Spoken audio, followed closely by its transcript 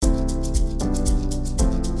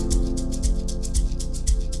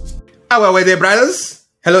Well, there, brothers.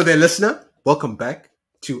 Hello there, listener. Welcome back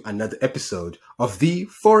to another episode of the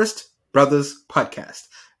Forest Brothers Podcast,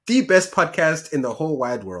 the best podcast in the whole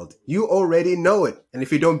wide world. You already know it. And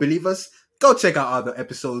if you don't believe us, go check out other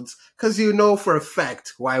episodes because you know for a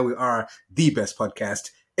fact why we are the best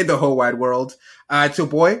podcast in the whole wide world. It's your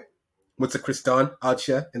boy, Mutsa Kriston, out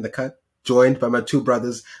here in the cut, joined by my two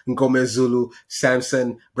brothers, Ngome Zulu,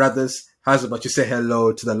 Samson. Brothers, how's about you say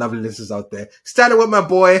hello to the lovely listeners out there? Starting with my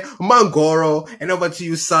boy, Mangoro, and over to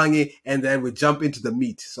you, Sangi, and then we jump into the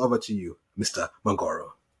meat. So over to you, Mr.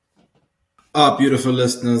 Mangoro. Beautiful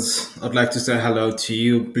listeners, I'd like to say hello to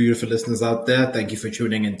you, beautiful listeners out there. Thank you for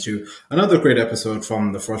tuning into another great episode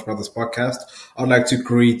from the Forest Brothers Podcast. I'd like to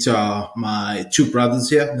greet my two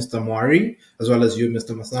brothers here, Mr. Mwari, as well as you,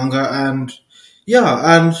 Mr. Masanga, and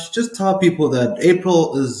just tell people that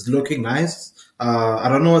April is looking nice. I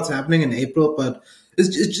don't know what's happening in April, but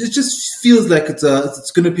it just feels like it's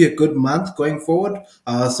going to be a good month going forward.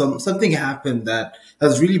 Something happened that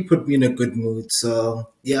has really put me in a good mood. So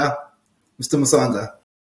yeah, Mr. Masanga.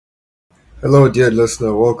 Hello, dear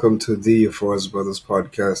listener. Welcome to the Forest Brothers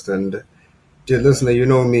Podcast. And dear listener, you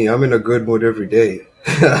know me. I'm in a good mood every day.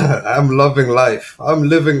 I'm loving life. I'm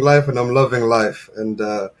living life and I'm loving life. And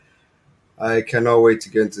I cannot wait to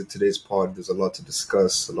get into today's pod. There's a lot to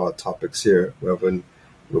discuss, a lot of topics here. We haven't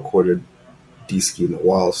recorded D-Ski in a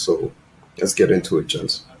while, so let's get into it,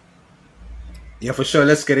 gents. Yeah, for sure.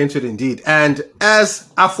 Let's get into it indeed. And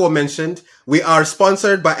as aforementioned, we are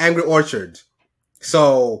sponsored by Angry Orchard.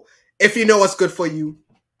 So if you know what's good for you,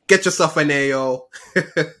 get yourself an AO.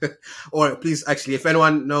 Or please, actually, if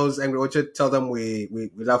anyone knows Angry Orchard, tell them we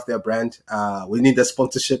love their brand. We need their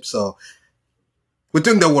sponsorship. So we're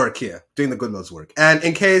doing the work here, doing the good Lord's work. And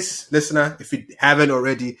in case, listener, if you haven't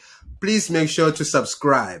already, please make sure to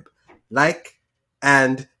subscribe, like,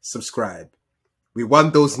 and subscribe. We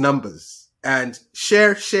want those numbers. And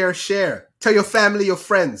share. Tell your family, your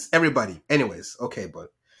friends, everybody. Anyways, okay, but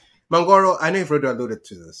Mangoro, I know you've already alluded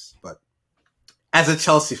to this, but as a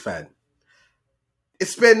Chelsea fan,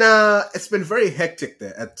 it's been very hectic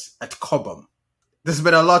there at Cobham. There's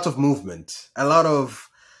been a lot of movement, a lot of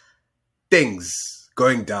things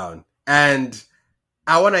going down, and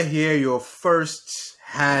I want to hear your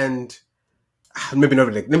first-hand, maybe not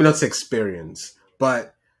really, let me not say experience,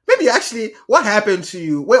 but maybe actually, what happened to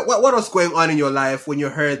you? What was going on in your life when you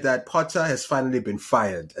heard that Potter has finally been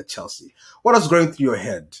fired at Chelsea? What was going through your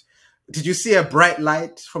head? Did you see a bright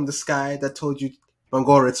light from the sky that told you,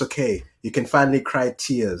 Mangoro, it's okay. You can finally cry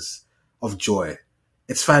tears of joy.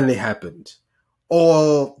 It's finally happened.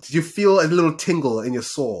 Or did you feel a little tingle in your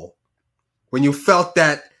soul when you felt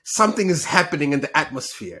that something is happening in the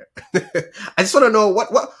atmosphere? I just want to know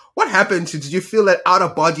what happened to you. Did you feel that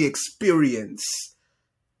out-of-body experience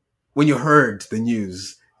when you heard the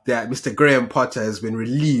news that Mr. Graham Potter has been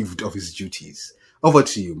relieved of his duties? Over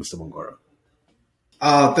to you, Mr. Mangoro.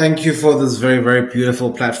 Thank you for this very, very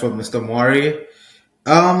beautiful platform, Mr. Mwari.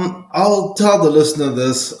 I'll tell the listener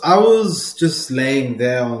this. I was just laying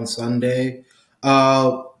there on Sunday.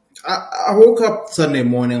 I woke up Sunday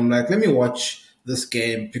morning. I'm like, let me watch this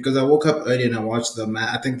game because I woke up early and I watched the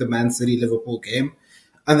Man City Liverpool game.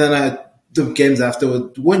 And then the games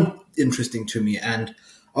afterward weren't interesting to me. And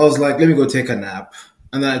I was like, let me go take a nap.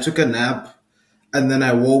 And then I took a nap. And then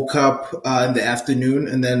I woke up in the afternoon.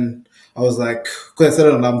 And then I was like, because I set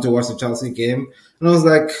an alarm to watch the Chelsea game. And I was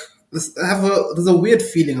like, there's a weird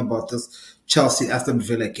feeling about this Chelsea-Aston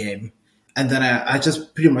Villa game. And then I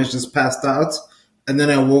just pretty much just passed out. And then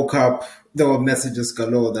I woke up. There were messages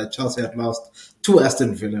galore that Chelsea had lost to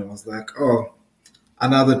Aston Villa. I was like, oh,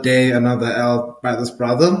 another day, another L by this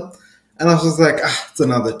brother. And I was just like, it's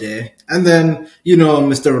another day. And then,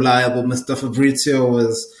 Mr. Reliable, Mr. Fabrizio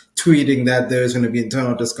was tweeting that there's going to be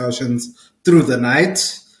internal discussions through the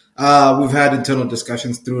night. We've had internal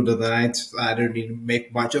discussions through the night. I didn't really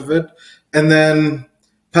make much of it. And then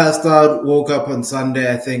passed out, woke up on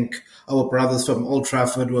Sunday. I think our brothers from Old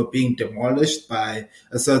Trafford were being demolished by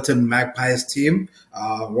a certain Magpies team.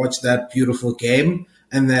 Watched that beautiful game.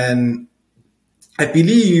 And then I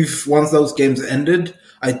believe once those games ended,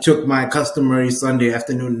 I took my customary Sunday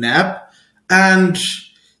afternoon nap, and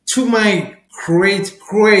to my great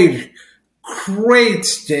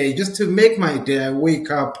day, just to make my day, I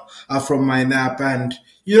wake up from my nap, and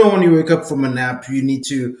when you wake up from a nap, you need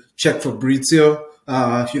to check Fabrizio.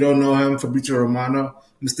 If you don't know him, Fabrizio Romano,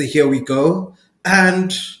 Mr. Here We Go,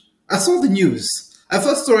 and I saw the news. I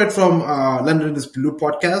first saw it from London is Blue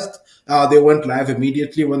podcast. They went live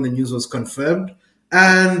immediately when the news was confirmed,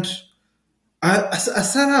 and I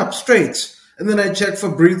sat up straight, and then I checked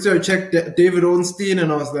Fabrizio, I checked David Ornstein,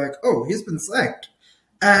 and I was like, oh, he's been sacked.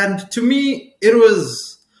 And to me, it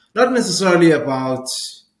was not necessarily about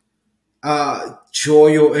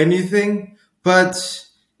joy or anything, but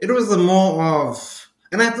it was a more of,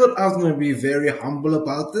 and I thought I was going to be very humble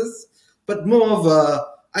about this, but more of a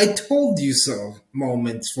I told you so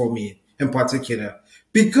moment for me in particular.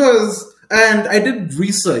 Because, and I did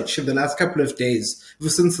research in the last couple of days ever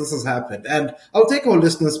since this has happened, and I'll take our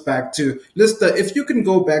listeners back to, listener, if you can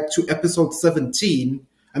go back to episode 7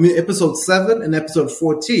 and episode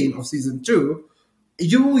 14 of season 2,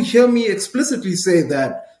 you will hear me explicitly say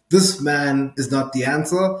that this man is not the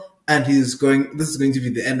answer, and this is going to be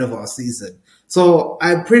the end of our season. So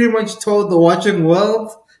I pretty much told the watching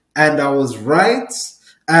world, and I was right,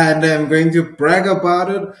 and I'm going to brag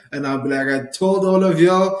about it, and I'll be like, I told all of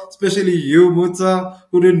y'all, especially you, Muta,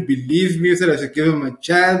 who didn't believe me, said I should give him a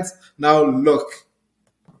chance. Now look.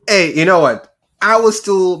 Hey, you know what? I will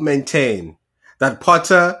still maintain that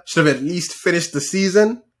Potter should have at least finished the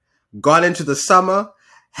season, gone into the summer,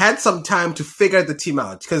 had some time to figure the team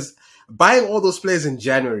out. Because buying all those players in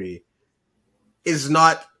January was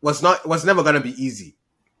never going to be easy.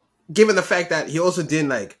 Given the fact that he also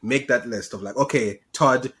didn't make that list of okay,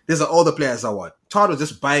 Todd, these are all the players I want. Todd was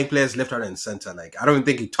just buying players left, right, and center. I don't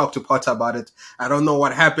think he talked to Potter about it. I don't know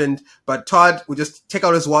what happened, but Todd would just take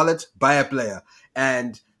out his wallet, buy a player,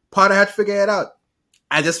 and Potter had to figure it out.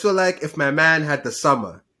 I just feel like if my man had the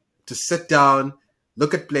summer to sit down,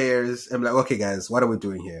 look at players, and be like, okay, guys, what are we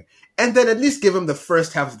doing here? And then at least give him the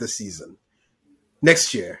first half of the season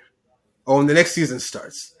next year, or when the next season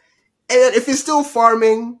starts. And then if he's still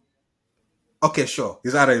farming, okay, sure,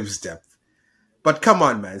 he's out of his depth. But come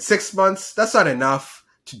on, man. 6 months, that's not enough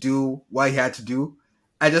to do what he had to do.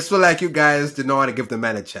 I just feel like you guys did not want to give the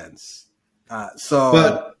man a chance.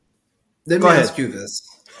 But let me ask you this.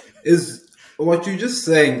 Is what you're just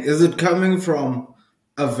saying, is it coming from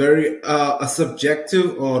a very a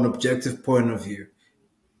subjective or an objective point of view?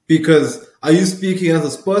 Because are you speaking as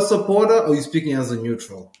a Spurs supporter or are you speaking as a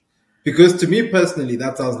neutral? Because to me personally,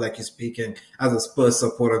 that sounds like you're speaking as a Spurs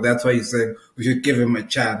supporter. That's why you're saying we should give him a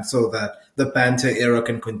chance so that the banter era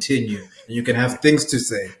can continue and you can have things to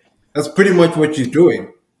say. That's pretty much what you're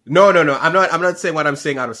doing. No. I'm not saying what I'm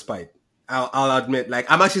saying out of spite. I'll admit,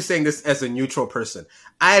 I'm actually saying this as a neutral person.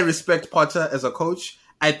 I respect Potter as a coach.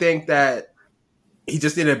 I think that he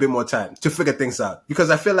just needed a bit more time to figure things out because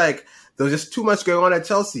I feel like there was just too much going on at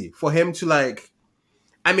Chelsea for him to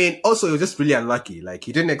also he was just really unlucky.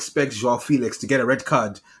 He didn't expect Joao Felix to get a red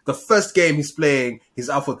card. The first game he's playing, he's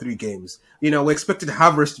out for 3 games. We expected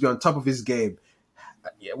Havertz to be on top of his game.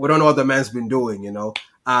 We don't know what the man's been doing, So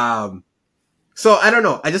I don't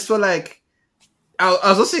know. I just feel like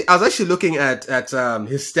I was actually looking at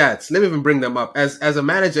his stats. Let me even bring them up. As a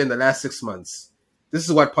manager in the last 6 months, this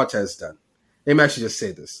is what Potter has done. Let me actually just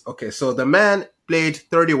say this. Okay, so the man played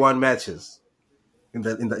 31 matches in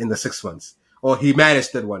the 6 months. Or he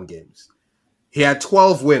managed 31 games. He had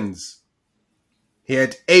 12 wins. He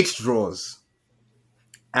had 8 draws.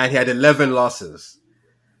 And he had 11 losses.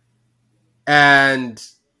 And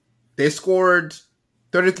they scored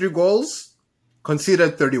 33 goals,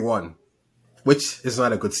 conceded 31, which is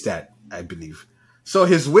not a good stat, I believe. So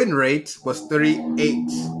his win rate was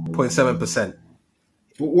 38.7%.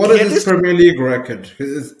 What is his Premier League record?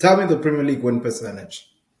 Tell me the Premier League win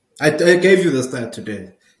percentage. I gave you the stat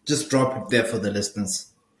today. Just drop it there for the listeners.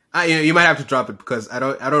 You might have to drop it because I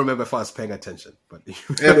don't remember if I was paying attention. But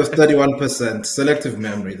it was 31%. Selective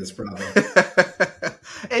memory, this problem.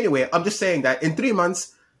 Anyway, I'm just saying that in 3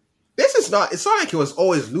 months, it's not like he was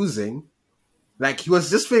always losing. He was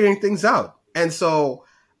just figuring things out. And so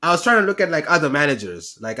I was trying to look at other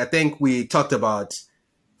managers. I think we talked about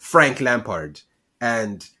Frank Lampard.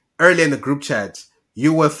 And early in the group chat,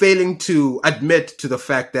 you were failing to admit to the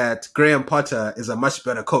fact that Graham Potter is a much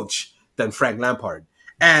better coach than Frank Lampard.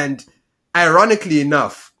 And ironically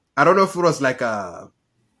enough, I don't know if it was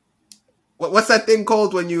what's that thing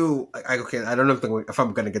called when you, I don't know if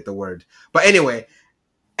I'm going to get the word. But anyway,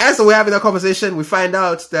 as we're having that conversation, we find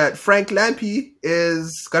out that Frank Lampy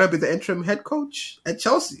is going to be the interim head coach at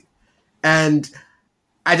Chelsea. And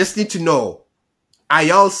I just need to know, are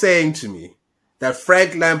y'all saying to me that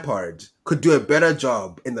Frank Lampard could do a better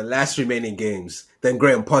job in the last remaining games than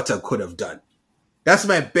Graham Potter could have done? That's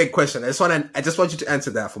my big question. I just want you to answer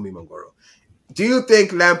that for me, Mangoro. Do you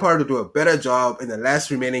think Lampard will do a better job in the last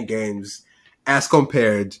remaining games as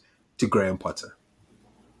compared to Graham Potter?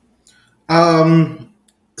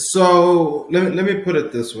 So let me put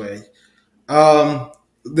it this way.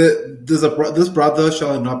 This brother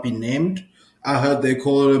shall not be named. I heard they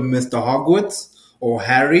call him Mr. Hogwarts or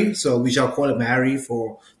Harry, so we shall call him Harry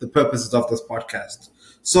for the purposes of this podcast.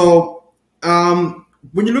 So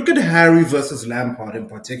when you look at Harry versus Lampard in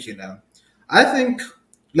particular, I think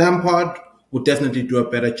Lampard would definitely do a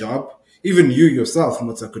better job. Even you yourself,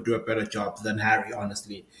 Mutsa, could do a better job than Harry,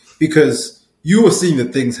 honestly, because you were seeing the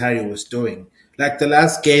things Harry was doing. Like the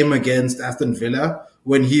last game against Aston Villa,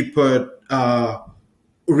 when he put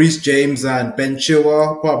Reece James and Ben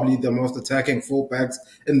Chilwell, probably the most attacking fullbacks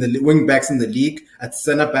in the wing backs in the league at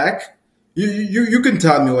centre back. You can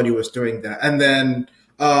tell me what he was doing there, and then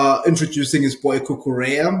introducing his boy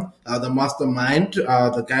Kukurea, the mastermind,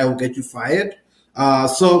 the guy who'll get you fired.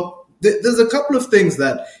 There's a couple of things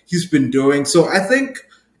that he's been doing. So I think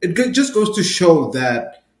just goes to show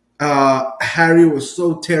that Harry was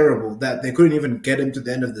so terrible that they couldn't even get him to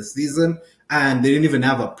the end of the season, and they didn't even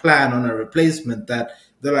have a plan on a replacement. That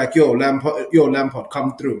they're like, Lampard,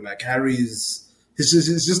 come through. Like he's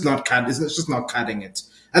just not cut. It's just not cutting it.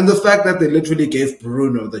 And the fact that they literally gave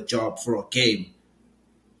Bruno the job for a game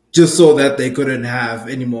just so that they couldn't have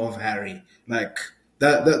any more of Harry, like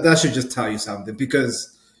that should just tell you something,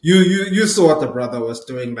 because you saw what the brother was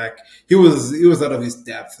doing. Like he was out of his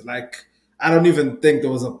depth. Like I don't even think there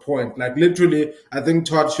was a point. Like literally, I think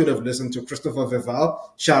Todd should have listened to Christopher Vival.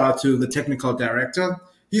 Shout out to the technical director.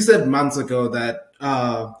 He said months ago that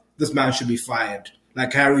this man should be fired.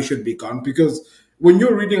 Like Harry should be gone, because when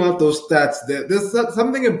you're reading out those stats, there's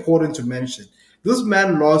something important to mention. This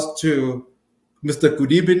man lost to Mr.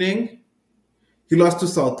 Good Evening. He lost to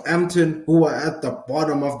Southampton, who were at the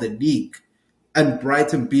bottom of the league, and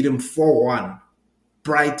Brighton beat him 4-1.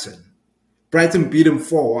 Brighton beat him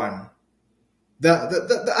 4-1.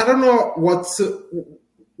 I don't know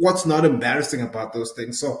what's not embarrassing about those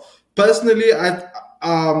things. So personally,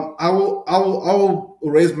 I will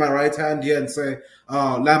raise my right hand here and say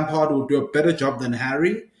Lampard will do a better job than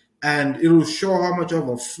Harry, and it will show how much of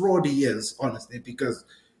a fraud he is, honestly, because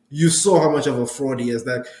you saw how much of a fraud he is.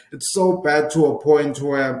 That it's so bad to a point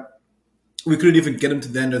where we couldn't even get him to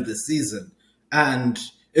the end of the season. And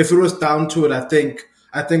if it was down to it, I think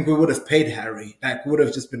we would have paid Harry. Like, we would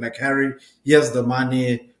have just been like, Harry, here's the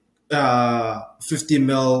money, 50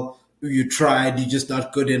 mil. You tried, you're just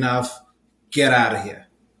not good enough. Get out of here.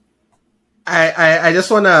 I just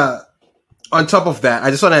want to, on top of that,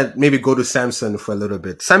 I just want to maybe go to Samson for a little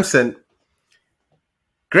bit. Samson,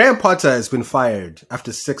 Graham Potter has been fired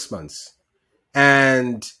after 6 months,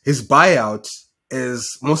 and his buyout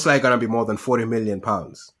is most likely going to be more than £40 million,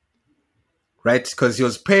 right? Because he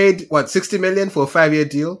was paid, 60 million for a 5-year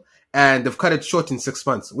deal, and they've cut it short in 6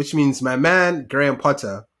 months, which means my man, Graham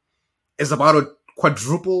Potter, is about to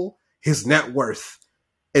quadruple his net worth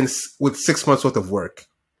with 6 months worth of work.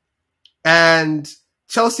 And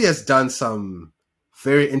Chelsea has done some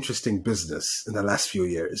very interesting business in the last few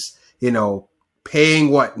years. Paying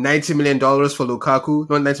 $90 million for Lukaku,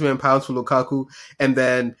 not £90 million for Lukaku, and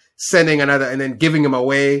then sending another, and then giving him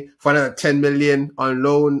away for another 10 million on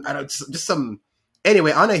loan.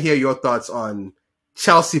 Anyway, I want to hear your thoughts on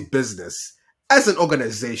Chelsea business as an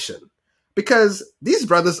organization, because these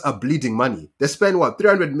brothers are bleeding money. They spent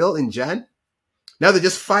 300 mil in Jan. Now they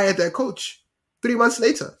just fired their coach 3 months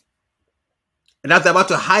later. And now they're about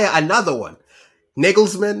to hire another one.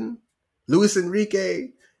 Nagelsmann, Luis Enrique,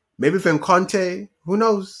 maybe even Conte. Who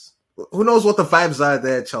knows? Who knows what the vibes are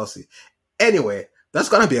there at Chelsea? Anyway, that's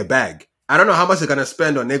going to be a bag. I don't know how much they're going to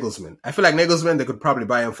spend on Nagelsmann. I feel like Nagelsmann, they could probably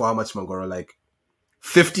buy him for how much, Mangoro? Like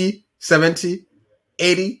 50, 70,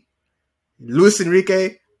 80? Luis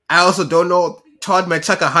Enrique, I also don't know. Todd might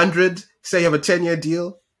chuck 100, say you have a 10-year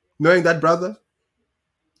deal, knowing that brother.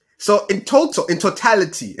 So in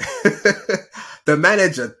totality, the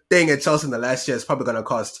manager thing at Chelsea in the last year is probably going to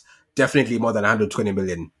cost definitely more than 120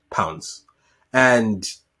 million pounds. And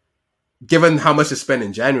given how much they spent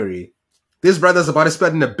in January, these brothers are about to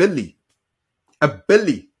spend a billy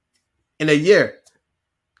in a year.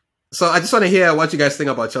 So I just want to hear what you guys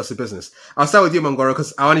think about Chelsea business. I'll start with you, Mangoro,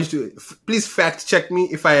 because I want you to please fact check me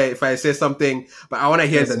if I say something, but I want to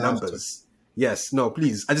hear the numbers. Yes, no,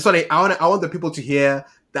 please. I want the people to hear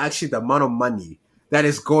the amount of money that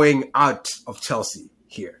is going out of Chelsea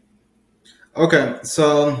here. Okay,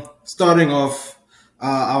 so starting off,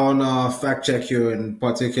 I want to fact check you in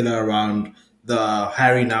particular around the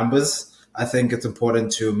Harry numbers. I think it's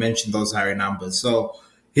important to mention those Harry numbers. So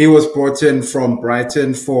he was brought in from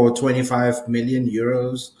Brighton for 25 million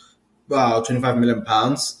euros, 25 million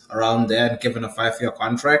pounds, around there, and given a 5-year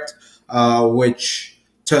contract, which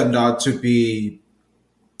turned out to be,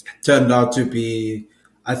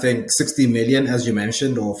 I think, 60 million, as you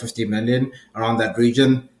mentioned, or 50 million, around that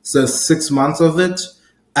region. So 6 months of it.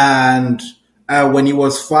 And when he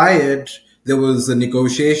was fired, there was a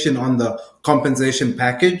negotiation on the compensation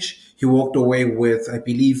package. He walked away with, I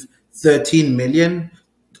believe, 13 million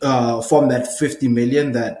from that 50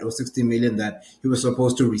 million that or 60 million that he was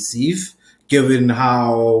supposed to receive, given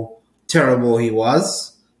how terrible he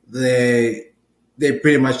was. They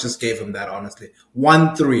pretty much just gave him that, honestly.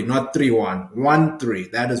 1-3, not 3-1.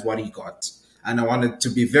 1-3. That is what he got. And I wanted to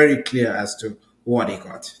be very clear as to what he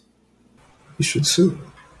got. He should sue.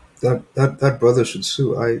 That brother should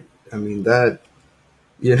sue. I mean that,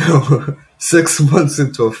 you know, 6 months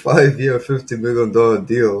into a 5-year, $50 million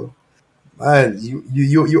deal. Man,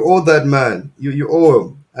 you owe that man. You owe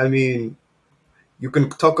him. I mean, you can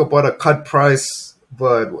talk about a cut price,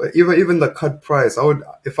 but even the cut price, I would,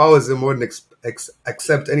 if I was him, I wouldn't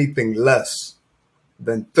accept anything less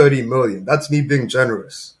than 30 million. That's me being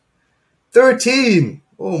generous. 13.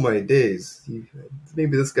 Oh my days.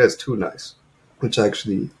 Maybe this guy's too nice, which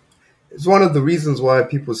actually is one of the reasons why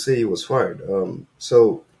people say he was fired.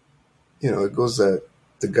 So, you know, it goes that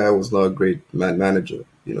the guy was not a great manager.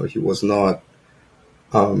 You know, he was not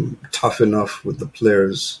tough enough with the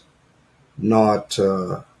players, not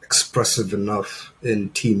expressive enough in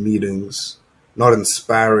team meetings, not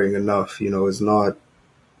inspiring enough. You know, is not,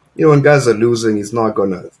 you know, when guys are losing, he's not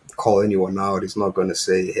going to call anyone out. He's not going to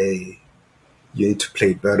say, hey, you need to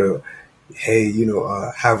play better. Hey, you know,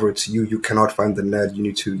 Havertz, you cannot find the net. You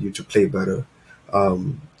need to play better.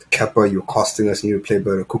 Kepa, you're costing us. You need to play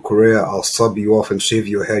better. Kukurea, I'll sub you off and shave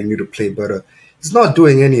your hair. You need to play better. He's not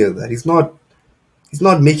doing any of that. He's not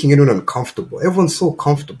making anyone uncomfortable. Everyone's so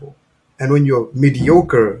comfortable. And when you're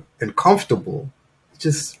mediocre and comfortable,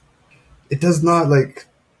 it does not, like,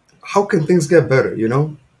 how can things get better, you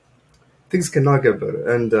know? Things cannot get better.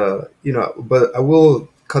 And, you know, but I will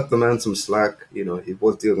cut the man some slack. You know, he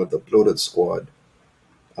was dealing with a bloated squad.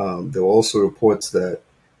 There were also reports that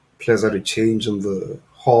players had to change in the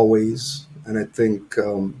hallways. And I think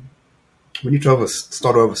we need to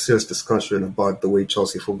start to have a serious discussion about the way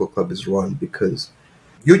Chelsea Football Club is run, because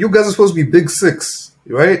you guys are supposed to be Big Six,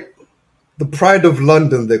 right? The pride of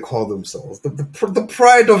London, they call themselves. The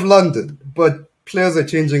pride of London. But players are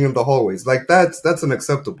changing in the hallways. Like, that's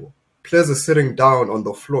unacceptable. Players are sitting down on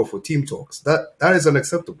the floor for team talks. That is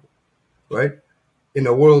unacceptable, right? In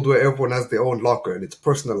a world where everyone has their own locker and it's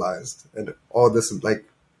personalized and all this, like,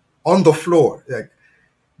 on the floor. Like,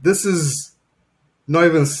 this is not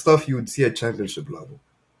even stuff you would see at championship level.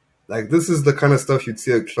 Like, this is the kind of stuff you'd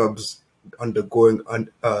see at clubs undergoing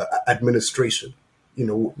administration. You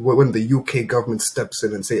know, when the UK government steps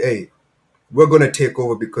in and say, hey, we're going to take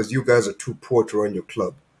over because you guys are too poor to run your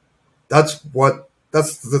club. That's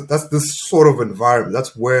this sort of environment.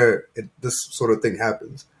 That's where this sort of thing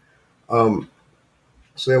happens. So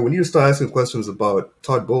yeah, we need to start asking questions about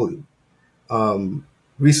Todd Bowley.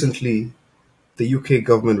 Recently, the UK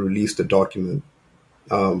government released a document.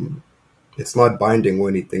 It's not binding or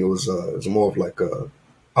anything. It was more of like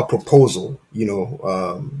a proposal. You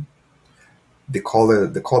know, they call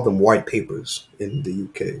them white papers in the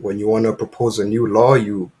UK. When you want to propose a new law,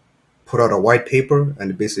 you put out a white paper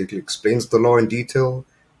and it basically explains the law in detail,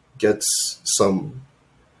 gets some,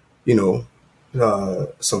 you know,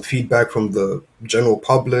 some feedback from the general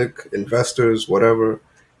public, investors, whatever,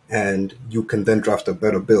 and you can then draft a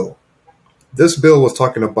better bill. This bill was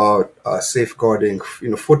talking about safeguarding, you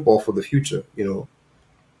know, football for the future, you know,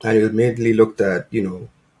 and it mainly looked at, you know,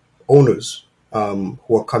 owners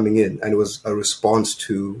who are coming in, and it was a response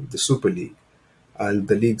to the Super League and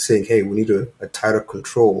the league saying, hey, we need a tighter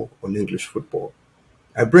control on English football.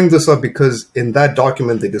 I bring this up because in that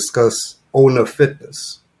document, they discuss owner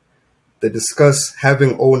fitness. They discuss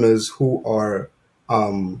having owners who are,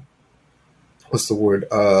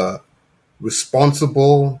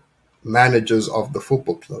 responsible managers of the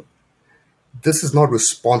football club. This is not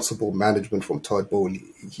responsible management from Todd Bowley.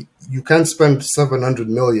 You can't spend 700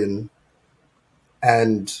 million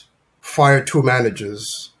and fire 2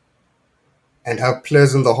 managers and have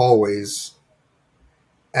players in the hallways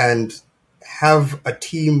and have a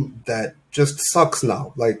team that just sucks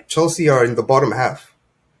now. Like, Chelsea are in the bottom half.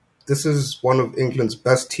 This is one of England's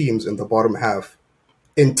best teams in the bottom half,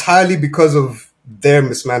 entirely because of their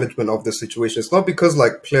mismanagement of the situation. It's not because,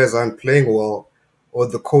 like, players aren't playing well or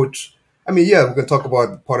the coach. I mean, yeah, we can talk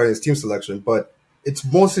about Potter and his team selection, but it's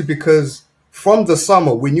mostly because from the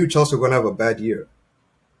summer, we knew Chelsea were going to have a bad year,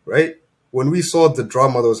 right? When we saw the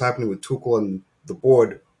drama that was happening with Tuchel and the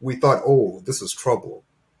board, we thought, oh, this is trouble.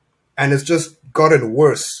 And it's just gotten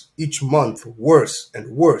worse each month, worse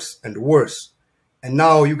and worse and worse. And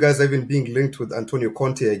now you guys are even being linked with Antonio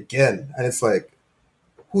Conte again. And it's like,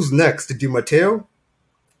 who's next? Di Matteo?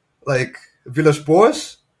 Like,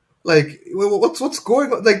 Villas-Boas? Like, what's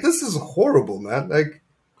going on? Like, this is horrible, man. Like,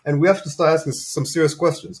 and we have to start asking some serious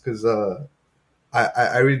questions because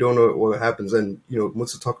I really don't know what happens. And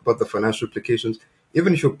once you talk about the financial implications,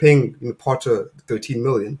 even if you're paying Potter 13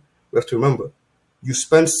 million, we have to remember you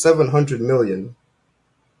spend 700 million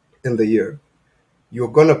in the year.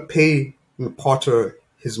 You're gonna pay Potter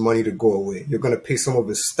his money to go away. You're gonna pay some of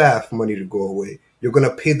his staff money to go away. You're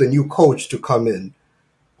gonna pay the new coach to come in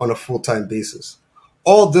on a full-time basis.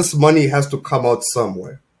 All this money has to come out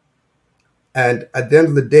somewhere. And at the end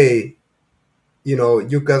of the day,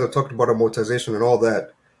 you guys have talked about amortization and all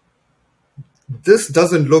that. This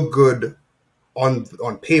doesn't look good on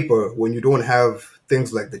paper when you don't have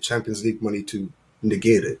things like the Champions League money to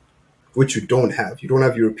negate it, which you don't have. You don't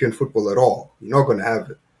have European football at all. You're not going to have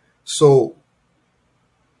it. So,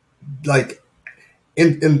 like,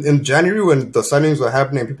 in January when the signings were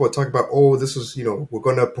happening, people were talking about, oh, this is, we're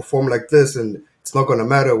going to perform like this and it's not going to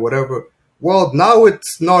matter, whatever. Well, now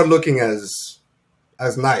it's not looking as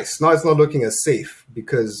nice. Now it's not looking as safe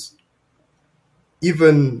because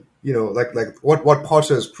even, like what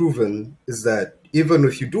Potter has proven is that even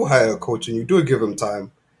if you do hire a coach and you do give him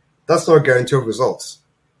time, that's not a guarantee of results.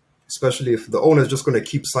 Especially if the owner is just going to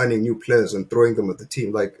keep signing new players and throwing them at the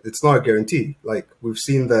team. Like, it's not a guarantee. Like, we've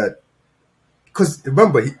seen that. Because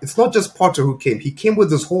remember, it's not just Potter who came. He came with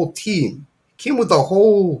his whole team. He came with a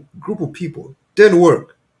whole group of people. Didn't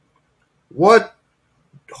work. What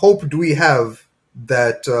hope do we have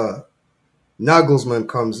that Nagelsmann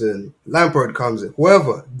comes in, Lampard comes in,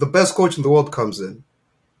 whoever, the best coach in the world comes in,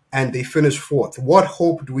 and they finish fourth? What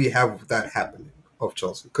hope do we have of that happening of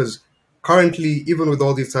Chelsea? Because currently, even with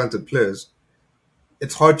all these talented players,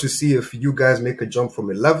 it's hard to see if you guys make a jump from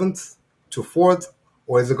 11th to 4th,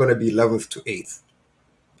 or is it going to be 11th to 8th,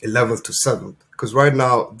 11th to 7th? Because right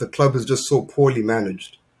now, the club is just so poorly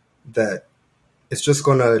managed that it's just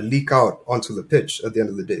going to leak out onto the pitch at the end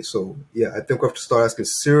of the day. So, yeah, I think we have to start asking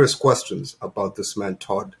serious questions about this man,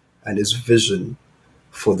 Todd, and his vision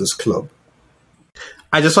for this club.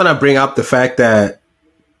 I just want to bring up the fact that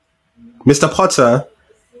Mr. Potter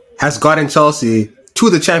has gotten Chelsea to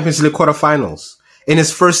the Champions League quarterfinals in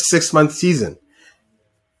his first 6-month season.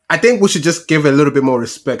 I think we should just give a little bit more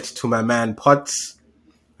respect to my man Potts.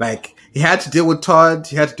 Like, he had to deal with Todd,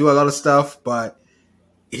 he had to do a lot of stuff, but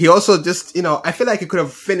he also just, I feel like he could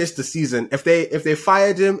have finished the season if they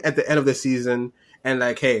fired him at the end of the season and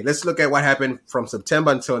like, hey, let's look at what happened from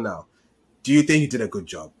September until now. Do you think he did a good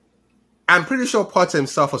job? I'm pretty sure Potter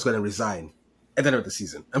himself was going to resign at the end of the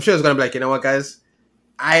season. I'm sure he was going to be like, you know what, guys?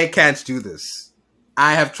 I can't do this.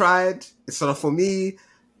 I have tried. It's not for me.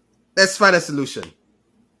 Let's find a solution.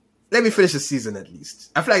 Let me finish the season at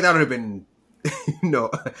least. I feel like that would have been,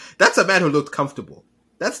 that's a man who looked comfortable.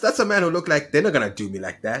 That's a man who looked like they're not going to do me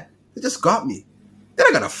like that. They just got me. They're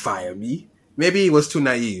not going to fire me. Maybe he was too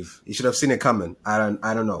naive. He should have seen it coming. I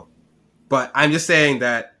don't know. But I'm just saying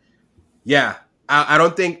that, yeah, I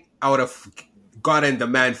don't think I would have gotten the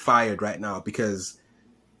man fired right now because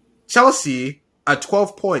Chelsea are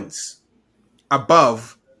 12 points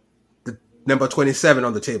above the number 27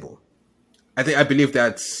 on the table. I believe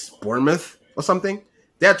that's Bournemouth or something.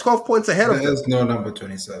 They're 12 points ahead of them. There's no number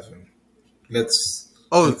 27. Let's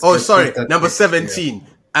sorry. Number 17.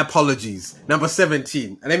 Yeah. Apologies. Number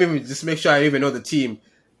 17. And let me just make sure I even know the team.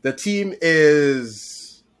 The team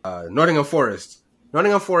is Nottingham Forest.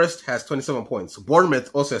 Nottingham Forest has 27 points.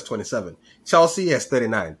 Bournemouth also has 27. Chelsea has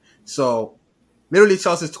 39. So, literally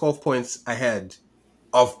Chelsea is 12 points ahead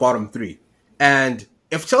of bottom 3. And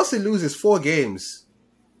if Chelsea loses 4 games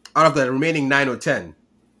out of the remaining 9 or 10,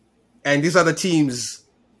 and these other teams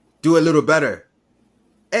do a little better,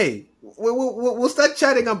 hey, we'll start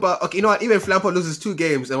chatting about, okay, you know what, even if Lampard loses 2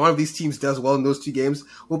 games and one of these teams does well in those 2 games,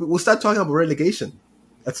 we'll start talking about relegation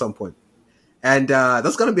at some point. And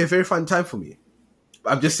that's going to be a very fun time for me.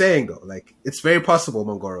 I'm just saying, though, like, it's very possible,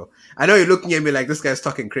 Mongoro. I know you're looking at me like this guy's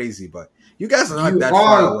talking crazy, but you guys are not that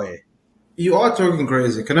far away. You are talking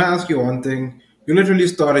crazy. Can I ask you one thing? You literally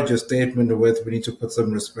started your statement with, we need to put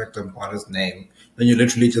some respect on Potter's name. And you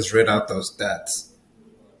literally just read out those stats.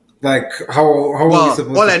 Like, how are we supposed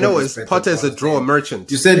to... All I know is Potter is a draw merchant.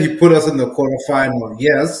 You said he put us in the quarterfinal,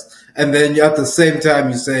 yes. And then at the same time,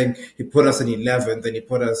 you're saying he put us in 11th and he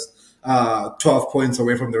put us 12 points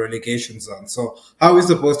away from the relegation zone. So how are we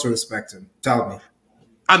supposed to respect him? Tell me.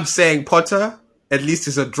 I'm saying Potter, at least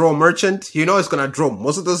he's a draw merchant. He's going to draw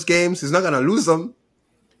most of those games. He's not going to lose them.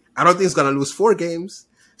 I don't think he's going to lose 4 games.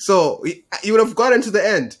 So he would have gotten to the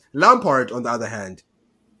end. Lampard, on the other hand,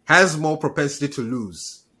 has more propensity to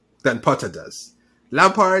lose than Potter does.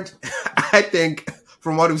 Lampard, I think,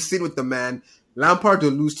 from what we've seen with the man, Lampard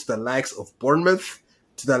will lose to the likes of Bournemouth,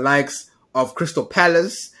 to the likes of Crystal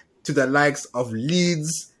Palace, to the likes of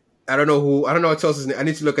Leeds. I don't know Chelsea's name. I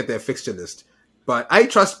need to look at their fixture list. But I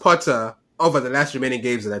trust Potter over the last remaining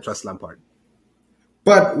games than I trust Lampard.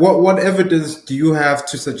 But what evidence do you have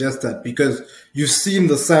to suggest that? Because you've seen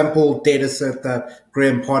the sample data set that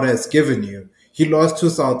Graham Potter has given you. He lost to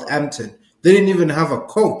Southampton. They didn't even have a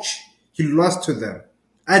coach. He lost to them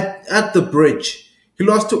at the bridge. He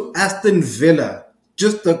lost to Aston Villa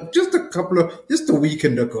just a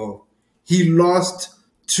weekend ago. He lost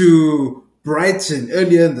to Brighton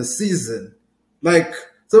earlier in the season. Like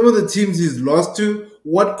some of the teams he's lost to,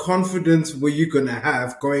 what confidence were you gonna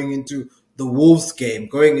have going into the Wolves game,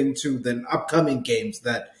 going into the upcoming games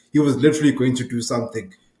that he was literally going to do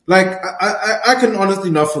something? Like I can honestly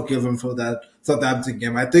not forgive him for that Southampton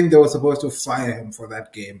game. I think they were supposed to fire him for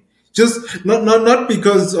that game. Just not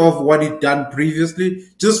because of what he'd done previously,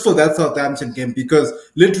 just for that Southampton game, because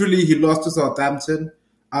literally he lost to Southampton.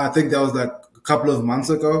 I think that was like a couple of months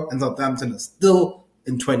ago, and Southampton is still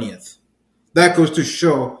in 20th. That goes to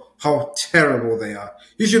show how terrible they are.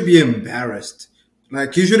 He should be embarrassed.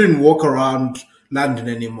 Like, he shouldn't walk around London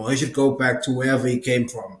anymore. He should go back to wherever he came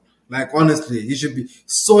from. Like, honestly, he should be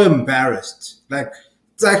so embarrassed. Like,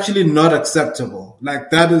 it's actually not acceptable.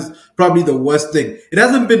 Like, that is probably the worst thing. It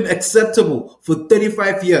hasn't been acceptable for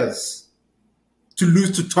 35 years to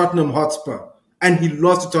lose to Tottenham Hotspur. And he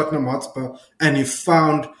lost to Tottenham Hotspur, and he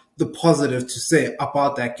found the positive to say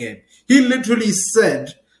about that game. He literally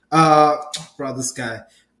said, this guy,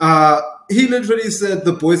 he literally said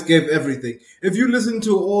the boys gave everything. If you listen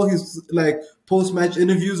to all his like post-match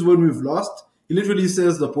interviews when we've lost, he literally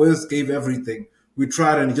says the boys gave everything. We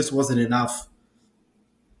tried and it just wasn't enough.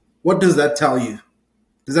 What does that tell you?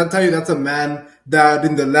 Does that tell you that's a man that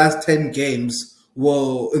in the last 10 games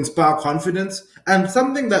will inspire confidence? And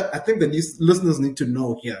something that I think the listeners need to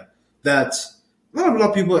know here that not a lot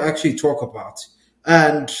of people actually talk about.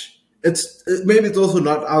 And maybe it's also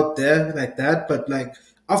not out there like that, but like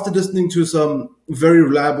after listening to some very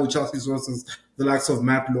reliable Chelsea sources, the likes of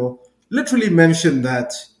Matt Law, literally mentioned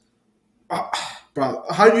that, bro,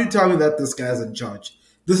 how do you tell me that this guy's in charge?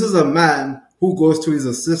 This is a man who goes to his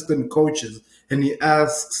assistant coaches and he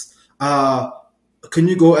asks, can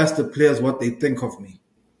you go ask the players what they think of me?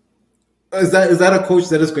 Is that a coach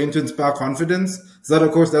that is going to inspire confidence? Is that a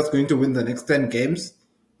coach that's going to win the next 10 games?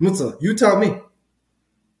 Mutsa, you tell me.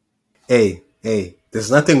 Hey, there's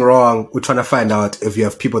nothing wrong with trying to find out if you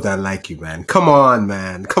have people that like you, man. Come on,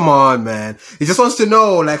 man. He just wants to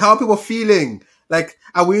know, like, how are people feeling? Like,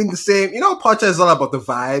 are we in the same... You know, Potter is all about the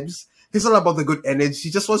vibes. He's all about the good energy. He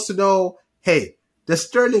just wants to know, hey, does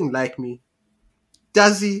Sterling like me?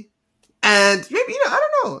 Does he? And maybe, I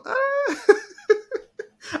don't know.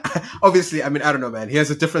 Obviously, I mean, I don't know, man. He has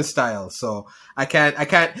a different style, so I can't.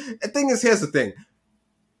 The thing is, here's the thing.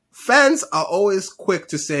 Fans are always quick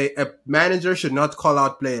to say a manager should not call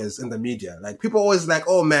out players in the media. Like, people always like,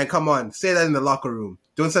 oh man, come on, say that in the locker room.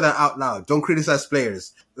 Don't say that out loud. Don't criticize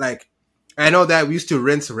players. Like, I know that we used to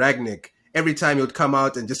rinse Ragnick every time he would come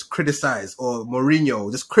out and just criticize, or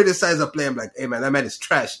Mourinho, just criticize a player. I'm like, hey man, that man is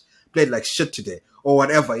trash. Played like shit today, or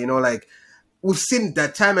whatever, like, we've seen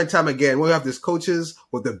that time and time again. We have these coaches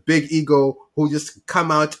with a big ego who just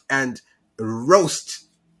come out and roast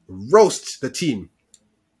the team.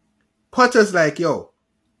 Potter's like, yo.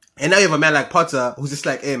 And now you have a man like Potter who's just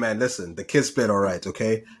like, hey man, listen, the kids played all right,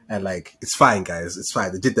 okay? And like, it's fine, guys. It's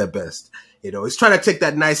fine. They did their best. He's trying to take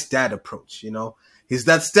that nice dad approach, He's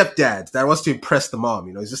that stepdad that wants to impress the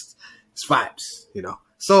mom, it's vibes,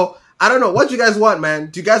 So, I don't know. What do you guys want, man?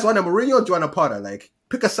 Do you guys want a Mourinho or do you want a Potter? Like,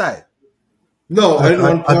 pick a side. No, I don't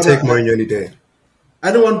want Potter. I'd take Mourinho any day.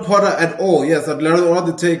 I don't want Potter at all. Yes, I'd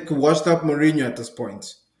rather take washed up Mourinho at this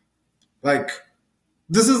point. Like,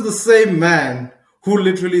 this is the same man who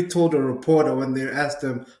literally told a reporter when they asked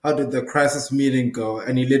him, how did the crisis meeting go?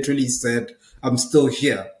 And he literally said, I'm still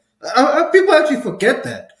here. People actually forget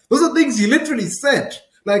that. Those are things he literally said.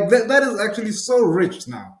 Like, that is actually so rich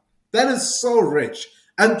now. That is so rich.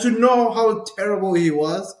 And to know how terrible he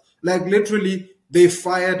was, like, literally, they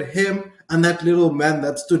fired him and that little man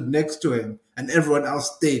that stood next to him, and everyone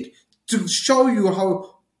else stayed, to show you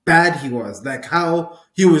how bad he was, like how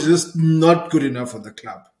he was just not good enough for the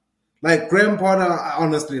club. Like, Graham Potter,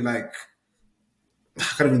 honestly, like, I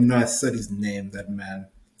can't even know I said his name, that man.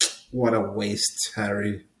 What a waste,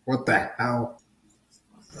 Harry. What the hell?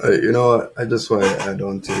 I just want to add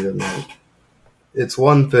on to it, man. It's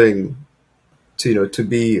one thing to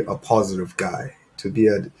be a positive guy, to be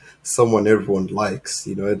someone everyone likes.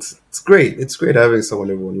 It's great. It's great having someone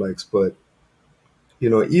everyone likes, but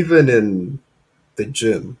even in the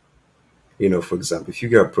gym, for example, if you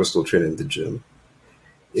get a personal trainer in the gym,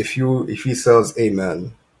 if he says, hey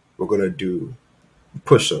man, we're gonna do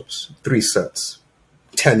push-ups, 3 sets,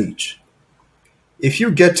 10 each, If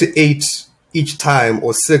you get to 8 each time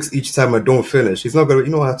or 6 each time and don't finish, he's not gonna.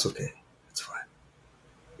 That's okay. It's fine.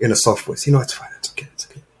 In a soft voice, it's fine. It's okay. It's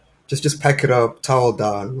okay. Just pack it up, towel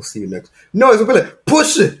down. We'll see you next. No, it's gonna be like,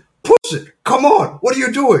 push it. Come on. What are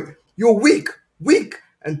you doing? You're weak,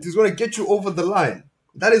 and he's gonna get you over the line.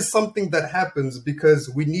 That is something that happens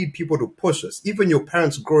because we need people to push us. Even your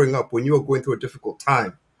parents growing up, when you were going through a difficult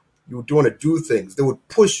time, you would want to do things. They would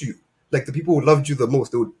push you. Like the people who loved you the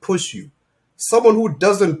most, they would push you. Someone who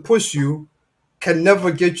doesn't push you can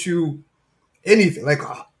never get you anything. Like,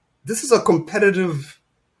 this is a competitive,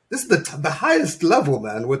 this is the highest level,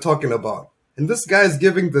 man, we're talking about. And this guy is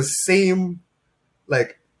giving the same,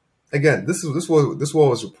 like, again, this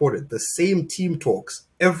was reported, the same team talks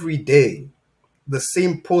every day, the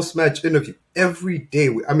same post-match interview every day.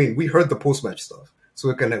 We heard the post-match stuff, so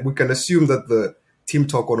we can assume that the team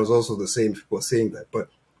talk one was also the same people saying that, but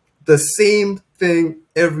the same thing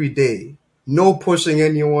every day. No pushing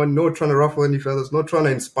anyone, no trying to ruffle any feathers, no trying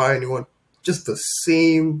to inspire anyone. Just the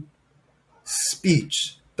same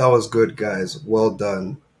speech. That was good, guys. Well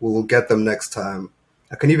done. We will get them next time.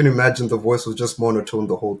 I can even imagine the voice was just monotone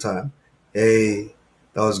the whole time. Hey,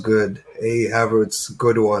 that was good. Hey, Havertz,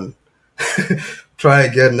 good one. Try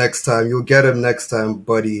again next time. You'll get him next time,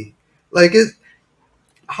 buddy. Like,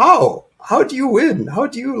 how? How do you win? How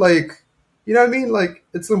do you, you know what I mean? Like,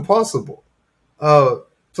 it's impossible.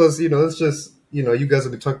 Plus, it's just, you guys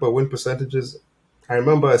have been talking about win percentages. I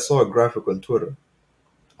remember I saw a graphic on Twitter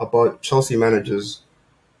about Chelsea managers'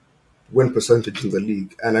 win percentage in the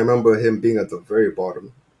league. And I remember him being at the very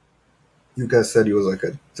bottom. You guys said he was like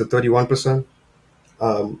at 31%.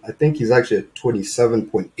 I think he's actually at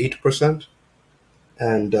 27.8%.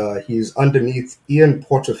 And he's underneath Ian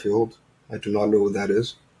Porterfield. I do not know who that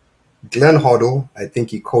is. Glenn Hoddle, I think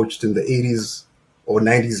he coached in the 80s or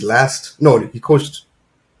 90s last. No, he coached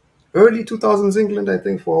early 2000s England, I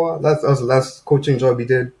think, for a while. That was the last coaching job he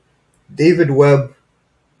did. David Webb,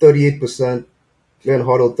 38%. Glenn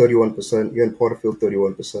Hoddle, 31%. Ian Porterfield,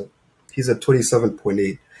 31%. He's at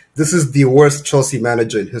 27.8. This is the worst Chelsea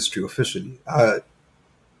manager in history, officially.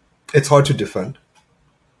 It's hard to defend.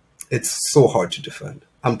 It's so hard to defend.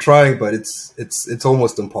 I'm trying, but it's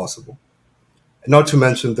almost impossible. Not to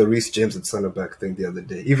mention the Reece James at centre back thing the other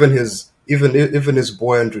day. Even his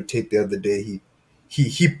boy Andrew Tate the other day,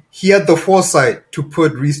 he had the foresight to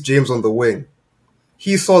put Reece James on the wing.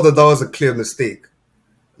 He saw that was a clear mistake.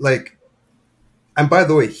 Like, and by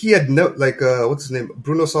the way, he had what's his name?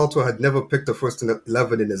 Bruno Salto had never picked a first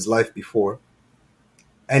 11 in his life before,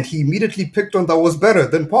 and he immediately picked one that was better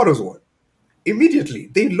than Potter's one. Immediately,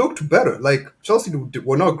 they looked better. Like, Chelsea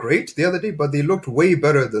were not great the other day, but they looked way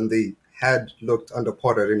better than they had looked under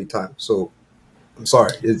Potter at any time. So, I'm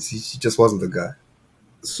sorry, he just wasn't the guy.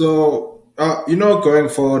 So, going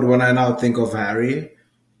forward, when I now think of Harry,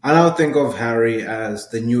 I now think of Harry as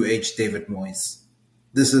the new age David Moyes.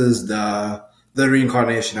 This is the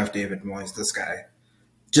reincarnation of David Moyes. This guy,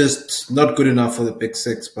 just not good enough for the big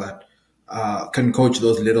six, but can coach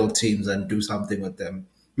those little teams and do something with them.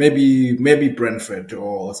 Maybe Brentford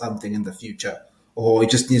or something in the future, or he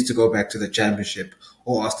just needs to go back to the Championship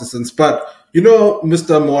or Ostersons. But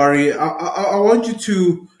Mr. Mori, I want you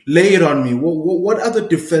to lay it on me. What other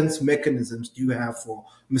defense mechanisms do you have for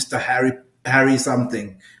Mr. Harry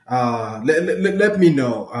something? Let me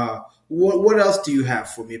know. What else do you have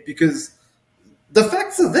for me? Because the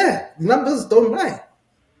facts are there. The numbers don't lie.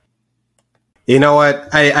 You know what?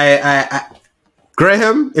 I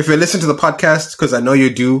Graham, if you listen to the podcast, because I know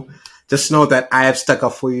you do, just know that I have stuck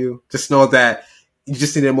up for you. Just know that you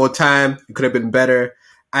just needed more time. You could have been better.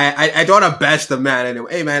 I don't want to bash the man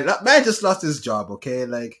anyway. Hey, man just lost his job, okay?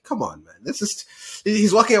 Like, come on, man.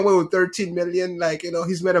 He's walking away with 13 million. Like,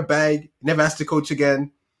 he's made a bag. Never has to coach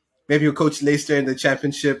again. Maybe he'll coach Leicester in the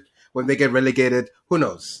Championship when they get relegated. Who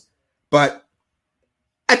knows? But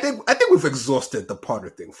I think we've exhausted the Potter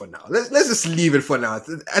thing for now. Let's just leave it for now.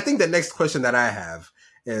 I think the next question that I have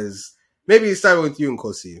is, maybe starting with you,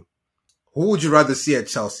 Nkosi. Who would you rather see at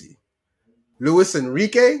Chelsea? Luis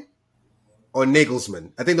Enrique or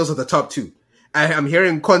Nagelsmann? I think those are the top two. I'm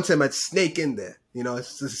hearing Conte might snake in there.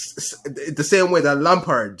 It's the same way that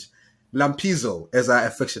Lampizo, as I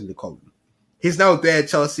affectionately call him. He's now there at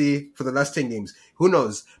Chelsea for the last 10 games. Who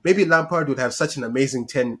knows? Maybe Lampard would have such an amazing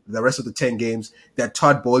the rest of the 10 games, that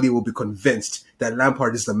Todd Bowley will be convinced that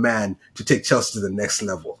Lampard is the man to take Chelsea to the next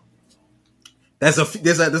level. There's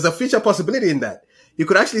a future possibility in that. You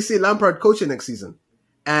could actually see Lampard coaching next season.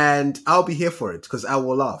 And I'll be here for it, because I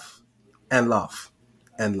will laugh and laugh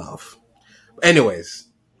and laugh. Anyways,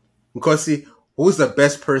 Nkosi, who's the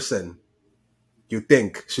best person you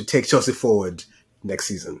think should take Chelsea forward next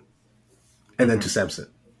season? and then to Samson.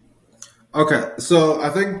 Okay, so I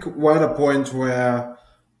think we're at a point where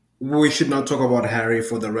we should not talk about Harry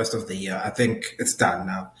for the rest of the year. I think it's done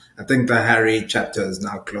now. I think the Harry chapter is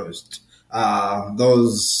now closed. That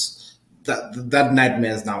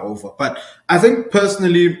nightmare is now over. But I think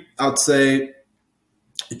personally, I'd say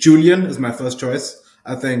Julian is my first choice.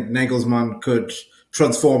 I think Nagelsmann could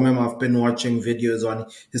transform him. I've been watching videos on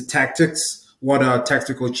his tactics. What a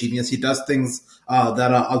tactical genius. He does things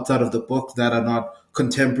that are outside of the book, that are not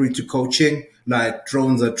contemporary to coaching, like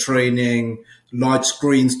drones are training, large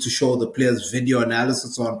screens to show the players video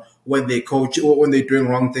analysis on when they coach or when they're doing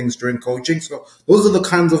wrong things during coaching. So those are the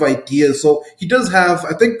kinds of ideas. So he does have,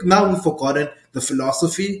 I think now we've forgotten the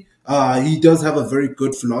philosophy. He does have a very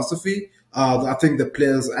good philosophy. I think the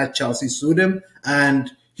players at Chelsea suit him, and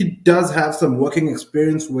he does have some working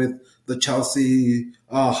experience with the Chelsea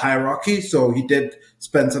hierarchy. So he did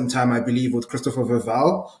spend some time, I believe, with Christopher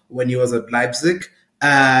Vival when he was at Leipzig,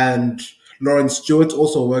 and Lawrence Stewart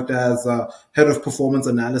also worked as head of performance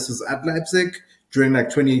analysis at Leipzig during like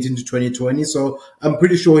 2018 to 2020. So I'm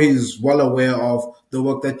pretty sure he's well aware of the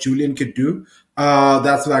work that Julian could do.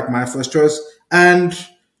 That's like my first choice. And,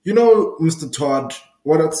 Mr. Todd,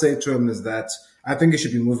 what I'd say to him is that I think he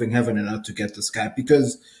should be moving heaven and earth to get this guy,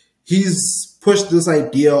 because he's pushed this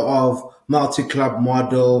idea of multi-club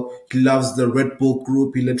model. He loves the Red Bull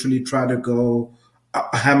group. He literally tried to go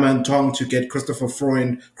hammer and tong to get Christoph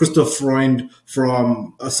Freund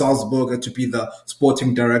from Salzburg to be the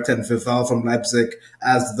sporting director, and Vival from Leipzig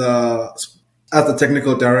as the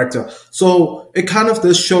technical director. So it kind of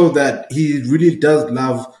does show that he really does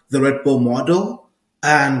love the Red Bull model.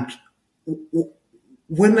 And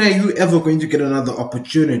when are you ever going to get another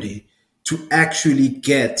opportunity to actually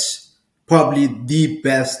get probably the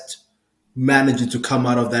best manager to come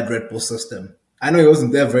out of that Red Bull system? I know he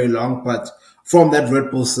wasn't there very long, but from that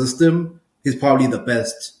Red Bull system, he's probably the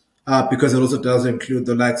best, because it also does include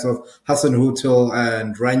the likes of Hassan Hutel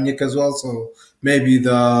and Rangnick as well. So maybe he's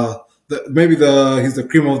the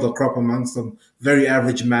cream of the crop amongst some very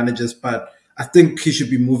average managers, but I think he should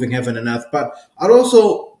be moving heaven and earth. But I'd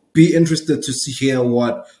also be interested to hear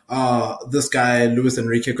what this guy Luis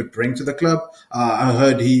Enrique could bring to the club. I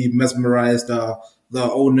heard he mesmerized the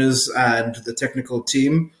owners and the technical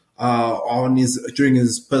team during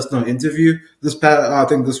his personal interview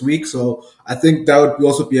this week. So I think that would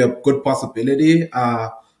also be a good possibility.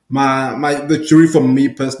 The jury for me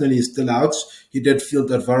personally is still out. He did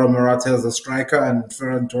field Alvaro Morata as a striker and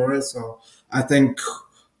Ferran Torres. So I think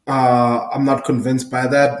I'm not convinced by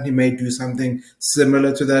that. He may do something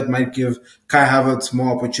similar to that, might give Kai Havertz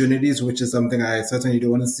more opportunities, which is something I certainly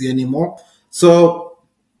don't want to see anymore. So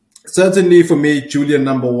certainly for me, Julian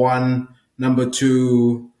number one, number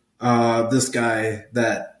two, this guy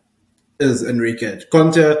that is Enrique.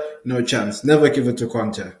 Conte, no chance. Never give it to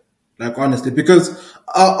Conte. Like, honestly, because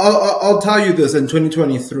I'll tell you this, in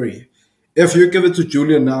 2023, if you give it to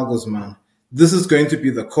Julian Nagelsmann, this is going to be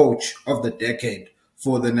the coach of the decade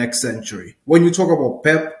for the next century. When you talk about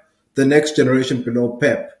Pep, the next generation below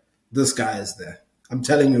Pep, this guy is there. I'm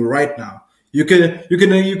telling you right now. You can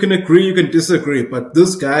agree, you can disagree, but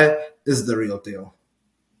this guy is the real deal.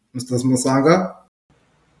 Mr. Masanga?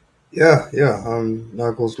 Yeah.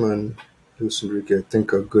 Nagelsmann, Luis Enrique, I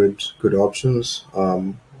think are good options.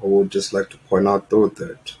 I would just like to point out though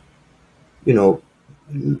that,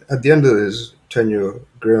 at the end of his tenure,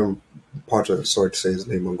 Graham Potter, sorry to say his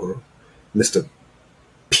name, Mr.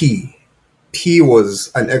 P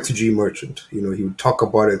was an XG merchant. He would talk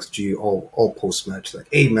about XG all post match, like,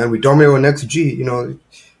 "Hey man, we dominate on XG.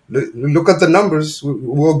 Look at the numbers.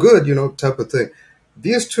 We're good. Type of thing."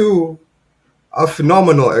 These two are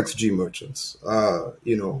phenomenal XG merchants.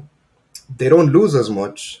 They don't lose as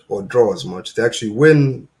much or draw as much. They actually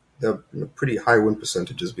win. They're pretty high win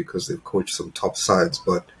percentages because they've coached some top sides.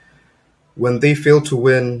 But when they fail to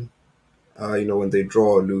win, when they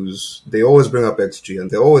draw or lose, they always bring up XG,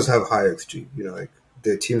 and they always have high XG. Like,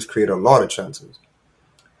 their teams create a lot of chances,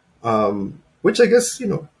 which I guess,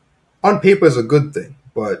 on paper is a good thing.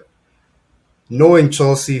 But knowing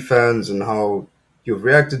Chelsea fans and how you've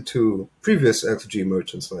reacted to previous XG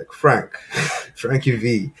merchants like Frankie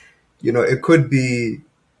V, it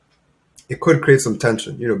could create some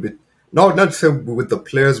tension, not necessarily with the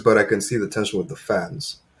players, but I can see the tension with the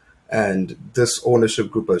fans. And this ownership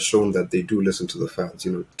group has shown that they do listen to the fans.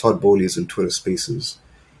 Todd Bowley is in Twitter Spaces.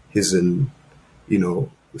 He's in,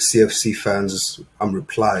 CFC fans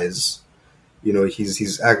replies.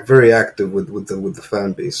 He's very active with the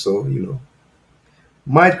fan base. So,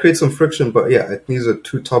 might create some friction. But yeah, I think these are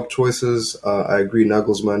two top choices. I agree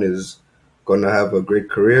Nagelsmann is going to have a great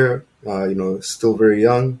career. Still very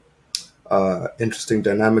young. Interesting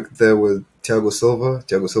dynamic there with Thiago Silva.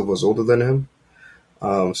 Thiago Silva is older than him,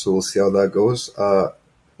 so we'll see how that goes.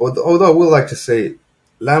 Although I would like to say,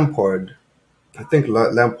 Lampard, I think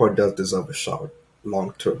Lampard does deserve a shot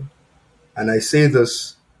long term, and I say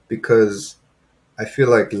this because I feel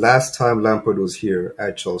like last time Lampard was here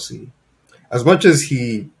at Chelsea, as much as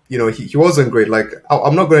he wasn't great. Like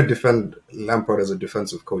I'm not going to defend Lampard as a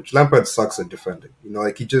defensive coach. Lampard sucks at defending.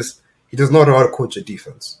 Like he does not know how to coach a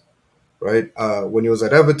defense. Right? When he was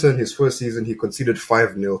at Everton, his first season, he conceded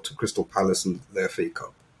 5-0 to Crystal Palace in the FA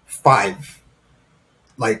Cup. 5.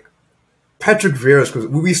 Like, Patrick Vieira's,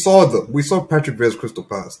 we saw Patrick Vieira's Crystal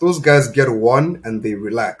Palace. Those guys get 1 and they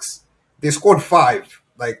relax. They scored 5.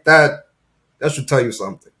 Like, that should tell you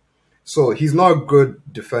something. So, he's not good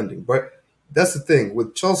defending. But that's the thing.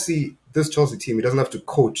 With Chelsea, this Chelsea team, he doesn't have to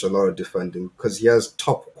coach a lot of defending because he has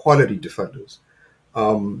top quality defenders.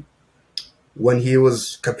 When he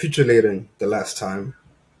was capitulating the last time,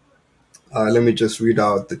 let me just read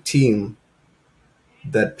out the team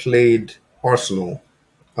that played Arsenal,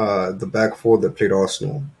 the back four that played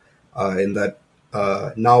Arsenal in that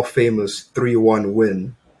now famous 3-1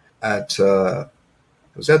 win at,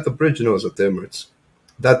 was that the Bridge? No, it was at the Emirates.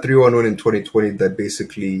 That 3-1 win in 2020 that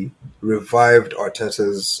basically revived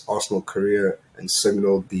Arteta's Arsenal career and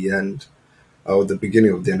signaled the end, or the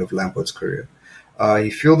beginning of the end of Lampard's career.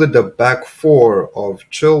 He fielded the back four of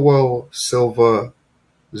Chilwell, Silva,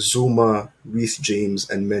 Zuma, Reece James,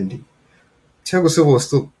 and Mendy. Thiago Silva was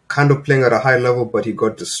still kind of playing at a high level, but he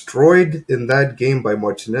got destroyed in that game by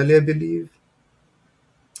Martinelli, I believe.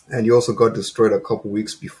 And he also got destroyed a couple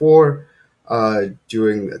weeks before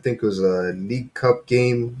during, I think it was a League Cup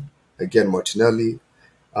game, again, Martinelli.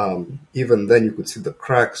 Even then, you could see the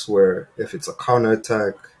cracks where if it's a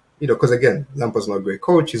counter-attack, because again, Lampard's not a great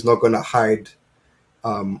coach, he's not going to hide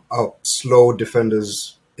out slow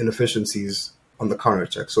defenders' inefficiencies on the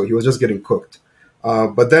counter-attack. So he was just getting cooked.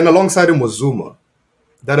 But then alongside him was Zuma.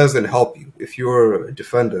 That doesn't help you. If you're a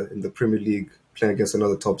defender in the Premier League playing against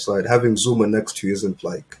another top side, having Zuma next to you isn't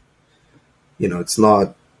like, it's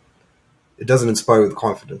not, it doesn't inspire with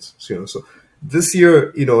confidence. So this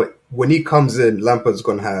year, when he comes in, Lampard's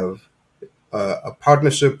going to have a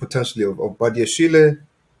partnership potentially of Badiashile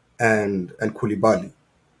and Koulibaly.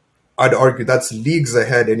 I'd argue that's leagues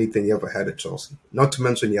ahead anything he ever had at Chelsea. Not to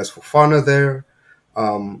mention he has Fofana there.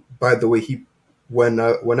 By the way,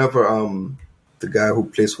 whenever the guy who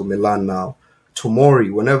plays for Milan now,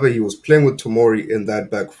 Tomori, whenever he was playing with Tomori in that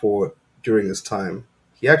back four during his time,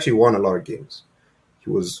 he actually won a lot of games.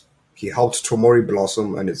 He helped Tomori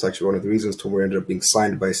blossom, and it's actually one of the reasons Tomori ended up being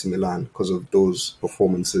signed by AC Milan because of those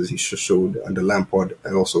performances he showed under Lampard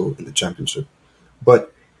and also in the Championship.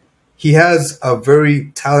 But he has a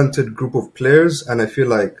very talented group of players, and I feel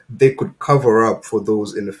like they could cover up for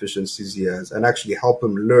those inefficiencies he has and actually help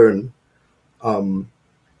him learn on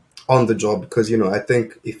the job. Because, I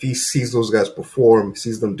think if he sees those guys perform,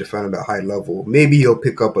 sees them defend at a high level, maybe he'll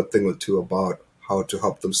pick up a thing or two about how to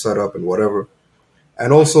help them set up and whatever.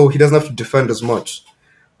 And also, he doesn't have to defend as much.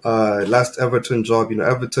 Last Everton job,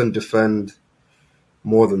 Everton defend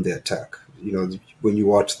more than they attack. When you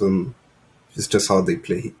watch them, it's just how they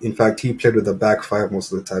play. In fact, he played with a back five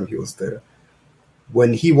most of the time he was there.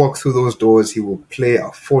 When he walks through those doors, he will play a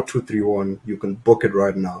 4-2-3-1. You can book it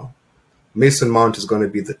right now. Mason Mount is going to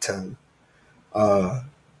be the 10.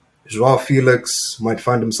 Joao Felix might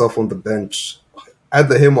find himself on the bench.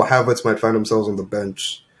 Either him or Havertz might find themselves on the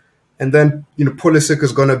bench. And then, Pulisic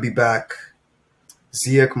is going to be back.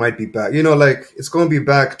 Ziyech might be back. It's going to be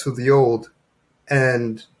back to the old.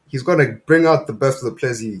 And he's going to bring out the best of the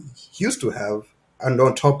players he used to have. And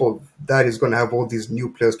on top of that, he's going to have all these new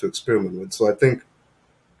players to experiment with. So I think,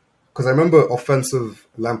 because I remember offensive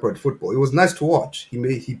Lampard football, it was nice to watch.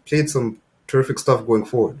 He played some terrific stuff going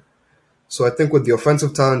forward. So I think with the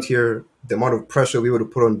offensive talent here, the amount of pressure we would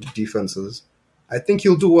have put on the defenses, I think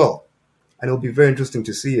he'll do well. And it'll be very interesting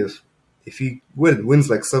to see if he wins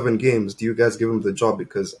like 7 games, do you guys give him the job?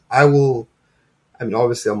 Because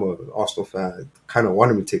obviously I'm an Arsenal fan. I kind of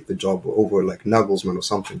want him to take the job over like Nagelsmann or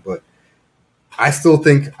something. But I still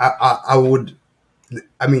think I would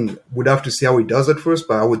have to see how he does at first,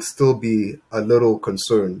 but I would still be a little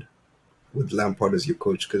concerned with Lampard as your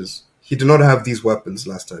coach because he did not have these weapons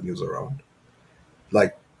last time he was around.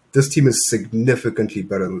 Like, this team is significantly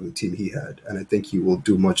better than the team he had, and I think he will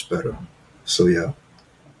do much better. So, yeah.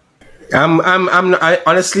 I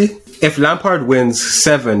honestly, if Lampard wins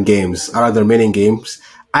 7 games out of the remaining games,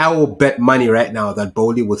 I will bet money right now that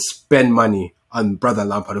Bowley would spend money on brother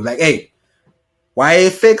Lampard. I'm like, hey, why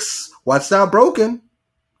fix what's now broken?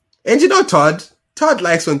 And Todd, Todd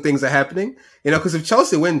likes when things are happening, because if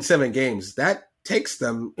Chelsea win 7 games, that takes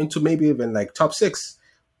them into maybe even like top 6,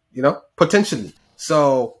 potentially.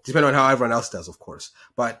 So depending on how everyone else does, of course.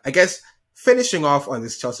 But I guess finishing off on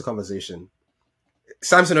this Chelsea conversation,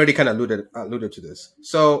 Samson already kind of alluded to this.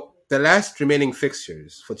 So the last remaining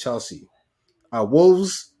fixtures for Chelsea are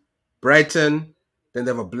Wolves, Brighton, then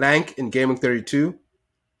they have a blank in Game Week 32.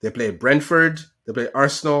 They play Brentford, they play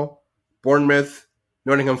Arsenal, Bournemouth,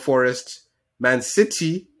 Nottingham Forest, Man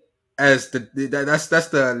City as that's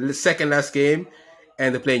the second last game,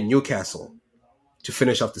 and they play Newcastle to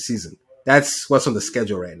finish off the season. That's what's on the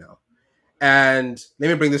schedule right now. And let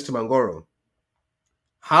me bring this to Mangoro.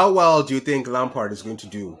 How well do you think Lampard is going to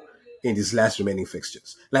do in these last remaining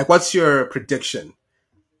fixtures? Like, what's your prediction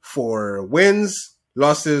for wins,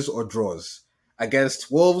 losses, or draws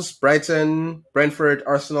against Wolves, Brighton, Brentford,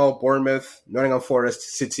 Arsenal, Bournemouth, Nottingham Forest,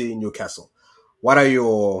 City, Newcastle? What are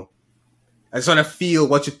your... I just want to feel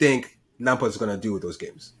what you think Lampard is going to do with those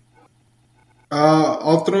games.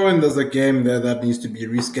 I'll throw in there's a game there that needs to be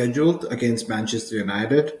rescheduled against Manchester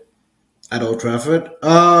United at Old Trafford.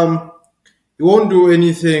 He won't do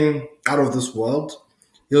anything out of this world.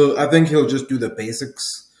 I think he'll just do the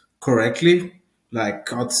basics correctly.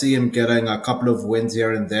 Like, I'd see him getting a couple of wins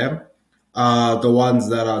here and there. The ones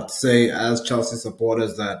that I'd say as Chelsea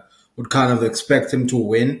supporters that would kind of expect him to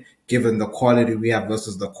win, given the quality we have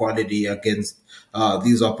versus the quality against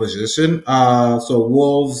these opposition. So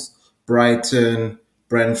Wolves, Brighton,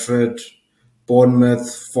 Brentford,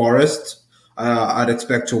 Bournemouth, Forest. I'd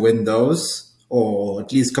expect to win those, or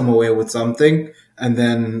at least come away with something. And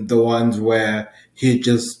then the ones where he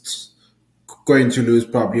just going to lose,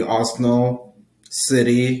 probably Arsenal,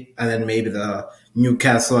 City, and then maybe the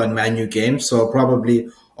Newcastle and Man U games. So probably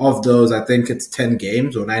of those, I think it's 10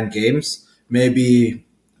 games or 9 games, maybe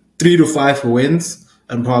 3 to 5 wins,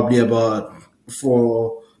 and probably about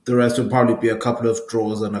 4. The rest would probably be a couple of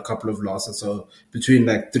draws and a couple of losses. So between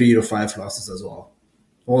like 3 to 5 losses as well,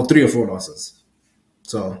 or 3 or 4 losses.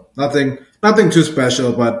 So nothing too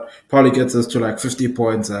special, but probably gets us to like 50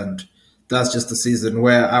 points, and that's just the season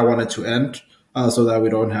where I want it to end, so that we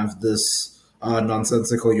don't have this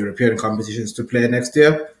nonsensical European competitions to play next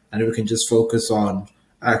year, and we can just focus on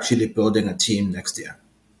actually building a team next year.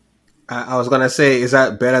 I was going to say, is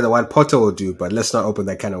that better than what Potter will do? But let's not open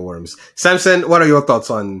that can of worms. Samson, what are your thoughts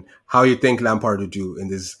on how you think Lampard will do in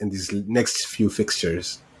these next few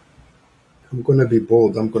fixtures? I'm going to be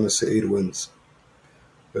bold. I'm going to say 8 wins.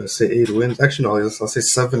 I'm going to say 8 wins. Actually, no, I'll say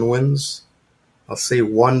 7 wins. I'll say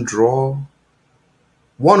 1 draw.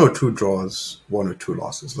 1 or 2 draws, 1 or 2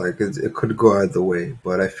 losses. Like, it could go either way.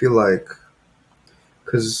 But I feel like...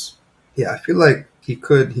 I feel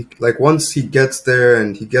like once he gets there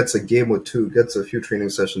and he gets a game or 2, gets a few training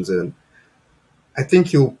sessions in, I think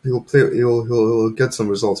he'll get some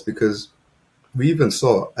results, because we even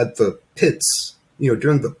saw at the pits,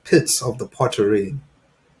 during the pits of the Potter reign,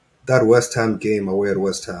 that West Ham game away at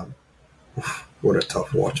West Ham. What a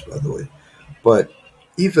tough watch, by the way. But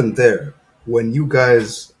even there, when you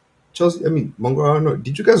guys, Chelsea, Mongo, I don't know,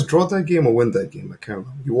 did you guys draw that game or win that game? I can't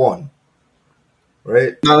remember. You won,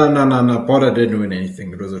 right? No. Potter didn't win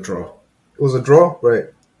anything. It was a draw. It was a draw, right?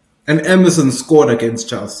 And Emerson scored against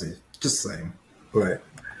Chelsea. Just saying. Right.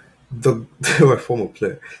 My former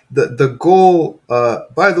player. The goal.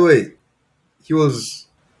 By the way, he was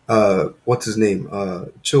what's his name?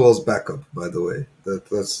 Chilwell's backup. By the way,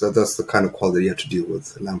 that's the kind of quality you have to deal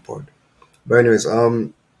with, Lampard. But anyways,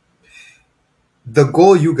 the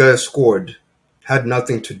goal you guys scored had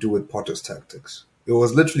nothing to do with Potter's tactics. It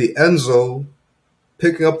was literally Enzo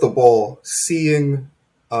picking up the ball, seeing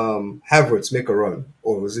Havertz make a run,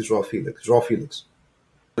 or was it Joao Felix? Joao Felix.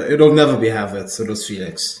 It'll never be Havertz. It was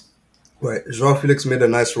Felix. Right. Joao Felix made a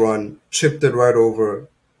nice run, chipped it right over,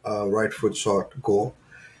 right foot shot, goal.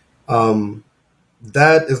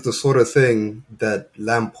 That is the sort of thing that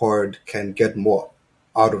Lampard can get more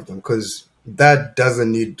out of them, because that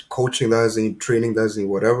doesn't need coaching, that doesn't need training, that doesn't need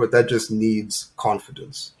whatever. That just needs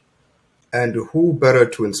confidence. And who better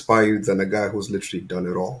to inspire you than a guy who's literally done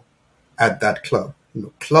it all at that club?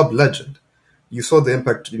 Club legend. You saw the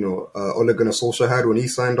impact, Ole Gunnar Solskjaer had when he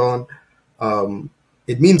signed on.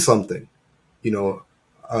 It means something,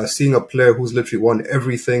 seeing a player who's literally won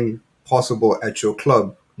everything possible at your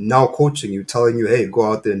club, now coaching you, telling you, hey,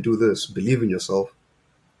 go out there and do this, believe in yourself.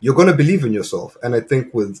 You're going to believe in yourself. And I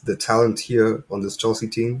think with the talent here on this Chelsea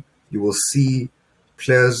team, you will see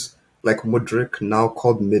players like Mudryk, now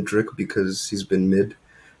called Midryk because he's been mid.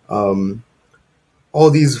 All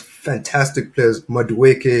these fantastic players,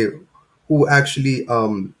 Madueke, who actually,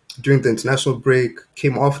 during the international break,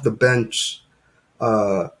 came off the bench,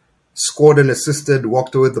 scored and assisted,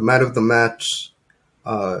 walked away with the man of the match,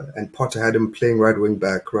 and Potter had him playing right wing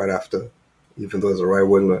back right after, even though he's a right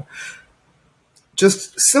winger.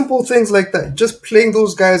 Just simple things like that. Just playing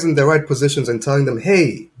those guys in their right positions and telling them,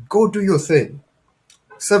 hey, go do your thing.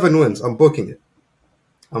 7 wins. I'm booking it.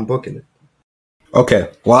 Okay,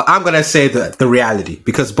 well, I'm going to say the reality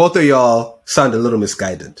because both of y'all sound a little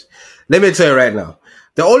misguided. Let me tell you right now,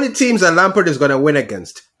 the only teams that Lampard is going to win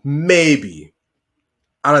against, maybe,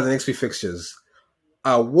 out of the next few fixtures,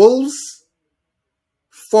 are Wolves,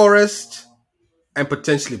 Forest, and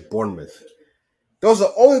potentially Bournemouth. Those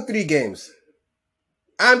are only 3 games.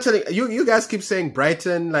 I'm telling you guys keep saying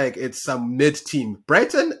Brighton like it's some mid team.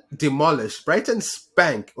 Brighton demolished. Brighton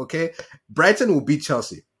spank, okay? Brighton will beat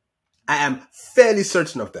Chelsea. I am fairly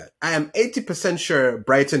certain of that. I am 80% sure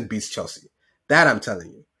Brighton beats Chelsea. That I'm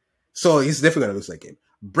telling you. So he's definitely going to lose that game.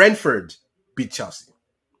 Brentford beat Chelsea.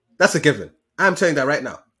 That's a given. I'm telling you that right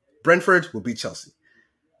now. Brentford will beat Chelsea.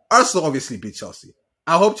 Arsenal obviously beat Chelsea.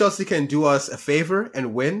 I hope Chelsea can do us a favor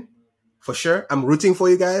and win. For sure. I'm rooting for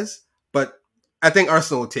you guys. But I think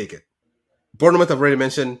Arsenal will take it. Bournemouth, I've already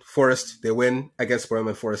mentioned. Forest, they win against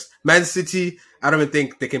Bournemouth Forest. Man City, I don't even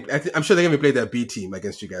think they can. I'm sure they can play their B team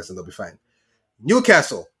against you guys and they'll be fine.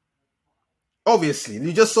 Newcastle, obviously,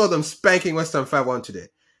 you just saw them spanking West Ham 5-1 today.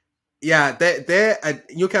 Yeah, they're at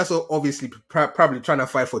Newcastle, obviously, probably trying to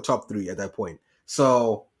fight for top 3 at that point.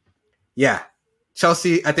 So, yeah,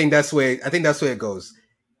 Chelsea, I think that's where it goes.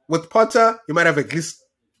 With Potter, you might have at least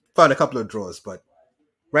found a couple of draws, but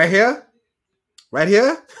right here,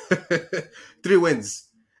 3 wins.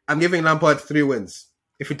 I'm giving Lampard 3 wins.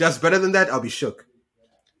 If he does better than that, I'll be shook.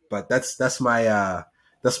 But that's my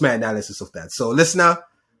analysis of that. So listener,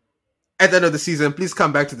 at the end of the season, please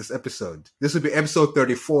come back to this episode. This will be episode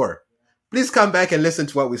 34. Please come back and listen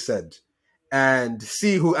to what we said and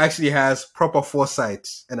see who actually has proper foresight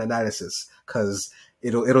and analysis, because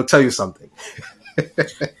it'll tell you something.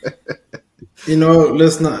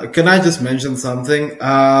 Listener, can I just mention something?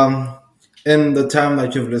 In the time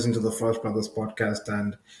that you've listened to the First Brothers podcast,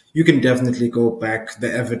 and you can definitely go back,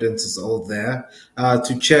 the evidence is all there,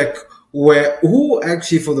 to check who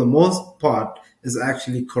actually, for the most part, is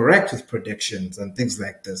actually correct with predictions and things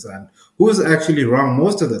like this, and who's actually wrong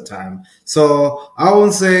most of the time. So I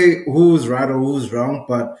won't say who's right or who's wrong,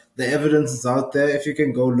 but the evidence is out there. If you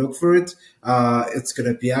can go look for it, it's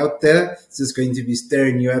going to be out there. It's just going to be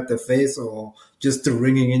staring you at the face or just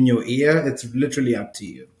ringing in your ear. It's literally up to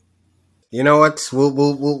you. You know what?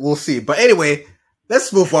 We'll see. But anyway,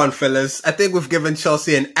 let's move on, fellas. I think we've given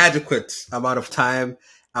Chelsea an adequate amount of time.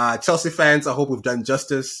 Chelsea fans, I hope we've done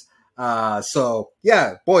justice. So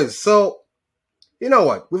yeah, boys. So you know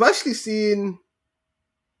what? We've actually seen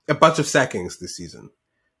a bunch of sackings this season.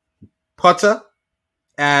 Potter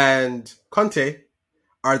and Conte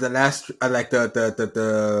are the last,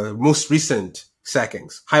 the most recent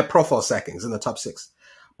sackings, high profile sackings in the top 6.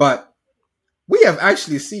 But we have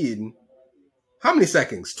actually seen how many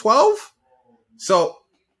sackings? 12? So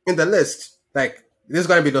in the list, like, this is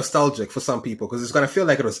going to be nostalgic for some people because it's going to feel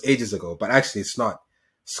like it was ages ago, but actually it's not.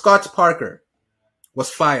 Scott Parker was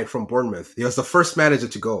fired from Bournemouth. He was the first manager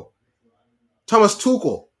to go. Thomas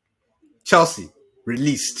Tuchel, Chelsea,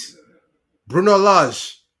 released. Bruno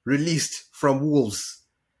Lage, released from Wolves.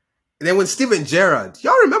 And then when Steven Gerrard,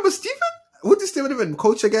 y'all remember Steven? Who did Steven even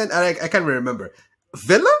coach again? I can't really remember.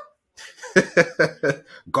 Villa?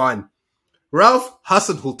 Gone. Ralph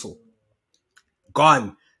Hasenhüttl,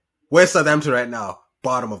 gone. Where's Southampton right now?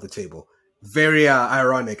 Bottom of the table. Very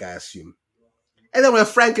ironic, I assume. And then we have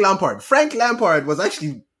Frank Lampard. Frank Lampard was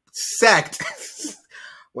actually sacked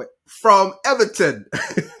from Everton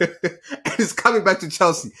and is coming back to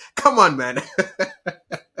Chelsea. Come on, man.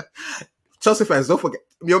 Chelsea fans, don't forget.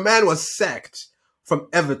 Your man was sacked from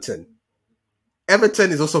Everton.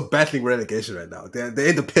 Everton is also battling relegation right now. They're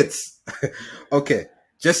in the pits. Okay.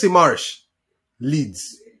 Jesse Marsch,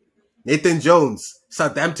 Leeds. Nathan Jones,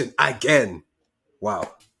 Southampton again.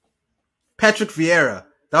 Wow. Patrick Vieira,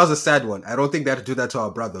 that was a sad one. I don't think they had to do that to our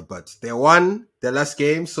brother, but they won their last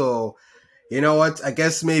game. So, you know what? I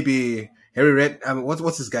guess maybe Harry Red,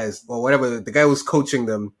 what's his guy's, or whatever, the guy who's coaching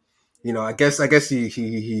them, you know, I guess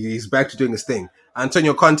he's back to doing his thing.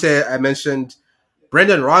 Antonio Conte, I mentioned.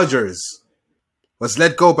 Brendan Rodgers was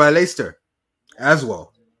let go by Leicester as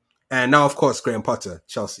well. And now, of course, Graham Potter,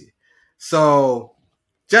 Chelsea. So,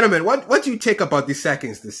 gentlemen, what do you take about these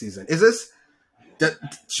sackings this season?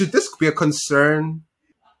 Should this be a concern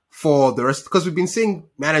for the rest? Because we've been seeing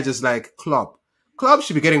managers like Klopp. Klopp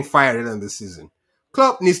should be getting fired in this season.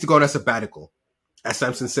 Klopp needs to go on a sabbatical, as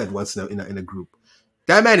Samson said once in a group.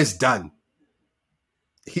 That man is done.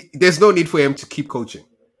 There's no need for him to keep coaching.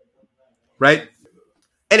 right?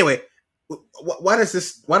 Anyway, what does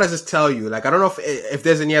this tell you? Like, I don't know if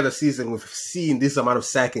there's any other season we've seen this amount of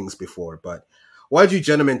sackings before, but what do you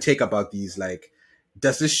gentlemen take about these? Like,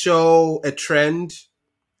 does this show a trend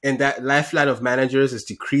in that lifeline of managers is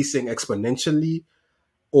decreasing exponentially,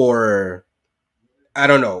 or I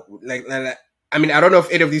don't know? I mean, I don't know if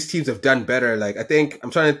any of these teams have done better. Like, I'm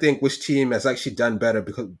trying to think which team has actually done better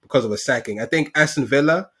because of a sacking. I think Aston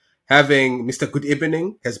Villa having Mr. Good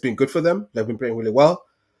Evening has been good for them. They've been playing really well.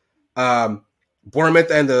 Bournemouth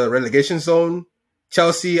and the relegation zone.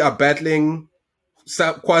 Chelsea are battling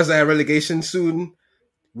quasi relegation soon.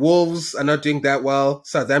 Wolves are not doing that well.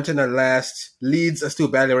 Southampton are last. Leeds are still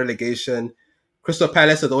battling relegation. Crystal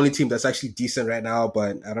Palace are the only team that's actually decent right now,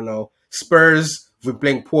 but I don't know. Spurs, we're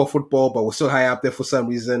playing poor football, but we're still high up there for some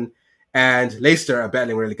reason. And Leicester are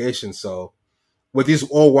battling relegation. So were these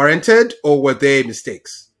all warranted or were they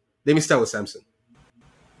mistakes? Let me start with Samson.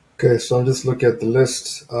 Okay, so I'm just looking at the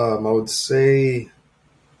list. I would say,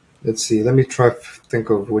 let's see, let me try to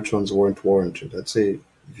think of which ones weren't warranted. I'd say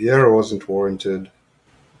Vieira wasn't warranted.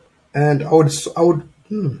 And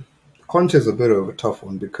Conte is a bit of a tough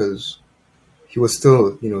one because he was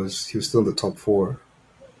still, he was still in the top four.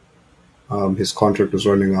 His contract was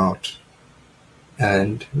running out,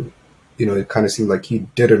 and it kind of seemed like he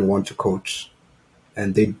didn't want to coach,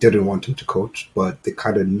 and they didn't want him to coach, but they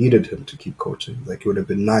kind of needed him to keep coaching. Like, it would have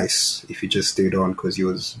been nice if he just stayed on because he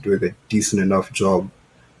was doing a decent enough job.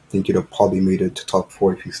 I think he'd have probably made it to top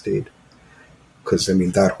four if he stayed. Because I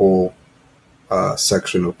mean, that whole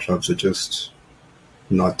section of clubs are just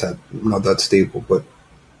not that stable. But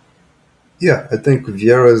yeah, I think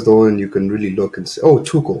Vieira is the one you can really look and say, oh,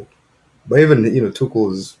 Tuchel. But even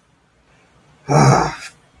Tuchel is,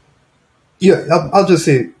 yeah, I'll just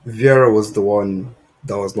say Vieira was the one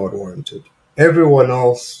that was not warranted. Everyone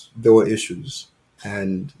else, there were issues,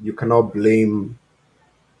 and you cannot blame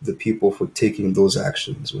the people for taking those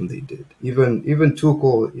actions when they did. Even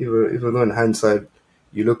Tuchel, even though in hindsight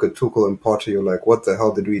you look at Tuchel and Potter, you're like, what the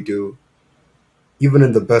hell did we do? Even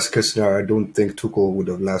in the best case scenario, I don't think Tuchel would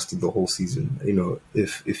have lasted the whole season.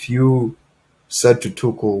 If you said to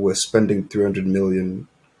Tuchel, we're spending 300 million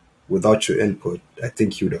without your input, I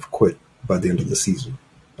think he would have quit by the end of the season.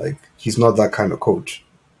 Like, he's not that kind of coach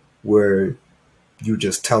where you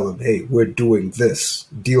just tell him, hey, we're doing this,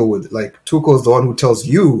 deal with it. Like, Tuchel's the one who tells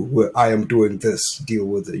you, I am doing this, deal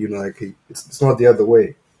with it. It's not the other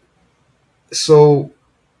way. So,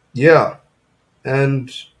 yeah. And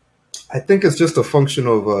I think it's just a function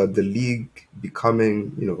of the league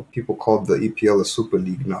becoming, people call the EPL a super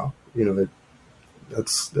league now.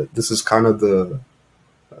 This is kind of a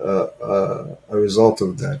result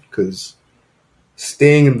of that, because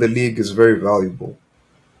staying in the league is very valuable,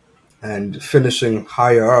 and finishing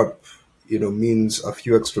higher up, means a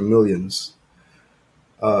few extra millions.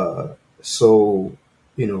 So,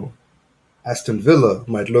 Aston Villa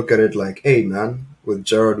might look at it like, hey, man, with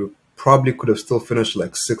Gerrard, we probably could have still finished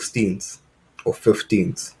like 16th or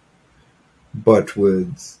 15th. But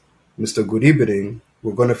with Mr. Good Evening,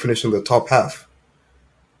 we're going to finish in the top half.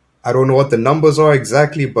 I don't know what the numbers are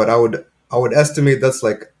exactly, but I would estimate that's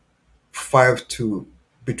like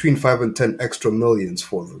between 5 and 10 extra millions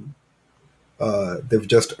for them. They've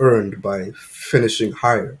just earned by finishing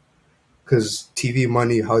higher, because TV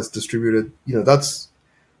money, how it's distributed, that's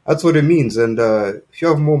what it means. And if you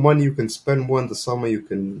have more money, you can spend more in the summer. You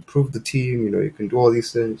can improve the team. You can do all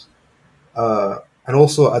these things. And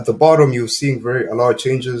also at the bottom, you're seeing a lot of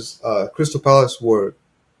changes. Crystal Palace were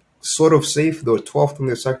sort of safe. They were 12th when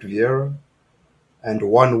they sacked Vieira, and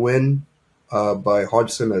one win by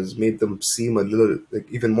Hodgson has made them seem a little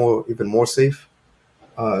even more safe.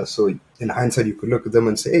 So in hindsight, you could look at them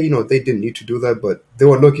and say, hey, they didn't need to do that, but they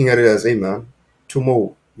were looking at it as, hey, man, 2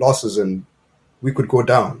 more losses and we could go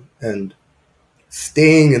down. And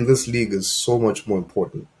staying in this league is so much more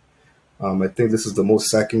important. I think this is the most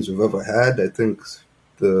sackings we've ever had. I think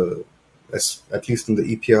at least in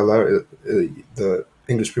the EPL, the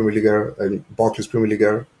English Premier League era, and Barclays Premier League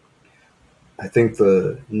era, I think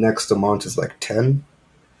the next amount is like 10.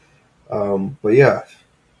 But yeah,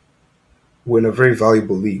 we're in a very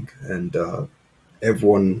valuable league, and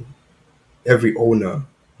every owner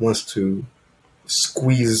wants to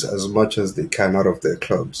squeeze as much as they can out of their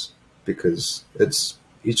clubs, because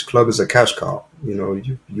each club is a cash cow.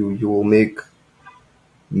 You will make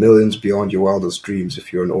millions beyond your wildest dreams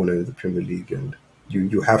if you're an owner in the Premier League, and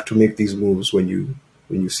you have to make these moves when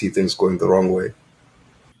you see things going the wrong way.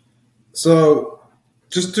 So,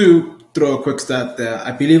 just to throw a quick stat there,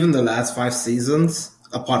 I believe in the last 5 seasons,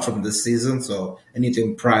 apart from this season, so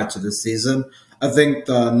anything prior to this season, I think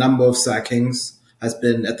the number of sackings has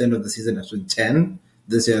been, at the end of the season, has been 10.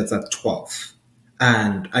 This year it's at 12.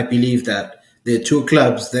 And I believe that there are two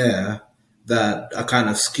clubs there that are kind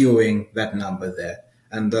of skewing that number there.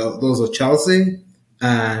 And those are Chelsea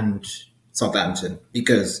and Southampton,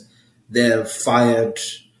 because they've fired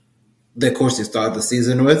the coach they started the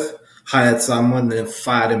season with, hired someone, then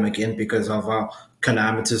fired him again because of how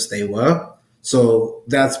calamitous they were. So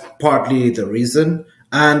that's partly the reason.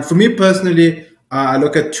 And for me personally, I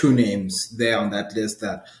look at two names there on that list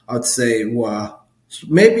that I'd say were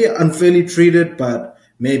maybe unfairly treated, but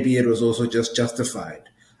maybe it was also just justified.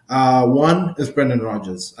 One is Brendan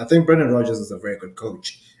Rodgers. I think Brendan Rodgers is a very good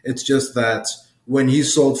coach. It's just that when he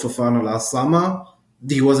sold Fofana last summer,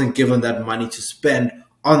 he wasn't given that money to spend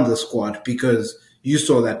on the squad, because you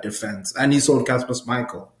saw that defense. And he sold Casper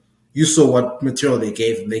Schmeichel. You saw what material they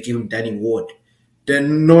gave him. They gave him Danny Ward.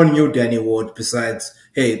 Then no one knew Danny Ward besides,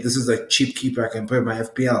 hey, this is a cheap keeper I can play in my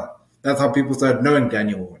FPL. That's how people started knowing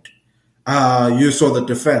Danny Ward. You saw the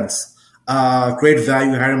defense. Great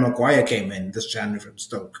value, Harry Maguire came in this January from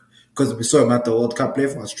Stoke, because we saw him at the World Cup play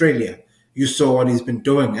for Australia. You saw what he's been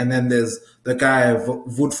doing. And then there's the guy,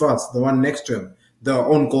 Wout Faes, the one next to him, the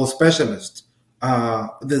own goal specialist.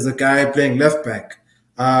 There's a guy playing left back.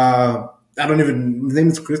 His name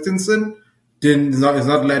is Christensen. He's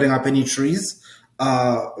not lighting up any trees.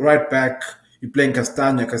 Right back, you're playing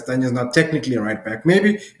Castagna. Castagna's not technically a right back.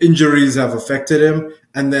 Maybe injuries have affected him.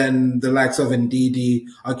 And then the likes of Ndidi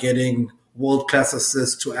are getting world-class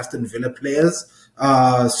assists to Aston Villa players.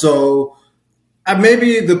 So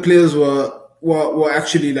maybe the players were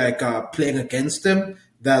actually playing against him.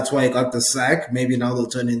 That's why he got the sack. Maybe now they'll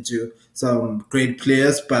turn into some great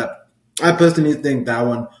players. But I personally think that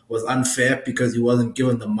one was unfair, because he wasn't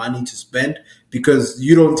given the money to spend. Because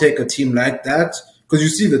you don't take a team like that, because you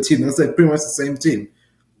see the team, that's like pretty much the same team.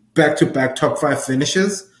 Back-to-back top 5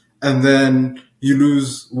 finishes, and then you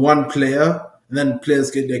lose one player, and then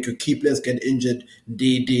players get, your key players get injured.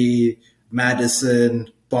 Didi,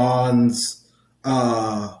 Madison, Barnes,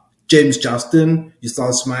 James Justin, you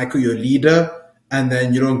start Schmeichel, your leader, and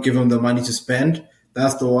then you don't give him the money to spend.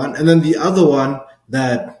 That's the one. And then the other one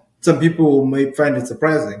that some people may find it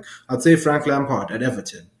surprising, I'd say Frank Lampard at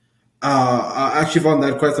Everton. I actually found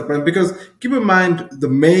that quite surprising, because keep in mind, the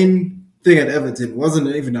main thing at Everton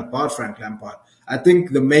wasn't even about Frank Lampard. I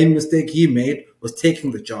think the main mistake he made was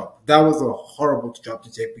taking the job. That was a horrible job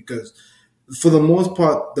to take, because for the most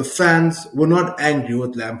part, the fans were not angry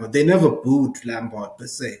with Lampard. They never booed Lampard per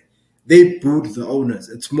se. They booed the owners.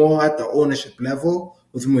 It's more at the ownership level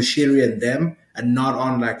with Moshiri and them, and not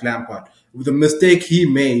on like Lampard. The mistake he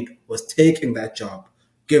made was taking that job,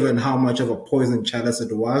 given how much of a poison chalice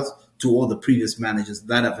it was to all the previous managers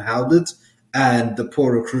that have held it, and the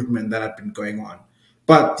poor recruitment that had been going on.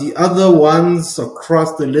 But the other ones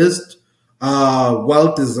across the list,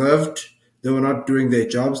 well deserved. They were not doing their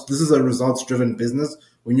jobs. This is a results-driven business.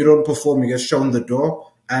 When you don't perform, you get shown the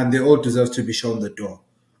door, and they all deserve to be shown the door.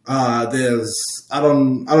 I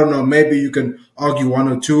don't know, maybe you can argue one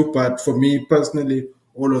or two, but for me personally,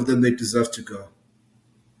 all of them, they deserve to go.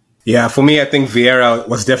 Yeah, for me, I think Vieira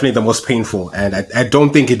was definitely the most painful, and I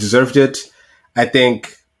don't think he deserved it. I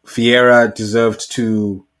think Vieira deserved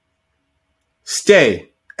to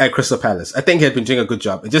stay at Crystal Palace. I think he had been doing a good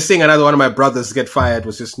job. Just seeing another one of my brothers get fired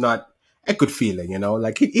was just not a good feeling,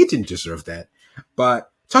 Like, he didn't deserve that.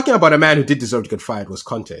 But talking about a man who did deserve to get fired was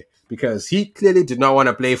Conte, because he clearly did not want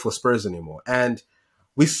to play for Spurs anymore. And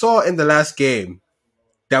we saw in the last game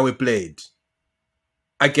that we played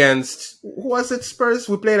against, who was it, Spurs?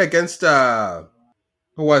 We played against, who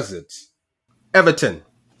was it? Everton.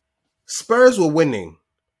 Spurs were winning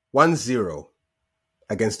 1-0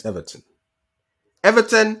 against Everton.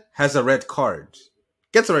 Everton has a red card.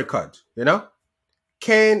 Gets a red card,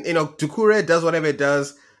 Kane, Doucouré does whatever it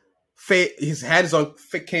does. His hand is on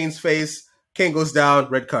Kane's face. Kane goes down,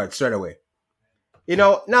 red card straight away.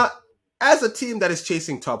 Now, as a team that is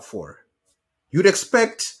chasing top 4, you'd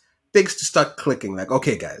expect things to start clicking. Like,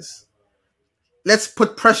 okay, guys, let's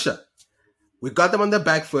put pressure. We got them on the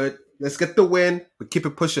back foot. Let's get the win. We keep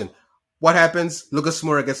it pushing. What happens? Lucas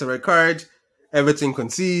Moura gets a red card. Everything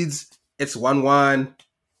concedes. It's 1-1.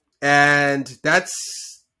 And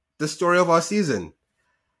that's the story of our season.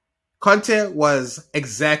 Conte was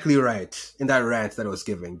exactly right in that rant that I was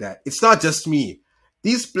giving, that it's not just me.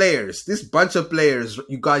 These players, this bunch of players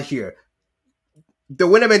you got here, the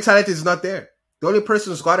winner mentality is not there. The only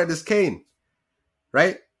person who's got it is Kane,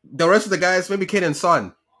 right? The rest of the guys, maybe Kane and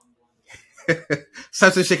Son.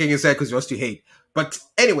 Samson shaking his head because he wants to hate. But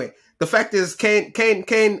anyway, the fact is,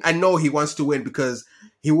 Kane, I know he wants to win, because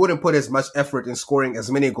he wouldn't put as much effort in scoring as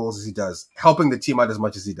many goals as he does, helping the team out as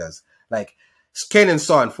much as he does. Like, Kane and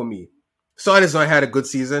Son for me. Son has not had a good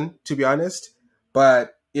season, to be honest.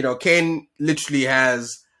 But, Kane literally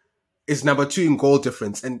is number 2 in goal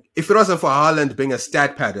difference. And if it wasn't for Haaland being a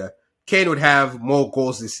stat padder, Kane would have more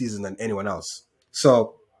goals this season than anyone else.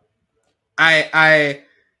 So, anyway,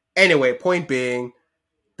 point being,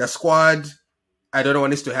 the squad, I don't know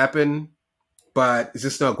when this to happen, but it's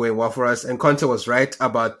just not going well for us. And Conte was right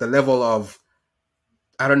about the level of,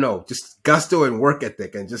 I don't know, just gusto and work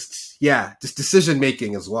ethic and just decision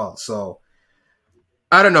making as well. So,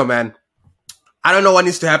 I don't know, man. I don't know what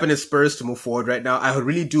needs to happen in Spurs to move forward right now. I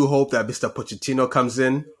really do hope that Mr. Pochettino comes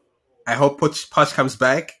in. I hope Poch comes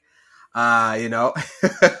back. I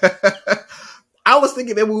was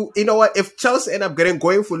thinking maybe, if Chelsea end up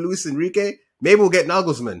going for Luis Enrique, maybe we'll get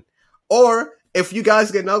Nagelsmann. Or if you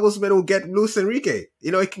guys get Nagelsmann, we'll get Luis Enrique.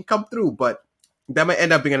 It can come through, but that might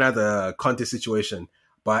end up being another Conte situation.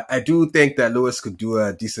 But I do think that Lewis could do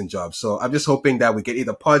a decent job. So I'm just hoping that we get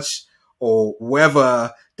either Poch or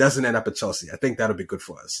whoever doesn't end up at Chelsea. I think that'll be good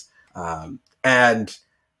for us. And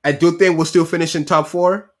I do think we'll still finish in top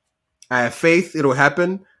 4. I have faith it'll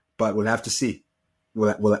happen, but we'll have to see.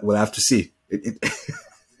 We'll have to see.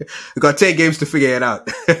 We got 10 games to figure it out.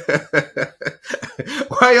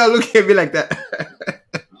 Why are y'all looking at me like that?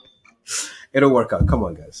 It'll work out. Come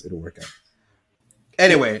on, guys. It'll work out.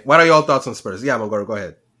 Anyway, what are your thoughts on Spurs? Yeah, Mangoro, go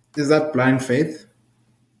ahead. Is that blind faith?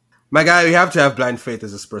 My guy, you have to have blind faith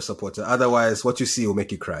as a Spurs supporter. Otherwise, what you see will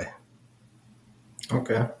make you cry.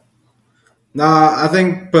 Okay. Now, I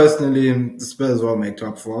think personally, the Spurs will make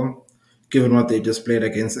top 4, given what they displayed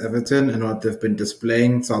against Everton and what they've been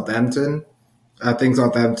displaying Southampton. I think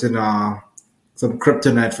Southampton are some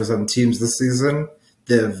kryptonite for some teams this season.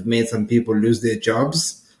 They've made some people lose their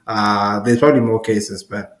jobs. There's probably more cases,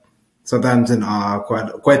 but Southampton are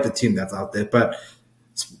quite the team that's out there. But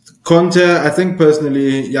Conte, I think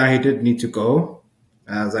personally, he did need to go.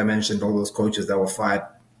 As I mentioned, all those coaches that were fired,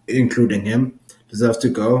 including him, deserve to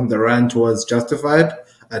go. The rant was justified.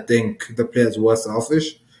 I think the players were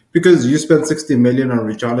selfish because you spent 60 million on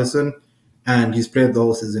Richarlison and he's played the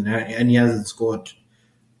whole season and he hasn't scored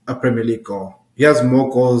a Premier League goal. He has more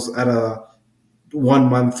goals at a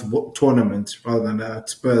 1-month tournament rather than at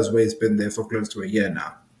Spurs where he's been there for close to a year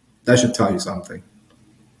now. That should tell you something.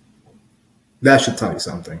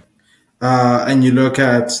 And you look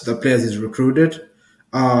at the players he's recruited.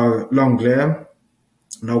 Longley,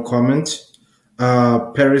 no comment.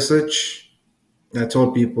 Perisic, I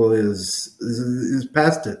told people is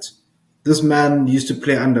past it. This man used to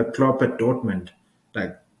play under Klopp at Dortmund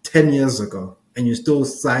like 10 years ago, and you still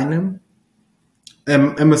sign him.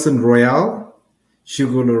 Emerson Royale,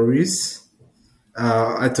 Hugo Lloris.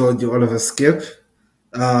 I told you Oliver Skip.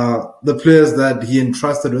 The players that he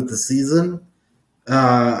entrusted with the season,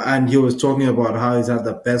 and he was talking about how he's had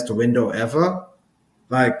the best window ever.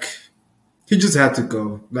 Like, he just had to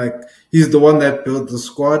go. Like, he's the one that built the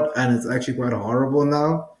squad, and it's actually quite horrible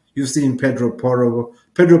now. You've seen Pedro Porro.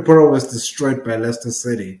 Pedro Porro was destroyed by Leicester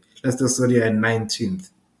City. Leicester City at 19th.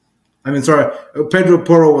 Pedro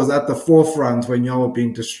Porro was at the forefront when y'all were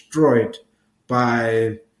being destroyed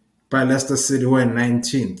by Leicester City, who were in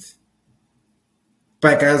 19th.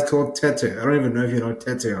 By guys called Tete. I don't even know if you know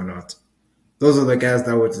Tete or not. Those are the guys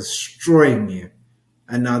that were destroying you.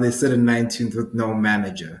 And now they sit in 19th with no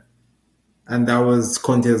manager. And that was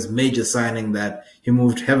Conte's major signing that he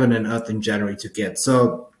moved heaven and earth in January to get.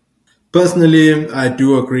 So, personally, I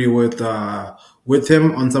do agree with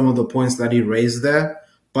him on some of the points that he raised there.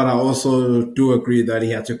 But I also do agree that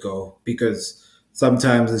he had to go because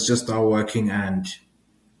sometimes it's just not working and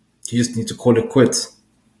you just need to call it quits.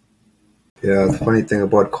 Yeah, the funny thing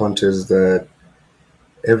about Conte is that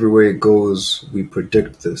everywhere it goes, we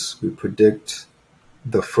predict this. We predict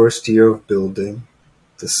the first year of building,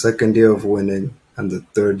 the second year of winning, and the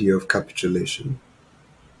third year of capitulation.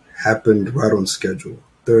 Happened right on schedule.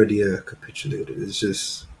 Third year capitulated. It's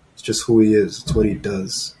just who he is. It's what he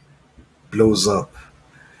does. Blows up.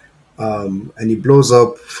 And he blows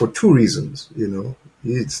up for 2 reasons,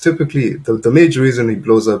 It's typically, the major reason he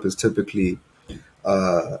blows up is typically,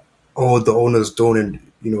 the owners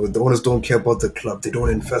don't care about the club. They don't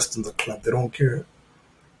invest in the club. They don't care.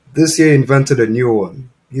 This year he invented a new one.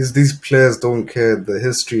 These players don't care the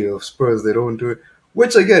history of Spurs. They don't do it.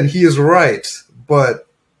 Which again, he is right. But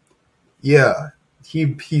yeah, he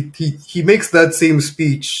makes that same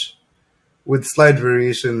speech with slight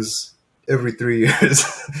variations every 3 years.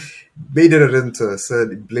 Made it at Inter,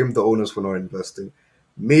 said blamed the owners for not investing.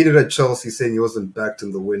 Made it at Chelsea, saying he wasn't backed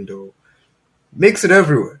in the window. Makes it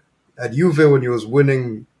everywhere. At Juve, when he was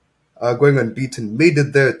winning, going unbeaten, made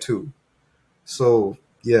it there too. So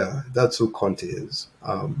yeah, that's who Conte is.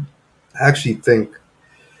 I actually think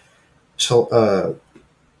uh,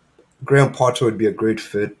 Graham Potter would be a great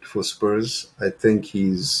fit for Spurs. I think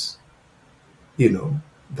he's, you know,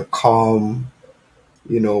 the calm,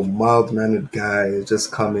 mild mannered guy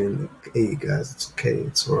just coming. Like, hey guys, it's okay,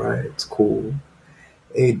 it's all right, it's cool.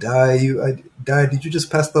 Hey, did you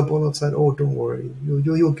just pass the ball outside? Oh, don't worry,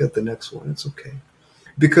 you'll get the next one. It's okay.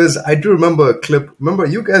 Because I do remember a clip. Remember,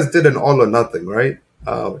 you guys did an all or nothing, right?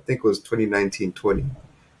 I think it was 2019-20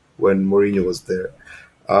 when Mourinho was there.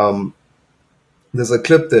 Um, there's a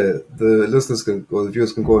clip there. The listeners can, or the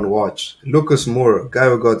viewers can go and watch. Lucas Moura, guy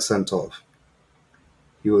who got sent off.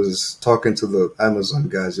 He was talking to the Amazon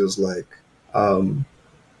guys. He was like, um,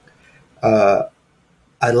 uh,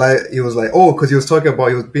 he was like, oh, because he was talking about,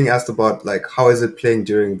 he was being asked about like, how is it playing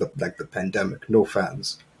during the pandemic, no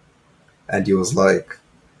fans, and he was like,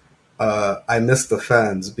 I miss the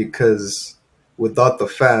fans because without the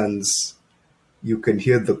fans, you can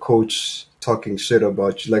hear the coach talking shit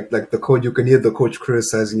about you, like the coach, you can hear the coach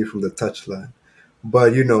criticizing you from the touchline,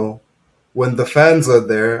 but when the fans are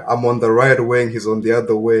there, I'm on the right wing, he's on the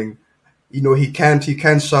other wing. He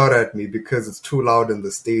can't shout at me because it's too loud in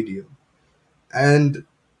the stadium. And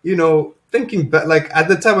thinking back, like at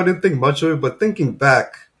the time, I didn't think much of it, but thinking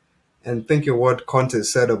back and thinking what Conte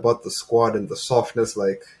said about the squad and the softness,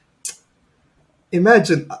 like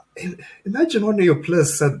imagine, imagine one of your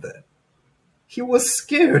players said that. He was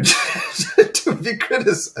scared to be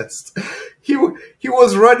criticized. He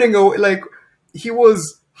was running away, like he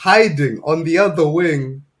was hiding on the other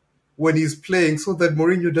wing when he's playing so that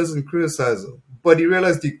Mourinho doesn't criticize him. But he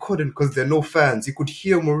realized he couldn't because there are no fans. He could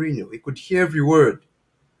hear Mourinho. He could hear every word.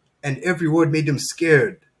 And every word made him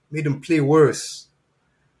scared, made him play worse.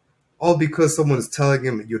 All because someone's telling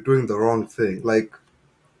him you're doing the wrong thing. Like,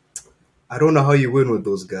 I don't know how you win with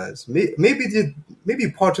those guys.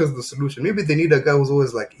 Maybe Potter's the solution. Maybe they need a guy who's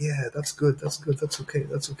always like, yeah, that's good, that's okay,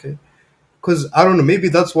 that's okay. Because, I don't know, maybe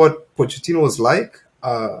that's what Pochettino was like,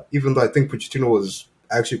 even though I think Pochettino was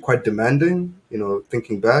actually quite demanding,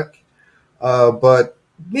 thinking back. But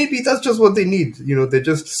maybe that's just what they need. They're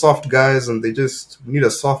just soft guys and they just need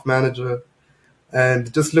a soft manager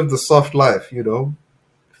and just live the soft life,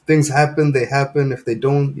 If things happen, they happen. If they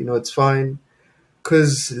don't, it's fine.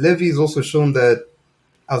 Because Levy's also shown that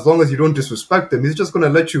as long as you don't disrespect him, he's just going to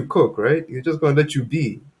let you cook, right? He's just going to let you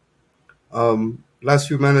be. Last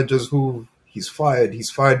few managers who he's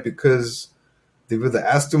fired because they've either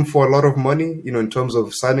asked him for a lot of money, in terms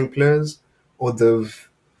of signing players, or they've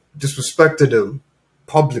disrespected him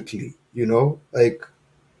publicly, Like,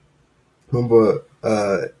 remember,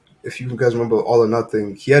 if you guys remember All or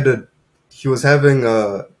Nothing, he was having,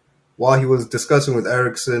 while he was discussing with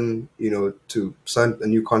Ericsson, to sign a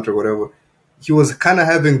new contract, whatever, he was kind of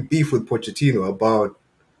having beef with Pochettino about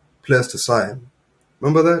players to sign.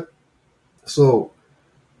 Remember that? So,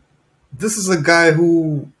 this is a guy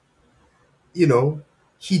who,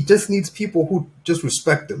 he just needs people who just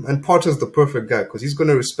respect him. And Potter's the perfect guy because he's going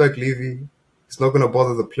to respect Levy. He's not going to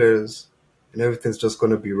bother the players. And everything's just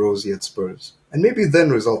going to be rosy at Spurs. And maybe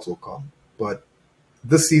then results will come. But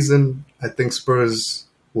this season, I think Spurs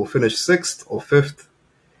will finish 6th or 5th.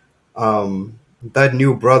 That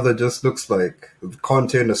new brother just looks like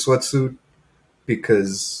Conte in a sweatsuit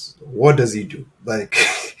because what does he do? Like,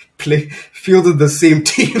 fielded the same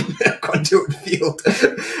team that Conte would field.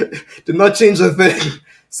 Did not change a thing.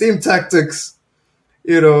 Same tactics.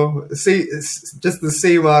 Just the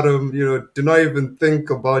same Adam, do not even think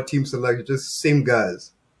about team selection, just same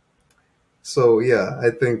guys. So, yeah, I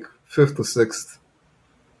think 5th or 6th.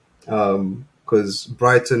 Because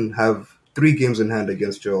Brighton have 3 games in hand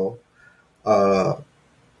against y'all.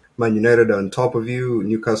 Man United are on top of you,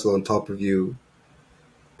 Newcastle on top of you.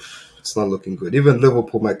 It's not looking good. Even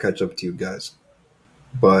Liverpool might catch up to you guys.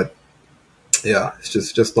 But, yeah,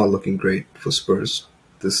 it's just not looking great for Spurs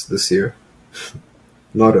this year.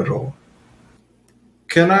 Not at all.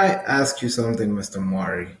 Can I ask you something, Mr.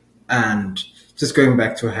 Mari? And just going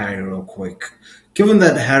back to Harry real quick. Given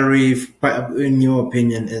that Harry, in your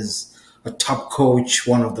opinion, is a top coach,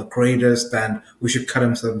 one of the greatest, and we should cut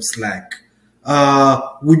him some slack,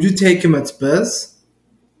 would you take him at Spurs?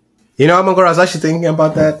 Amangora, I was actually thinking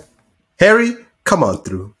about that. Harry, come on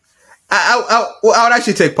through. I would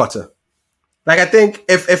actually take Potter. Like, I think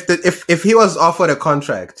if he was offered a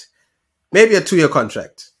contract, maybe a 2-year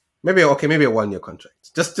contract, maybe a 1-year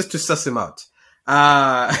contract, just to suss him out.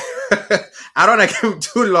 I don't like him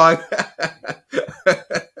too long,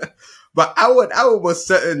 but I would most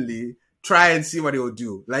certainly try and see what he will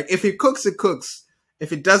do. Like, if he cooks, it cooks.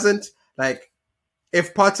 If he doesn't, like,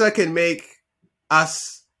 if Potter can make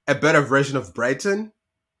us a better version of Brighton,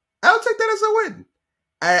 I'll take that as a win.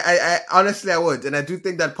 I honestly I would, and I do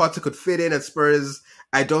think that Potter could fit in at Spurs.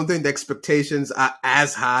 I don't think the expectations are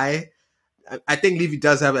as high. I think Levy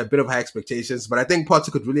does have a bit of high expectations, but I think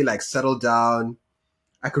Potter could really like settle down.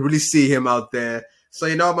 I could really see him out there. So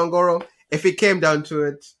Mangoro, if it came down to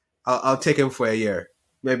it, I'll take him for a year,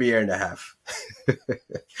 maybe a year and a half,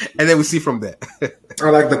 and then we'll see from there. I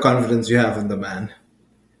like the confidence you have in the man.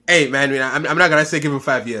 Hey man, I'm not gonna say give him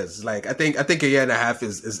 5 years. Like I think a year and a half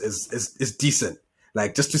is decent.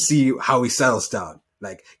 Like just to see how he settles down.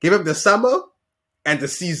 Like give him the summer and the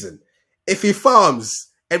season. If he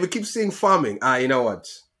farms and we keep seeing farming, you know what?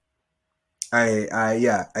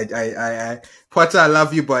 Potter, I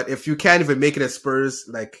love you, but if you can't even make it at Spurs,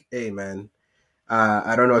 like, hey man,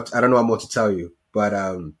 I don't know what more to tell you. But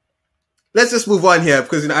let's just move on here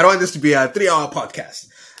because I don't want this to be a 3-hour podcast.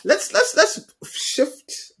 Let's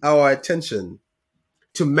shift our attention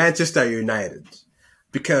to Manchester United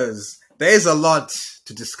because there is a lot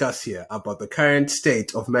to discuss here about the current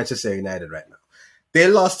state of Manchester United right now. They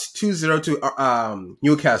lost 2-0 to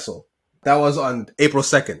Newcastle. That was on April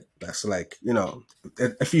 2nd. That's like,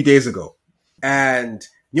 a few days ago. And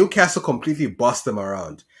Newcastle completely bossed them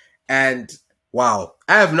around. And wow,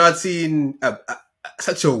 I have not seen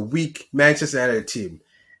such a weak Manchester United team.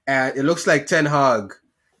 And it looks like Ten Hag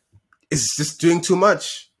is just doing too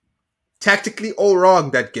much. Tactically all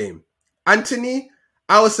wrong that game. Anthony,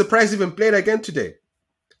 I was surprised he even played again today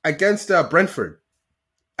against Brentford.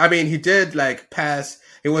 I mean, he did like pass.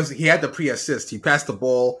 He had the pre-assist. He passed the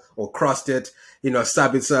ball or crossed it.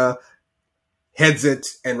 Sabitzer heads it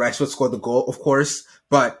and Rashford scored the goal, of course.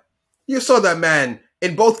 But you saw that man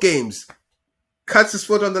in both games. Cuts his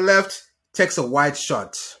foot on the left, takes a wide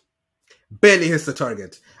shot. Barely hits the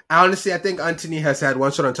target. I think Anthony has had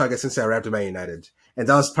one shot on target since he arrived at Man United. And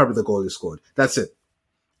that was probably the goal he scored. That's it.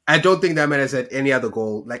 I don't think that man has had any other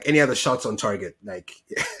goal, like any other shots on target. Like,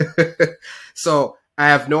 so I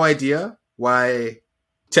have no idea why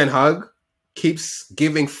Ten Hag keeps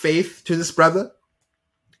giving faith to this brother,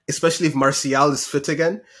 especially if Martial is fit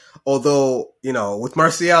again. Although, with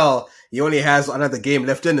Martial, he only has another game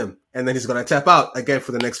left in him, and then he's going to tap out again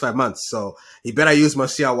for the next 5 months. So he better use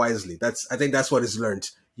Martial wisely. I think that's what he's learned.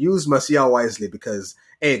 Use Martial wisely because,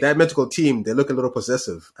 hey, that medical team, they look a little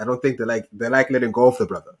possessive. I don't think they like letting go of the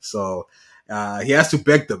brother. So he has to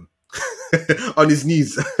beg them on his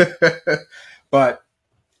knees. But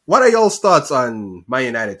what are y'all's thoughts on Man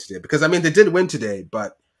United today? Because, they did win today,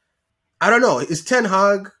 but I don't know. Is Ten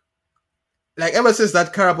Hag, like ever since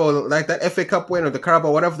that Carabao, like that FA Cup win or the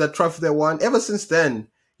Carabao, whatever that trophy they won, ever since then,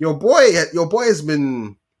 your boy has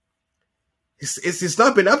been, he's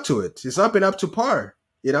not been up to it. He's not been up to par,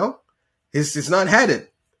 He's not had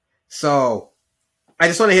it. So I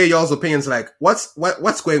just want to hear y'all's opinions. Like,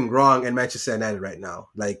 what's going wrong in Manchester United right now?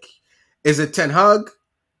 Like, is it Ten Hag?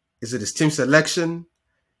 Is it his team selection?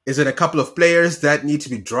 Is it a couple of players that need to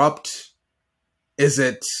be dropped? Is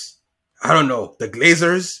it, I don't know, the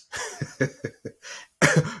Glazers?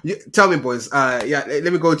 Tell me, boys. Let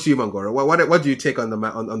me go to you, Mangoro. What do you take on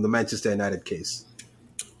the Manchester United case?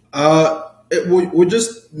 We're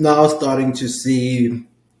just now starting to see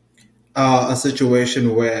a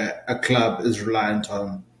situation where a club is reliant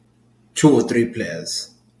on 2 or 3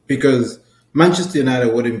 players, because Manchester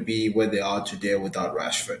United wouldn't be where they are today without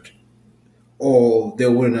Rashford, or they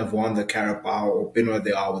wouldn't have won the Carabao or been where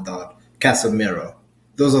they are without Casemiro.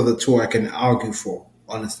 Those are the 2 I can argue for,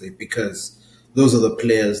 honestly, because those are the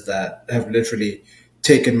players that have literally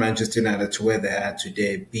taken Manchester United to where they're at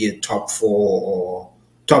today, be it top 4 or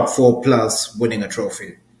top 4 plus winning a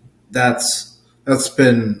trophy. That's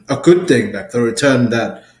been a good thing. Like the return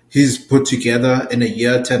that he's put together in a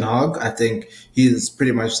year, Ten Hag, I think he's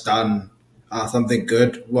pretty much done something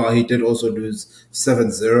good. Well, he did also lose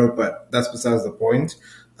 7-0, but that's besides the point.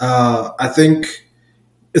 I think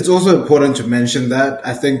it's also important to mention that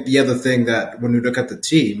I think the other thing that when we look at the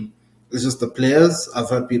team is just the players. I've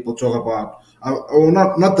heard people talk about, or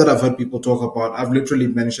not that I've heard people talk about, I've literally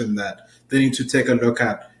mentioned that they need to take a look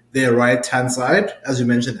at their right-hand side. As you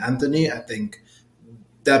mentioned, Anthony, I think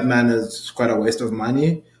that man is quite a waste of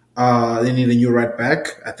money. They need a new right back.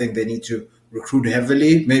 I think they need to recruit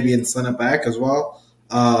heavily, maybe in center back as well,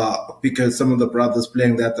 because some of the brothers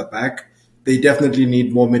playing there at the back, they definitely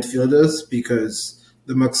need more midfielders because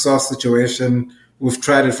the McSauce situation, we've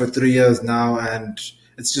tried it for 3 years now and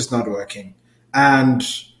it's just not working. And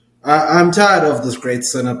I'm tired of this great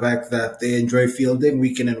center back that they enjoy fielding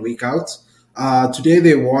week in and week out. Today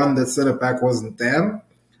they won, that center back wasn't there.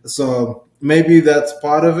 So maybe that's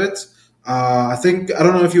part of it. I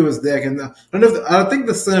don't know if he was there against, I think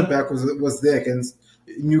the center back was there against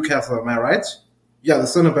Newcastle, am I right? Yeah, the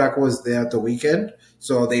center back was there at the weekend.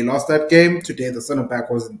 So they lost that game. Today, the center back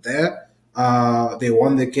wasn't there. They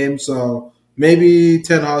won the game. So maybe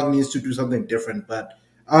Ten Hag needs to do something different. But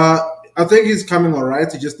I think he's coming all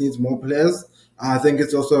right. He just needs more players. I think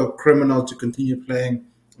it's also criminal to continue playing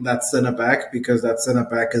that center back because that center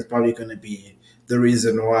back is probably going to be the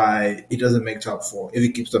reason why he doesn't make top four if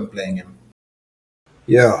he keeps on playing him.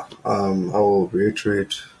 Yeah, I will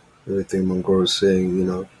reiterate everything Mangoro is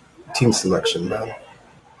saying. Team selection, man.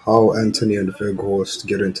 How Anthony and Weghorst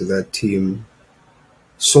get into that team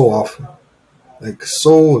so often, like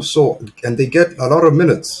and they get a lot of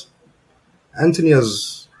minutes. Anthony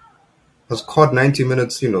has caught 90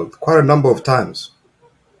 minutes, quite a number of times.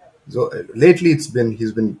 So lately he's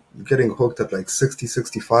been getting hooked at like 60,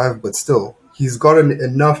 65, but still he's gotten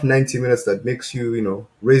enough 90 minutes that makes you,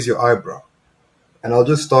 raise your eyebrow. And I'll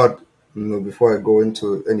just start, before I go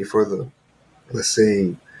into any further, by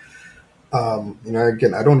saying,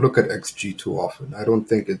 again, I don't look at XG too often. I don't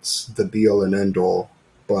think it's the be all and end all,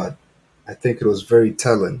 but I think it was very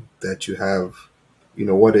telling that you have,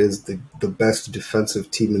 what is the best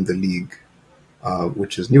defensive team in the league,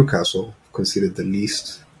 which is Newcastle, considered the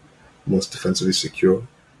least, most defensively secure.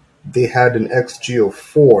 They had an XG of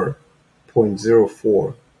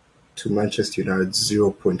 4.04 to Manchester United's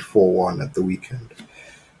 0.41 at the weekend.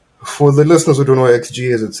 For the listeners who don't know what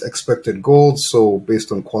XG is, it's expected goals. So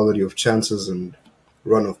based on quality of chances and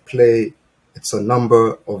run of play, it's a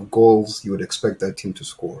number of goals you would expect that team to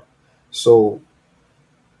score. So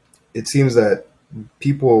it seems that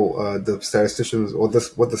people, the statisticians, or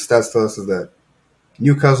what the stats tell us is that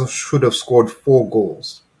Newcastle should have scored 4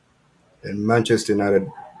 goals and Manchester United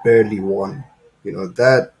barely won.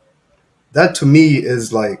 That to me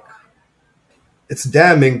is like, it's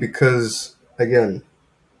damning because, again,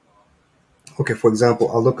 okay, for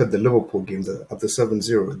example, I'll look at the Liverpool game of the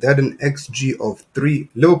 7-0. They had an XG of 3.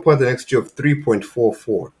 Liverpool had an XG of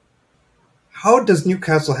 3.44. How does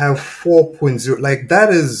Newcastle have 4.0? Like, that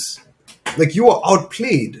is, like, you were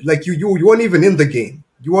outplayed. Like, you weren't even in the game.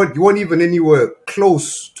 You weren't even anywhere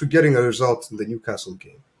close to getting a result in the Newcastle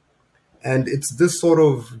game. And it's this sort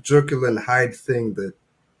of Jekyll and Hyde thing that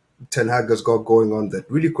Ten Hag has got going on that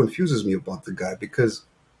really confuses me about the guy, because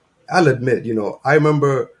I'll admit, I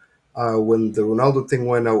remember when the Ronaldo thing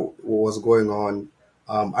was going on,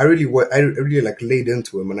 I really like laid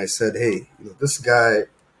into him and I said, hey, this guy,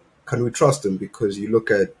 can we trust him? Because you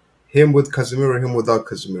look at him with Casemiro, him without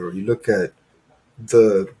Casemiro. You look at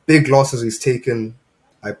the big losses he's taken.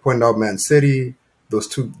 I point out Man City, those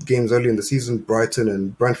 2 games early in the season, Brighton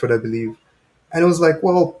and Brentford, I believe. And it was like,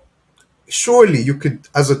 well, surely you could,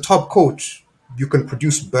 as a top coach, you can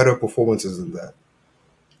produce better performances than that.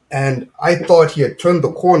 And I thought he had turned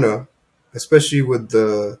the corner, especially with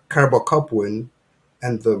the Carabao Cup win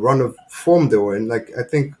and the run of form they were in. Like, I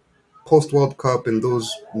think post-World Cup in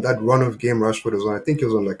that run of game Rashford was on, I think he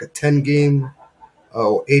was on like a 10-game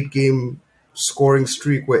or 8-game scoring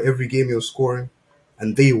streak where every game he was scoring.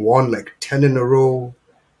 And they won like 10 in a row,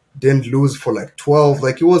 didn't lose for like 12.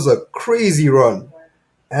 Like, it was a crazy run.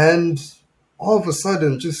 And all of a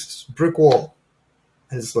sudden, just brick wall.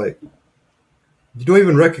 And it's like, you don't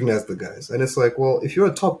even recognize the guys. And it's like, well, if you're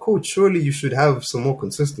a top coach, surely you should have some more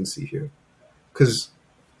consistency here. Because,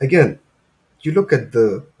 again, you look at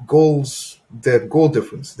the goals, their goal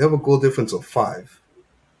difference. They have a goal difference of 5.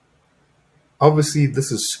 Obviously,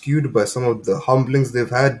 this is skewed by some of the humblings they've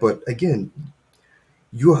had. But, again,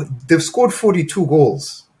 they've scored 42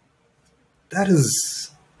 goals. That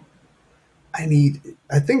is... I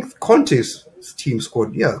think Conte's team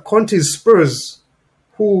scored. Yeah, Conte's Spurs,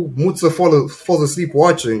 who Mutsa falls asleep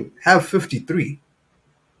watching, have 53.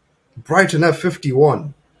 Brighton have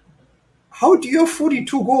 51. How do you have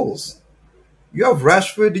 42 goals? You have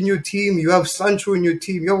Rashford in your team, you have Sancho in your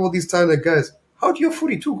team, you have all these talented guys. How do you have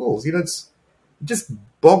 42 goals? It just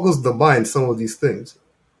boggles the mind, some of these things.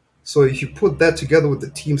 So if you put that together with the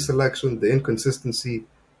team selection, the inconsistency,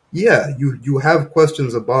 yeah, you have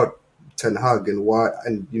questions about Ten Hag and why,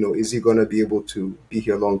 and is he going to be able to be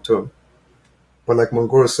here long term? But like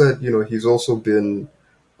Mangoro said, he's also been,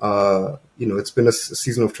 it's been a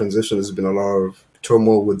season of transition. There's been a lot of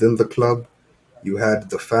turmoil within the club. You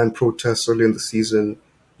had the fan protests early in the season.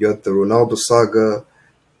 You had the Ronaldo saga.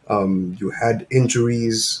 You had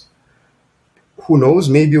injuries. Who knows?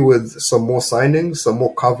 Maybe with some more signings, some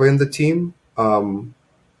more cover in the team,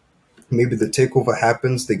 maybe the takeover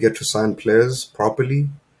happens. They get to sign players properly.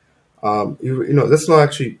 That's not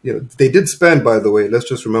actually, they did spend, by the way, let's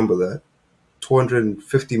just remember that,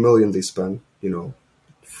 250 million they spent,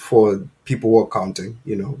 for people who are counting,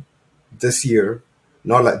 this year,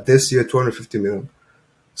 not like this year, 250 million.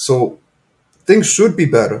 So things should be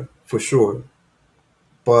better for sure.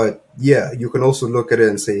 But yeah, you can also look at it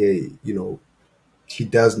and say, hey, he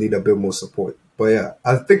does need a bit more support. But yeah,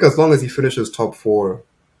 I think as long as he finishes top four,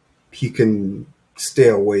 he can stay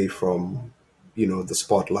away from, the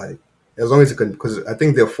spotlight. As long as he can, because I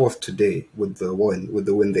think they're fourth today with the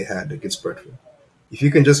win they had against Brentford. If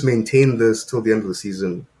you can just maintain this till the end of the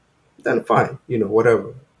season, then fine,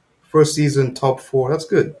 whatever. First season, top four, that's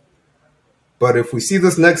good. But if we see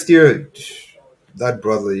this next year, that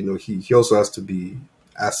brother, he also has to be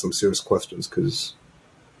asked some serious questions because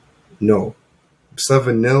no,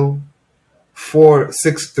 7-0,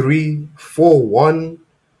 4-6-3, 4-1.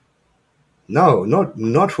 No,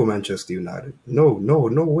 not for Manchester United. No, no,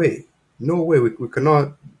 no way, no way. We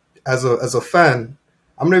cannot. As a fan,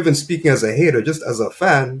 I'm not even speaking as a hater. Just as a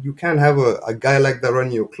fan, you can't have a guy like that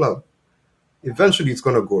running your club. Eventually, it's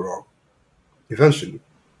gonna go wrong. Eventually.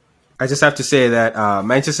 I just have to say that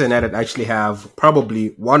Manchester United actually have probably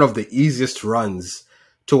one of the easiest runs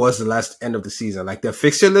towards the last end of the season. Like their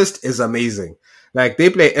fixture list is amazing. Like they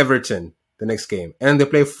play Everton the next game, and they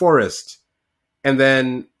play Forest, and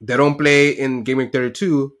then they don't play in game week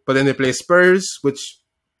 32, but then they play Spurs, which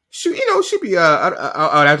should be.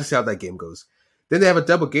 I'll have to see how that game goes. Then they have a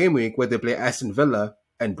double game week where they play Aston Villa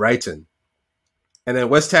and Brighton, and then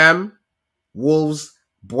West Ham, Wolves,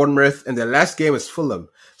 Bournemouth, and their last game is Fulham.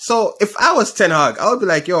 So if I was Ten Hag, I would be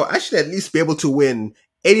like, yo, I should at least be able to win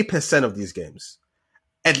 80% of these games.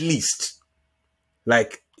 At least.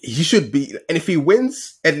 Like, he should be. And if he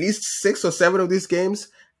wins at least 6 or 7 of these games,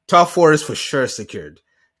 top 4 is for sure secured.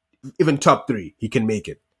 Even top 3, he can make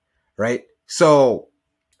it. Right? So,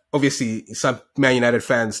 obviously, some Man United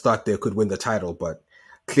fans thought they could win the title, but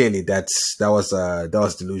clearly that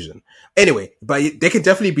was delusion. Anyway, but they can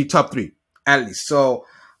definitely be top 3. At least. So,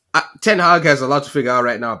 Ten Hag has a lot to figure out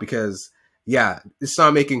right now because, yeah, it's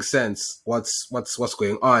not making sense what's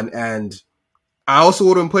going on. And I also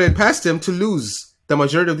wouldn't put it past him to lose the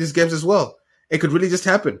majority of these games as well. It could really just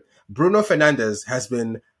happen. Bruno Fernandes has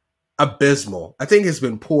been abysmal. I think he's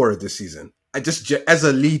been poor this season. As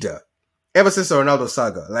a leader, ever since the Ronaldo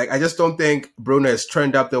saga. Like, I just don't think Bruno has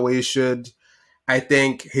turned up the way he should. I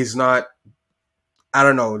think he's not, I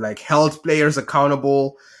don't know, like held players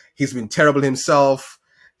accountable. He's been terrible himself.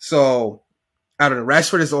 So, I don't know.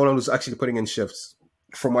 Rashford is the one who's actually putting in shifts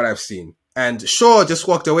from what I've seen. And Shaw just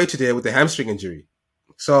walked away today with a hamstring injury.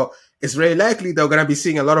 So, it's very likely that we're going to be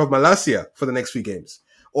seeing a lot of Malacia for the next few games.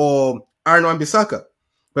 Or Arno Ambisaka.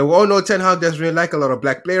 But we all know Ten Hag doesn't really like a lot of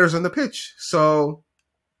black players on the pitch. So,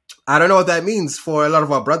 I don't know what that means for a lot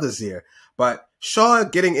of our brothers here. But Shaw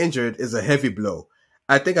getting injured is a heavy blow.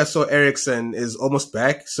 I think I saw Eriksen is almost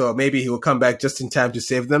back, so maybe he will come back just in time to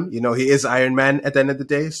save them. He is Iron Man at the end of the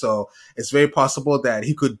day, so it's very possible that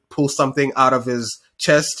he could pull something out of his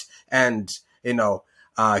chest and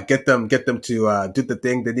get them to do the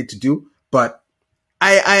thing they need to do. But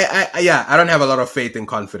I don't have a lot of faith and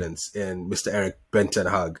confidence in Mr. Eric Ten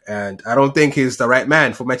Hag, and I don't think he's the right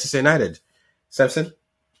man for Manchester United. Samson?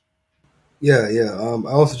 Yeah, yeah.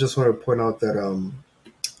 I also just want to point out that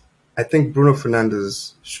I think Bruno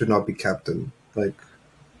Fernandes should not be captain. Like,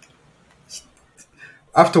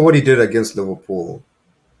 after what he did against Liverpool,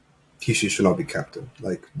 he should not be captain.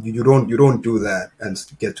 Like, you don't do that and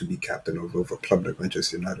get to be captain of a club like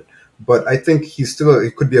Manchester United. But I think he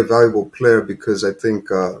could be a valuable player because I think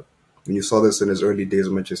when you saw this in his early days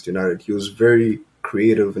of Manchester United, he was very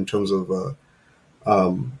creative in terms of,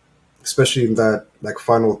 especially in that like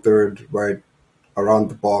final third, right around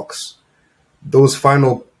the box. Those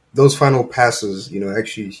final passes,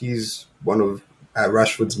 actually he's one of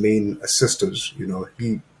Rashford's main assisters.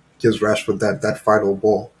 He gives Rashford that final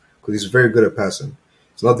ball because he's very good at passing.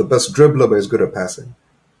 He's not the best dribbler, but he's good at passing.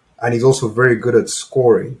 And he's also very good at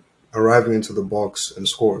scoring, arriving into the box and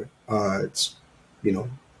scoring. It's,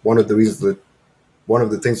 one of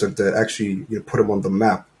the things that actually put him on the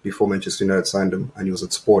map before Manchester United signed him, and he was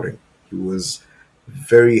at Sporting. He was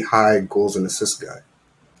very high goals and assists guy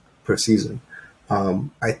per season.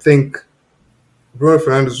 I think Bruno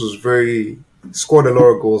Fernandes scored a lot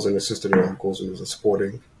of goals and assisted a lot of goals when he was at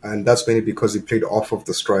Sporting, and that's mainly because he played off of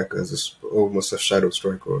the striker as almost a shadow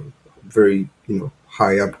striker, very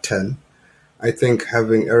high up 10. I think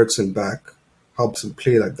having Eriksen back helps him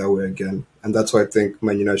play like that way again, and that's why I think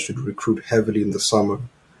Man United should recruit heavily in the summer,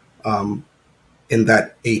 in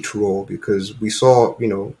that 8 role, because we saw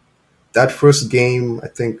that first game I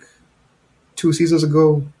think 2 seasons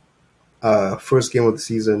ago. First game of the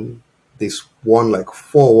season, they won like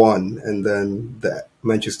 4-1, and then the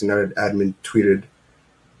Manchester United admin tweeted,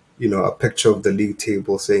 a picture of the league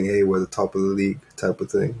table saying, "Hey, we're the top of the league," type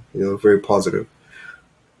of thing. Very positive.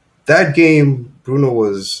 That game, Bruno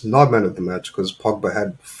was not man of the match because Pogba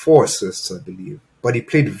had 4 assists, I believe. But he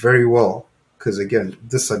played very well because, again,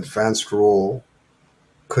 this advanced role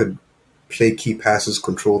could play key passes,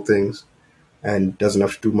 control things, and doesn't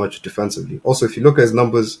have to do much defensively. Also, if you look at his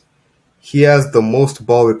numbers, he has the most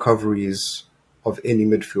ball recoveries of any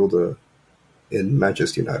midfielder in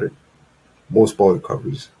Manchester United. Most ball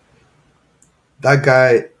recoveries. That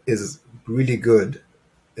guy is really good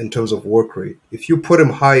in terms of work rate. If you put him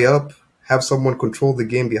high up, have someone control the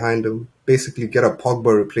game behind him, basically get a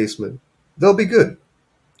Pogba replacement, they'll be good.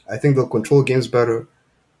 I think they'll control games better,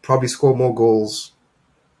 probably score more goals.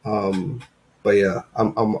 But yeah,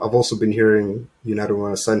 I've also been hearing United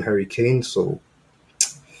want to sign Harry Kane, so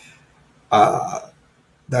that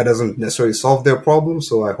doesn't necessarily solve their problem.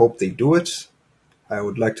 So I hope they do it. I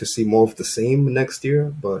would like to see more of the same next year,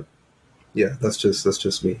 but yeah, that's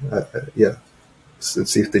just me. Yeah,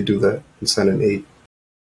 let's see if they do that and sign an 8.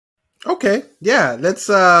 Okay, yeah, let's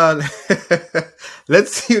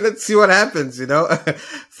let's see what happens.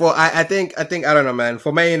 I think I don't know, man.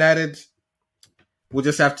 For Man United, we'll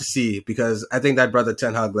just have to see because I think that brother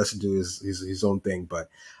Ten Hag lets him do his own thing. But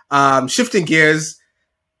shifting gears,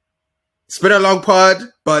 it's been a long pod,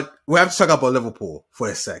 but we have to talk about Liverpool for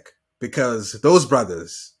a sec because those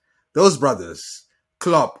brothers,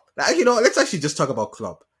 Klopp. Let's actually just talk about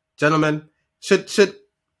Klopp, gentlemen. Should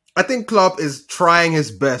I think Klopp is trying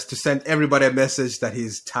his best to send everybody a message that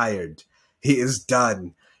he's tired. He is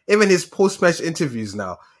done. Even his post-match interviews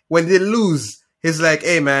now, when they lose, he's like,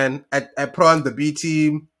 hey man, I put on the B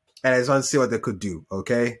team and I just want to see what they could do,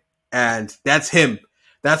 okay? And that's him.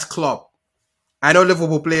 That's Klopp. I know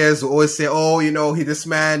Liverpool players will always say, oh, this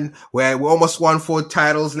man, where we almost won 4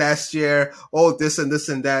 titles last year, oh, this and this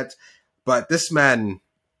and that. But this man,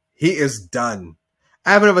 he is done.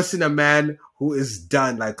 I haven't ever seen a man who is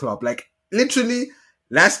done like Klopp. Like, literally,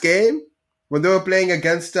 last game, when they were playing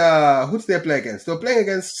against, who did they play against? They were playing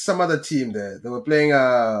against some other team there. They were playing,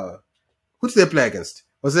 who did they play against?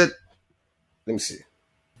 Was it, let me see.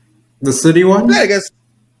 The City one? Play against,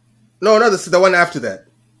 no, not the one after that.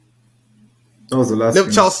 That was the last game.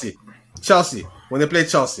 Chelsea. When they played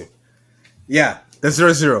Chelsea. Yeah, the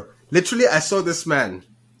 0-0. Literally, I saw this man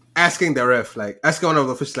asking the ref, asking one of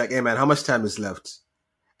the officials, hey man, how much time is left?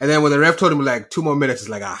 And then when the ref told him 2 more minutes, it's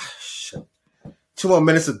like, shit. 2 more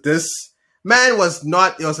minutes of this. Man was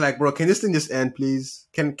not, it was like, bro, can this thing just end, please?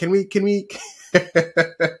 Can we?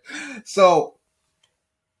 So,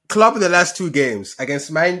 Klopp in the last 2 games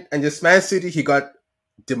against Man City, he got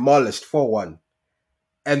demolished 4-1.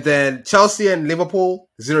 And then Chelsea and Liverpool,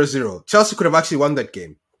 0-0. Chelsea could have actually won that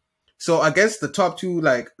game. So against the top 2,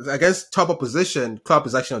 against top opposition, Klopp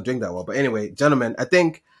is actually not doing that well. But anyway, gentlemen, I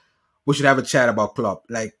think we should have a chat about Klopp.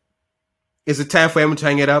 Is it time for him to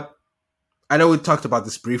hang it up? I know we talked about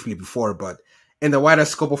this briefly before, but in the wider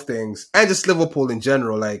scope of things, and just Liverpool in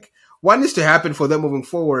general, what needs to happen for them moving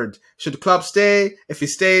forward? Should Klopp stay? If he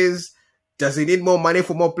stays, does he need more money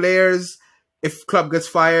for more players? If Klopp gets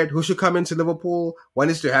fired, who should come into Liverpool? What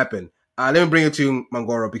needs to happen? Let me bring it to you,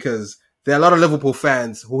 Mangoro, because there are a lot of Liverpool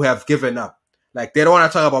fans who have given up. They don't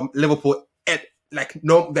want to talk about Liverpool.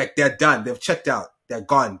 They're done. They've checked out. They're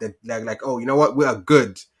gone. They're oh, you know what? We are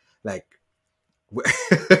good.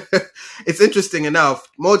 It's interesting enough.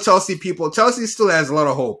 More Chelsea people. Chelsea still has a lot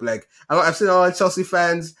of hope. I've seen a lot of Chelsea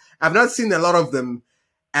fans. I've not seen a lot of them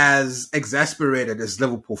as exasperated as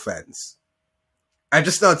Liverpool fans. I've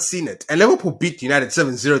just not seen it. And Liverpool beat United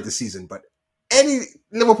 7-0 this season. But any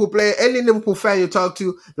Liverpool player, any Liverpool fan you talk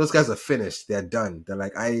to, those guys are finished. They're done. They're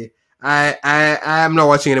like, I'm not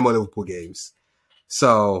watching any more Liverpool games.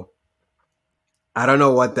 So I don't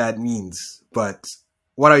know what that means. But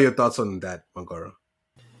what are your thoughts on that, Mangoro?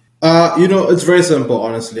 It's very simple,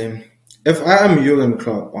 honestly. If I am Jurgen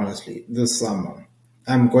Klopp, honestly, this summer,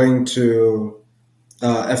 I'm going to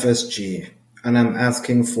FSG and I'm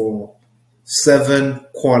asking for 7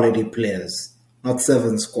 quality players, not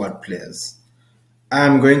 7 squad players.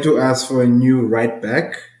 I'm going to ask for a new right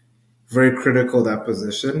back, very critical that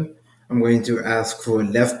position. I'm going to ask for a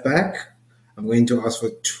left back. I'm going to ask for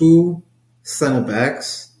 2 center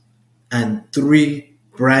backs and 3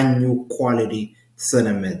 brand new quality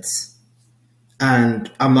center mids.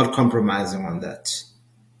 And I'm not compromising on that.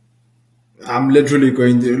 I'm literally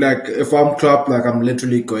going to, if I'm Klopp, I'm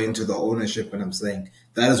literally going to the ownership and I'm saying,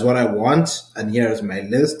 that is what I want, and here is my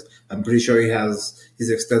list. I'm pretty sure he has his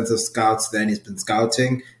extensive scouts there and he's been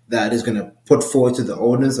scouting that he's going to put forward to the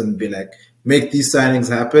owners and be like, make these signings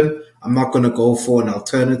happen. I'm not going to go for an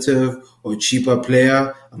alternative or cheaper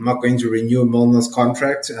player. I'm not going to renew Milner's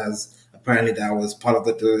contract as a apparently that was part of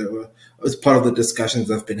the discussions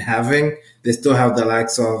they've been having. They still have the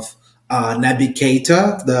likes of Naby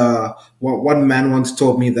Keita. One man once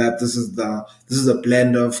told me that this is a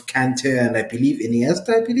blend of Kante and I believe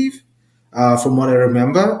Iniesta. I believe, from what I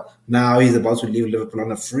remember. Now he's about to leave Liverpool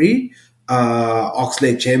on a free.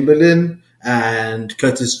 Oxlade-Chamberlain and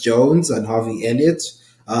Curtis Jones and Harvey Elliott.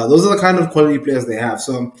 Those are the kind of quality players they have.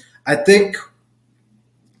 So I think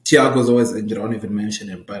Thiago's always injured. I don't even mention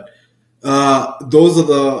him, but those are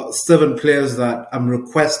the 7 players that I'm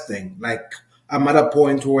requesting. Like, I'm at a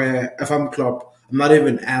point where if I'm Klopp, I'm not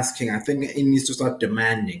even asking. I think he needs to start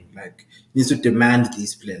demanding. Like, he needs to demand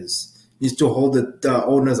these players. He needs to hold the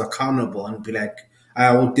owners accountable and be like,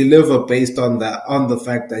 I will deliver based on the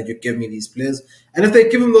fact that you give me these players. And if they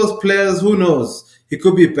give him those players, who knows? He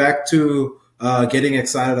could be back to getting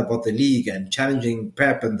excited about the league and challenging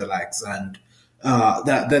Pep and the likes. And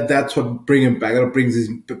that's what bring him back. That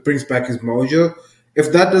brings back his mojo.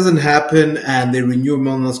 If that doesn't happen and they renew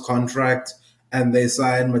Milner's contract and they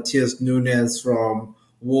sign Matthias Nunes from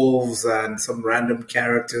Wolves and some random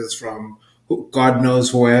characters from God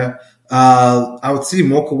knows where, I would see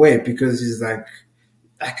him walk away because he's like,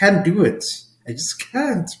 I can't do it. I just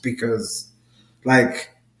can't because,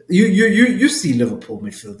 like, you see Liverpool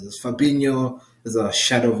midfielders. Fabinho is a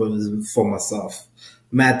shadow of his former self.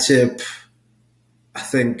 Matip, I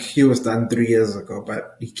think he was done 3 years ago,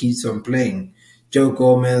 but he keeps on playing. Joe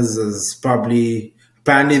Gomez is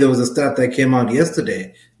apparently there was a stat that came out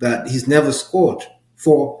yesterday that he's never scored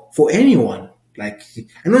for anyone. Like,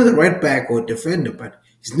 I know the right back or defender, but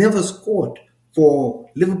he's never scored for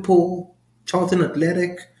Liverpool, Charlton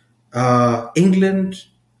Athletic, England,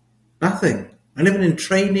 nothing. Not even in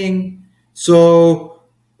training. So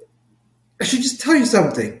I should just tell you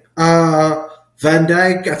something. Van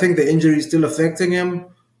Dijk, I think the injury is still affecting him.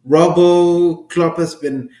 Robbo, Klopp has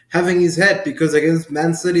been having his head because against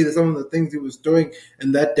Man City, some of the things he was doing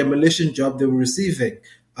in that demolition job they were receiving,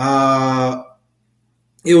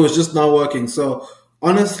 it was just not working. So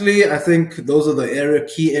honestly, I think those are the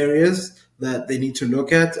key areas that they need to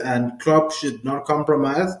look at, and Klopp should not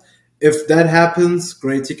compromise. If that happens,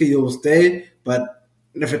 great, he will stay. But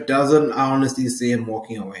if it doesn't, I honestly see him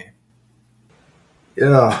walking away.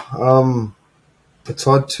 Yeah, it's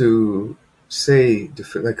hard to say.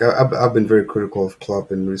 Like I've been very critical of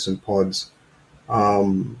Klopp in recent pods,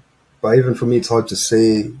 but even for me, it's hard to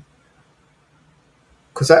say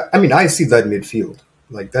because I mean I see that midfield.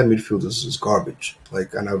 Like that midfield is garbage.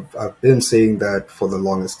 Like, and I've been saying that for the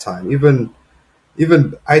longest time. Even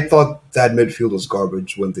I thought that midfield was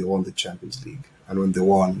garbage when they won the Champions League and when they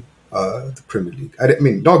won the Premier League. I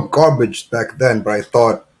mean, not garbage back then, but I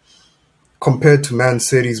thought compared to Man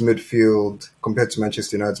City's midfield, compared to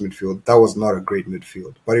Manchester United's midfield, that was not a great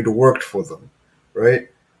midfield, but it worked for them, right?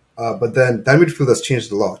 But then that midfield has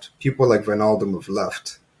changed a lot. People like Wijnaldum have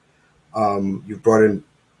left. You've brought in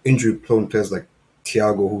injury-prone players like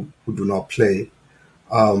Thiago who do not play.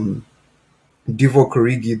 Divock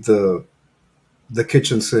Origi, the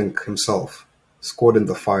kitchen sink himself, scored in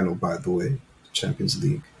the final, by the way, Champions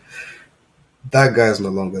League. That guy is no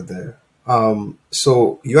longer there.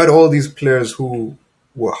 So you had all these players who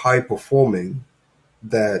were high performing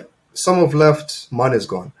that some have left, Mane is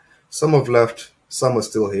gone. Some have left, some are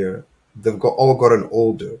still here. They've all gotten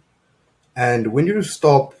older. And when you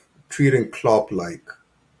stop treating Klopp like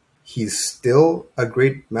he's still a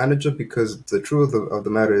great manager, because the truth of the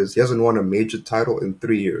matter is he hasn't won a major title in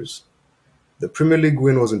 3 years. The Premier League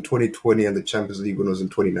win was in 2020 and the Champions League win was in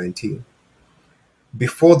 2019.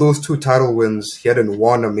 Before those 2 title wins, he hadn't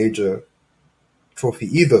won a major trophy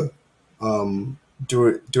either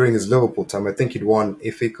during his Liverpool time. I think he'd won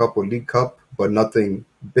FA Cup or League Cup, but nothing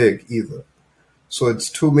big either. So it's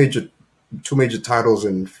two major titles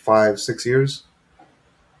in 5-6 years.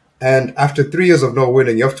 And after 3 years of not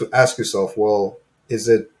winning, you have to ask yourself, well, is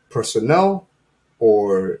it personnel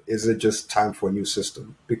or is it just time for a new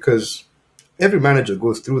system? Because every manager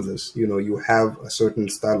goes through this. You know, you have a certain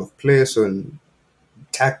style of play, a certain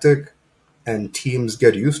tactic, and teams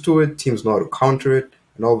get used to it. Teams know how to counter it,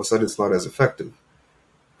 and all of a sudden it's not as effective.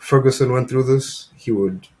 Ferguson went through this.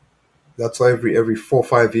 That's why every 4 or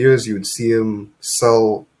 5 years you would see him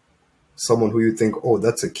sell someone who you think, oh,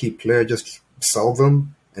 that's a key player. Just sell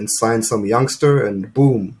them and sign some youngster, and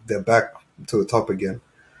boom, they're back to the top again.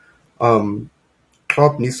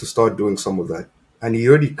 Klopp needs to start doing some of that, and he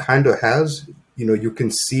already kind of has. You know, you can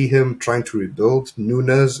see him trying to rebuild.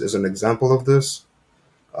 Nunes is an example of this.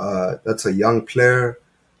 That's a young player,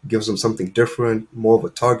 gives him something different, more of a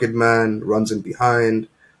target man, runs in behind,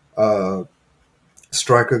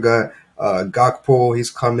 striker guy. Gakpo, he's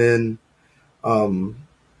come in.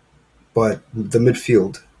 But the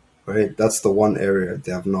midfield, right? That's the one area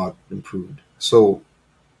they have not improved. So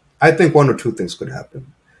I think one or two things could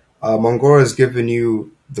happen. Mangora has given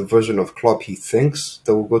you the version of Klopp he thinks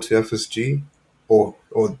that will go to FSG, or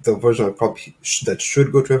the version of Klopp that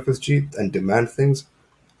should go to FSG and demand things.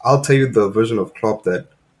 I'll tell you the version of Klopp that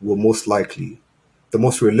will most likely, the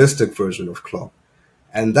most realistic version of Klopp.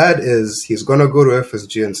 And that is he's going to go to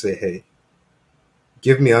FSG and say, hey,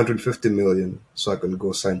 give me 150 million so I can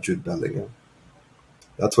go sign Jude Bellingham.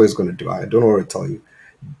 That's what he's going to do. I don't know what to tell you.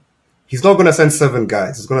 He's not going to send 7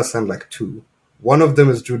 guys. He's going to send like 2. One of them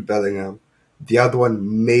is Jude Bellingham. The other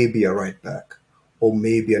one may be a right back or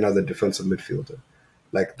maybe another defensive midfielder.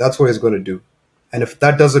 Like, that's what he's going to do. And if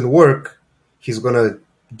that doesn't work, he's going to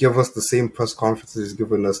give us the same press conferences he's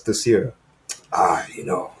given us this year.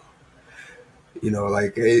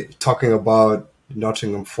 Talking about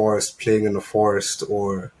Nottingham Forest playing in the forest,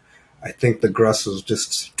 or I think the grass was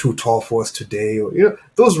just too tall for us today, or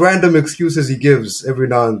those random excuses he gives every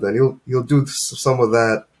now and then. He'll do some of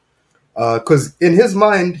that because in his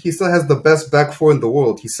mind he still has the best back four in the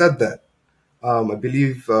world. He said that I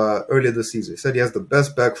believe earlier this season. He said he has the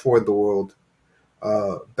best back four in the world,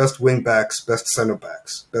 best wing backs, best center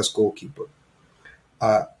backs, best goalkeeper.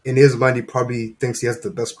 In his mind, he probably thinks he has the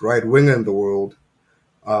best right winger in the world,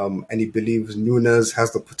 and he believes Nunes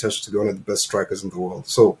has the potential to be one of the best strikers in the world.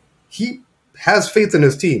 So he has faith in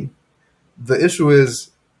his team. The issue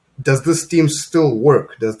is, does this team still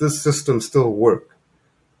work? Does this system still work?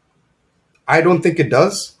 I don't think it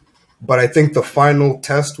does, but I think the final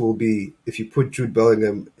test will be if you put Jude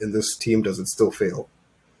Bellingham in this team, does it still fail?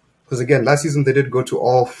 Because again, last season they did go to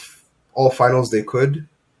all finals they could,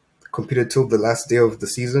 competed till the last day of the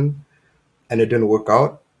season, and it didn't work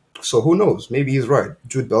out. So who knows? Maybe he's right.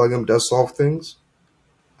 Jude Bellingham does solve things.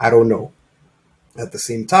 I don't know. At the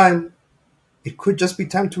same time, it could just be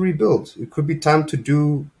time to rebuild. It could be time to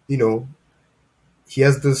do, he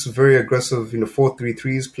has this very aggressive,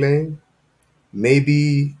 4-3-3 he's playing.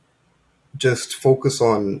 Maybe just focus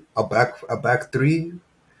on a back three.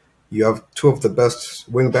 You have 2 of the best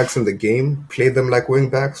wing backs in the game. Play them like wing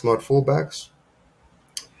backs, not full backs.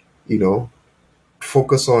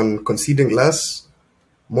 Focus on conceding less,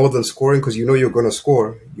 more than scoring, because you're going to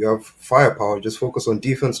score. You have firepower. Just focus on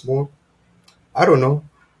defense more. I don't know.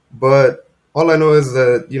 But all I know is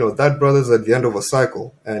that, that brother's at the end of a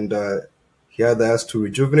cycle, and he either has to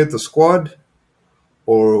rejuvenate the squad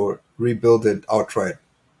or rebuild it outright,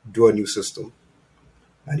 do a new system.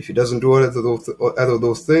 And if he doesn't do either of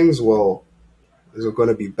those things, well, we're going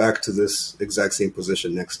to be back to this exact same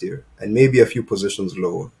position next year, and maybe a few positions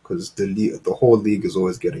lower, because the whole league is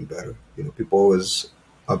always getting better. People always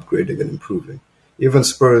upgrading and improving. Even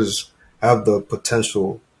Spurs have the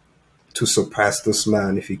potential to surpass this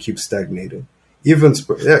man if he keeps stagnating. Even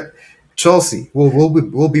Spurs, Chelsea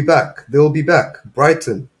will be back. They will be back.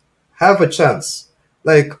 Brighton have a chance.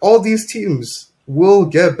 Like, all these teams will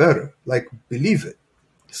get better. Like, believe it.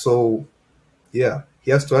 So, yeah, he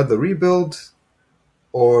has to either rebuild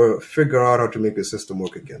or figure out how to make the system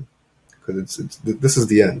work again, because this is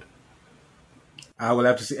the end. I will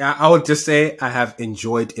have to say, I would just say I have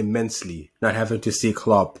enjoyed immensely not having to see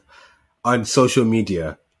Klopp on social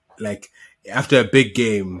media, like after a big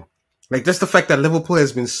game. Like, just the fact that Liverpool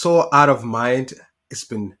has been so out of mind, it's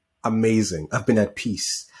been amazing. I've been at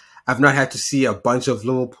peace. I've not had to see a bunch of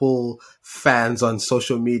Liverpool fans on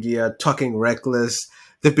social media talking reckless.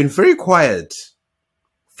 They've been very quiet,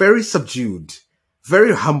 very subdued,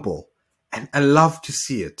 very humble, and I love to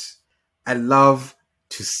see it. I love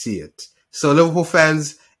to see it. So Liverpool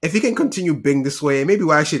fans, if you can continue being this way, maybe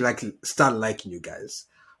we'll actually start liking you guys.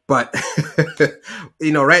 But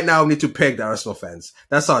right now we need to peg the Arsenal fans.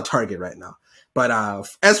 That's our target right now. But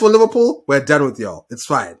as for Liverpool, we're done with y'all. It's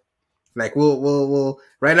fine. Like, we'll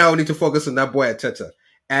right now we need to focus on that boy Arteta.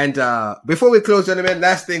 And before we close, gentlemen,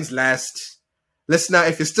 last things last. Listener,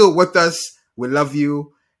 if you're still with us, we love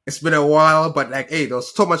you. It's been a while, but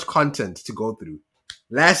there's so much content to go through.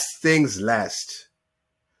 Last things last.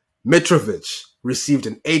 Mitrovic received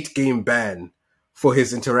an 8-game ban for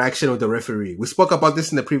his interaction with the referee. We spoke about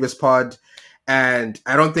this in the previous pod, and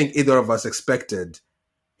I don't think either of us expected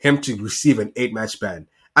him to receive an 8-match ban.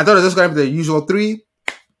 I thought it was going to be the usual 3,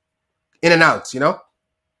 in and out,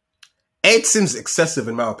 8 seems excessive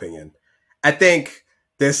in my opinion. I think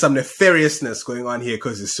there's some nefariousness going on here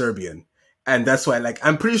because he's Serbian. And that's why,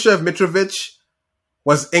 I'm pretty sure if Mitrovic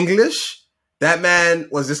was English, that man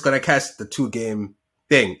was just going to catch the 2-game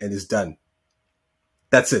thing and it's done.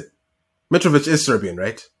 That's it. Mitrovic is Serbian,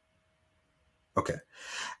 right? Okay.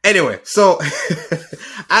 Anyway, so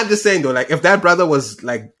I'm just saying though, if that brother was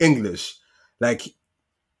English,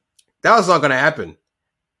 That was not going to happen.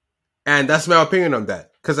 And that's my opinion on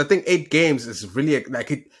that. Because I think 8 games is really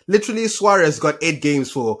like it. Literally, Suarez got 8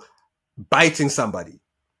 games for biting somebody.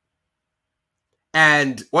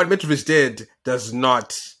 And what Mitrovic did is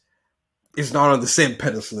not on the same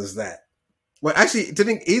pedestal as that. Well, actually,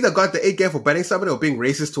 didn't either got the 8 game for biting somebody or being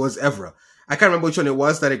racist towards Evra. I can't remember which one it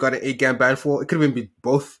was that it got an 8 game ban for. It could have been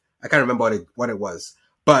both. I can't remember what it was.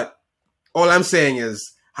 But all I'm saying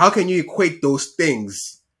is, how can you equate those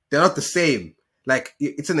things? They're not the same. Like,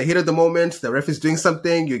 it's in the heat of the moment. The ref is doing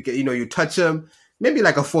something. You touch him. Maybe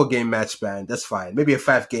like a 4 game match ban. That's fine. Maybe a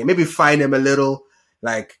 5 game. Maybe fine him a little.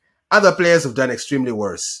 Like, other players have done extremely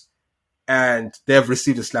worse. And they've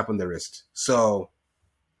received a slap on the wrist. So,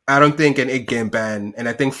 I don't think an 8 game ban. And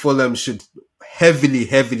I think Fulham should heavily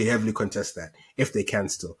contest that if they can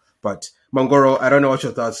still. But, Mangoro, I don't know what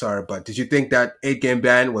your thoughts are, but did you think that 8 game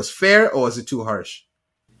ban was fair or was it too harsh?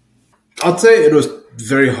 I'd say it was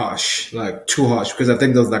very harsh, like too harsh, because I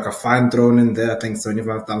think there was like a fine thrown in there. I think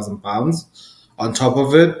 £75,000 on top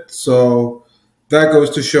of it. So that goes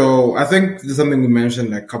to show. I think there's something we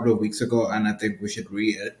mentioned like a couple of weeks ago, and I think we should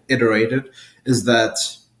reiterate it. Is that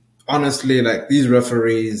honestly, like these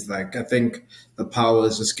referees, like I think the power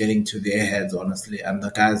is just getting to their heads, honestly, and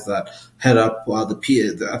the guys that head up I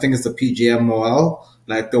think it's the PGMOL.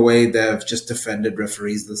 Like the way they've just defended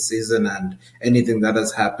referees this season and anything that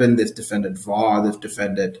has happened, they've defended VAR, they've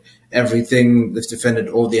defended everything, they've defended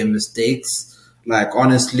all their mistakes. Like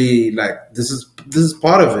honestly, like this is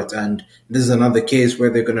part of it, and this is another case where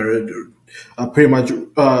they're gonna pretty much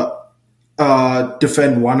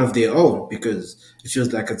defend one of their own because it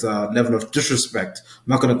feels like it's a level of disrespect. I'm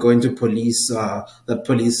not going to go into the police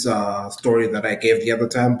story that I gave the other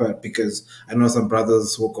time, but because I know some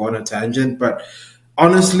brothers will go on a tangent, but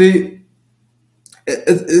honestly,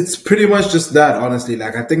 it's pretty much just that, honestly.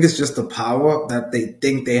 Like, I think it's just the power that they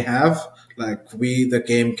think they have. Like, the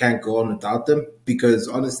game can't go on without them because,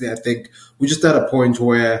 honestly, I think we're just at a point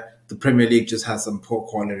where the Premier League just has some poor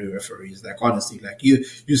quality referees. Like, honestly, like, you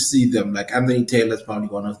see them. Like, Anthony Taylor's probably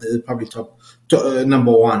probably top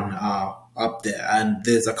number one up there. And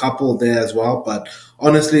there's a couple there as well. But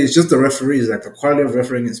honestly, it's just the referees. Like, the quality of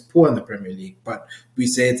refereeing is poor in the Premier League. But we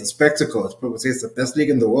say it's a spectacle. We say it's the best league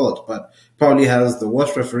in the world. But probably has the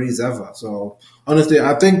worst referees ever. So, honestly,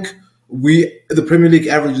 I think the Premier League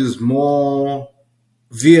averages more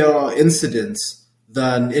VAR incidents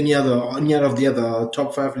than any of the other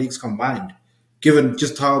top 5 leagues combined, given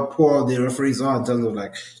just how poor the referees are in terms of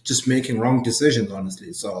like just making wrong decisions,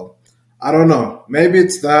 honestly. So I don't know. Maybe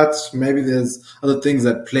it's that. Maybe there's other things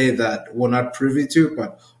at play that we're not privy to.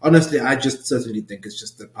 But honestly, I just certainly think it's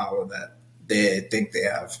just the power that they think they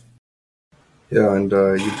have. Yeah, and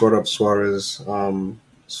you brought up Suarez.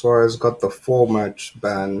 Suarez got the 4-match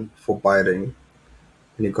ban for biting,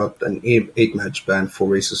 and he got an 8-match ban for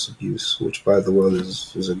racist abuse, which, by the way,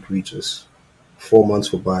 is egregious. 4 months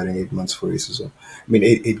for biting, 8 months for racism. I mean,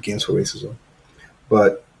 8 games for racism.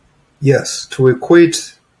 But yes, to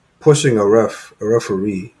equate pushing a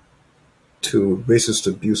referee to racist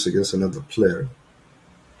abuse against another player,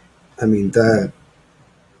 I mean, that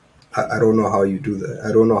I don't know how you do that.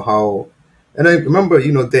 I don't know how. And I remember,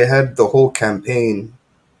 they had the whole campaign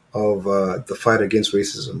of the fight against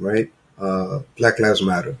racism, right? Black Lives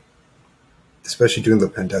Matter, especially during the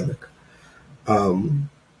pandemic.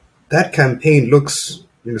 That campaign looks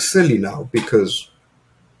silly now because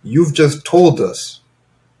you've just told us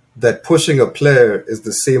that pushing a player is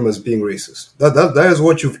the same as being racist. That is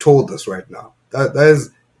what you've told us right now. That is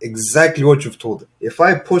exactly what you've told us. If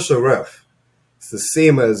I push a ref, it's the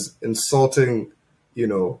same as insulting,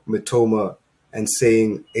 Mitoma and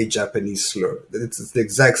saying a Japanese slur. It's the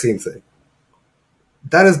exact same thing.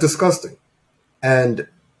 That is disgusting. And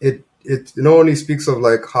it not only speaks of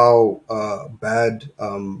like how bad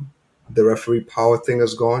the referee power thing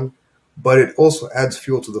has gone, but it also adds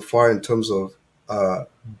fuel to the fire in terms of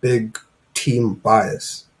big team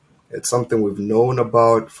bias. It's something we've known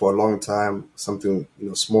about for a long time, something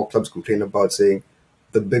small clubs complain about, saying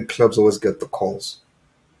the big clubs always get the calls.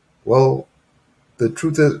 Well, the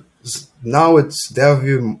truth is now they have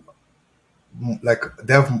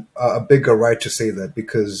a bigger right to say that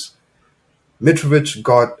because Mitrovic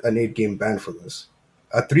got an 8-game ban for this.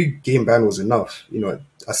 A 3-game ban was enough.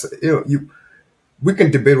 We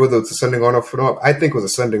can debate whether it's a sending on or not. I think it was a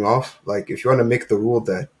sending off. Like, if you want to make the rule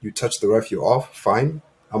that you touch the ref, you're off, fine.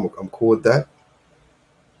 I'm cool with that.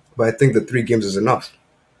 But I think the 3 games is enough.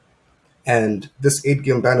 And this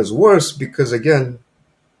 8-game ban is worse because, again,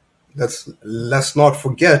 let's not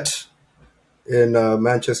forget in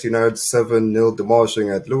Manchester United 7-0 demolishing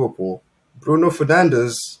at Liverpool, Bruno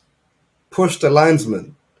Fernandes pushed a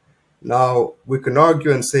linesman. Now, we can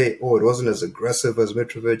argue and say, oh, it wasn't as aggressive as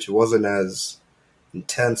Mitrovic, it wasn't as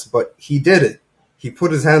intense, but he did it. He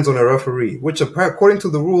put his hands on a referee, which according to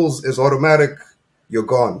the rules is automatic. You're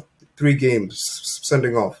gone. 3 games,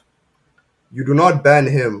 sending off. You do not ban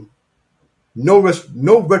him. No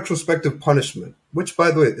retrospective punishment, which,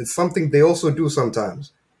 by the way, is something they also do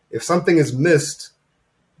sometimes. If something is missed,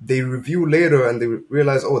 they review later and they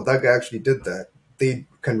realize, oh, that guy actually did that. They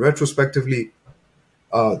can retrospectively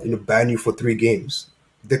ban you for 3 games.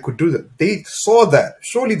 They could do that. They saw that.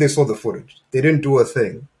 Surely they saw the footage. They didn't do a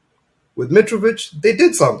thing. With Mitrovic, they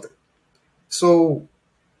did something. So,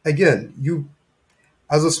 again,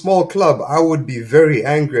 as a small club, I would be very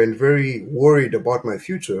angry and very worried about my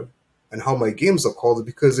future and how my games are called,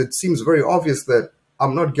 because it seems very obvious that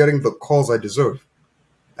I'm not getting the calls I deserve.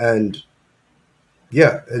 And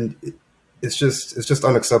yeah, and it's just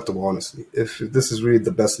unacceptable, honestly. If this is really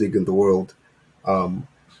the best league in the world,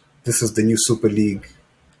 this is the new Super League,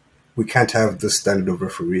 we can't have this standard of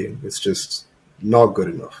refereeing. It's just not good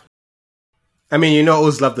enough. I mean, you know, I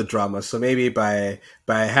always love the drama. So maybe by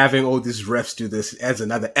having all these refs do this, it adds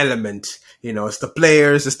another element. You know, it's the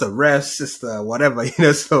players, it's the refs, it's the whatever, you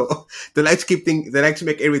know, so they like to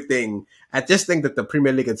make everything. I just think that the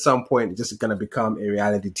Premier League at some point is just going to become a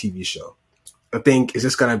reality TV show. I think it's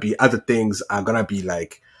just going to be other things are going to be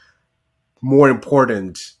like more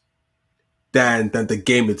important than the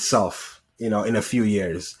game itself, you know, in a few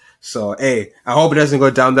years. So, hey, I hope it doesn't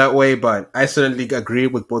go down that way, but I certainly agree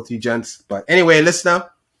with both you gents. But anyway, listener,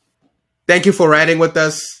 thank you for riding with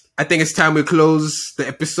us. I think it's time we close the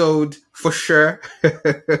episode for sure.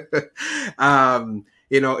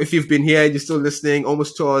 You know, if you've been here and you're still listening,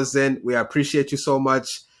 almost 2 hours in, we appreciate you so much.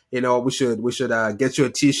 You know, we should get you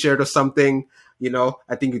a t-shirt or something. You know,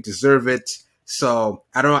 I think you deserve it. So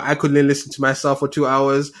I don't know. I couldn't listen to myself for 2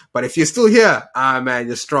 hours, but if you're still here, man,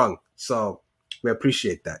 you're strong. So we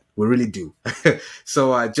appreciate that. We really do.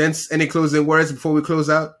 So, gents, any closing words before we close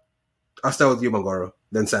out? I'll start with you, Mangoro,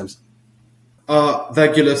 then Samson.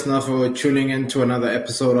 Thank you, listener, for tuning in to another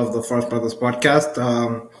episode of the Forest Brothers podcast.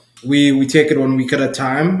 We take it 1 week at a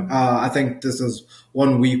time. I think this is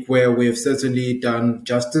 1 week where we've certainly done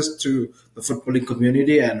justice to the footballing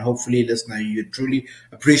community, and hopefully, listener, you truly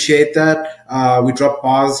appreciate that. We drop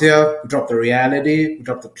bars here, we drop the reality, we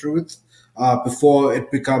drop the truth before it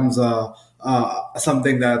becomes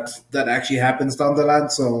something that actually happens down the line.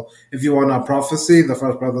 So if you want a prophecy, the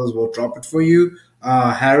Forest Brothers will drop it for you.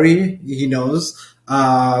 Harry, he knows.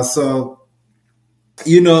 So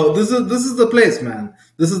you know, this is the place, man.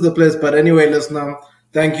 This is the place. But anyway, listener,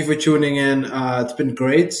 thank you for tuning in. It's been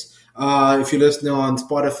great. If you're listening on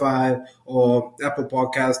Spotify or Apple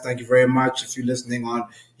Podcasts, thank you very much. If you're listening on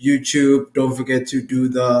YouTube, don't forget to do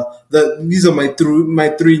these are my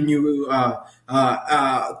three new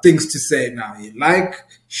things to say now. Like,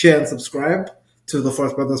 share, and subscribe to the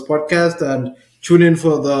Forest Brothers podcast, and tune in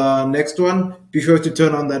for the next one. Be sure to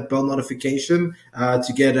turn on that bell notification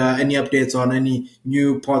to get any updates on any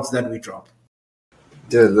new pods that we drop.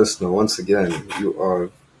 Dear listener, once again,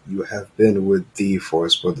 you have been with the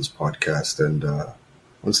Forest Brothers podcast, and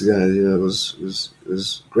once again, you know, it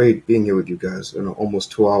was great being here with you guys. You know,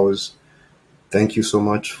 almost 2 hours. Thank you so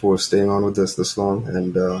much for staying on with us this long,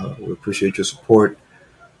 and we appreciate your support.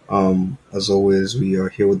 As always, we are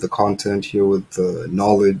here with the content, here with the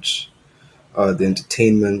knowledge, the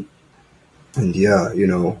entertainment, and yeah, you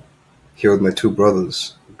know, here with my 2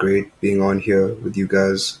 brothers. Great being on here with you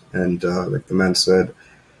guys, and like the man said,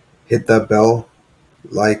 hit that bell,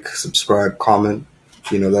 like, subscribe, comment,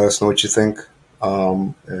 you know, let us know what you think.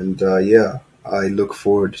 Yeah, I look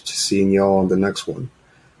forward to seeing y'all on the next one.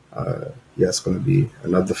 Yeah, it's going to be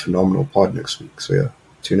another phenomenal pod next week. So yeah,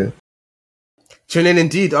 tune in. Tune in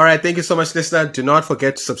indeed. All right. Thank you so much, listener. Do not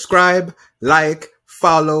forget to subscribe, like,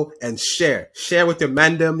 follow, and share. Share with your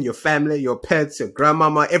mandem, your family, your pets, your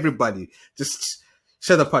grandmama, everybody. Just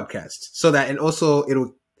share the podcast so that, and also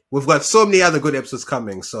we've got so many other good episodes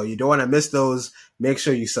coming. So you don't want to miss those. Make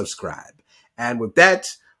sure you subscribe. And with that,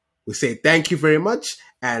 we say thank you very much,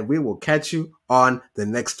 and we will catch you on the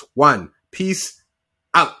next one. Peace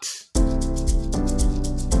out.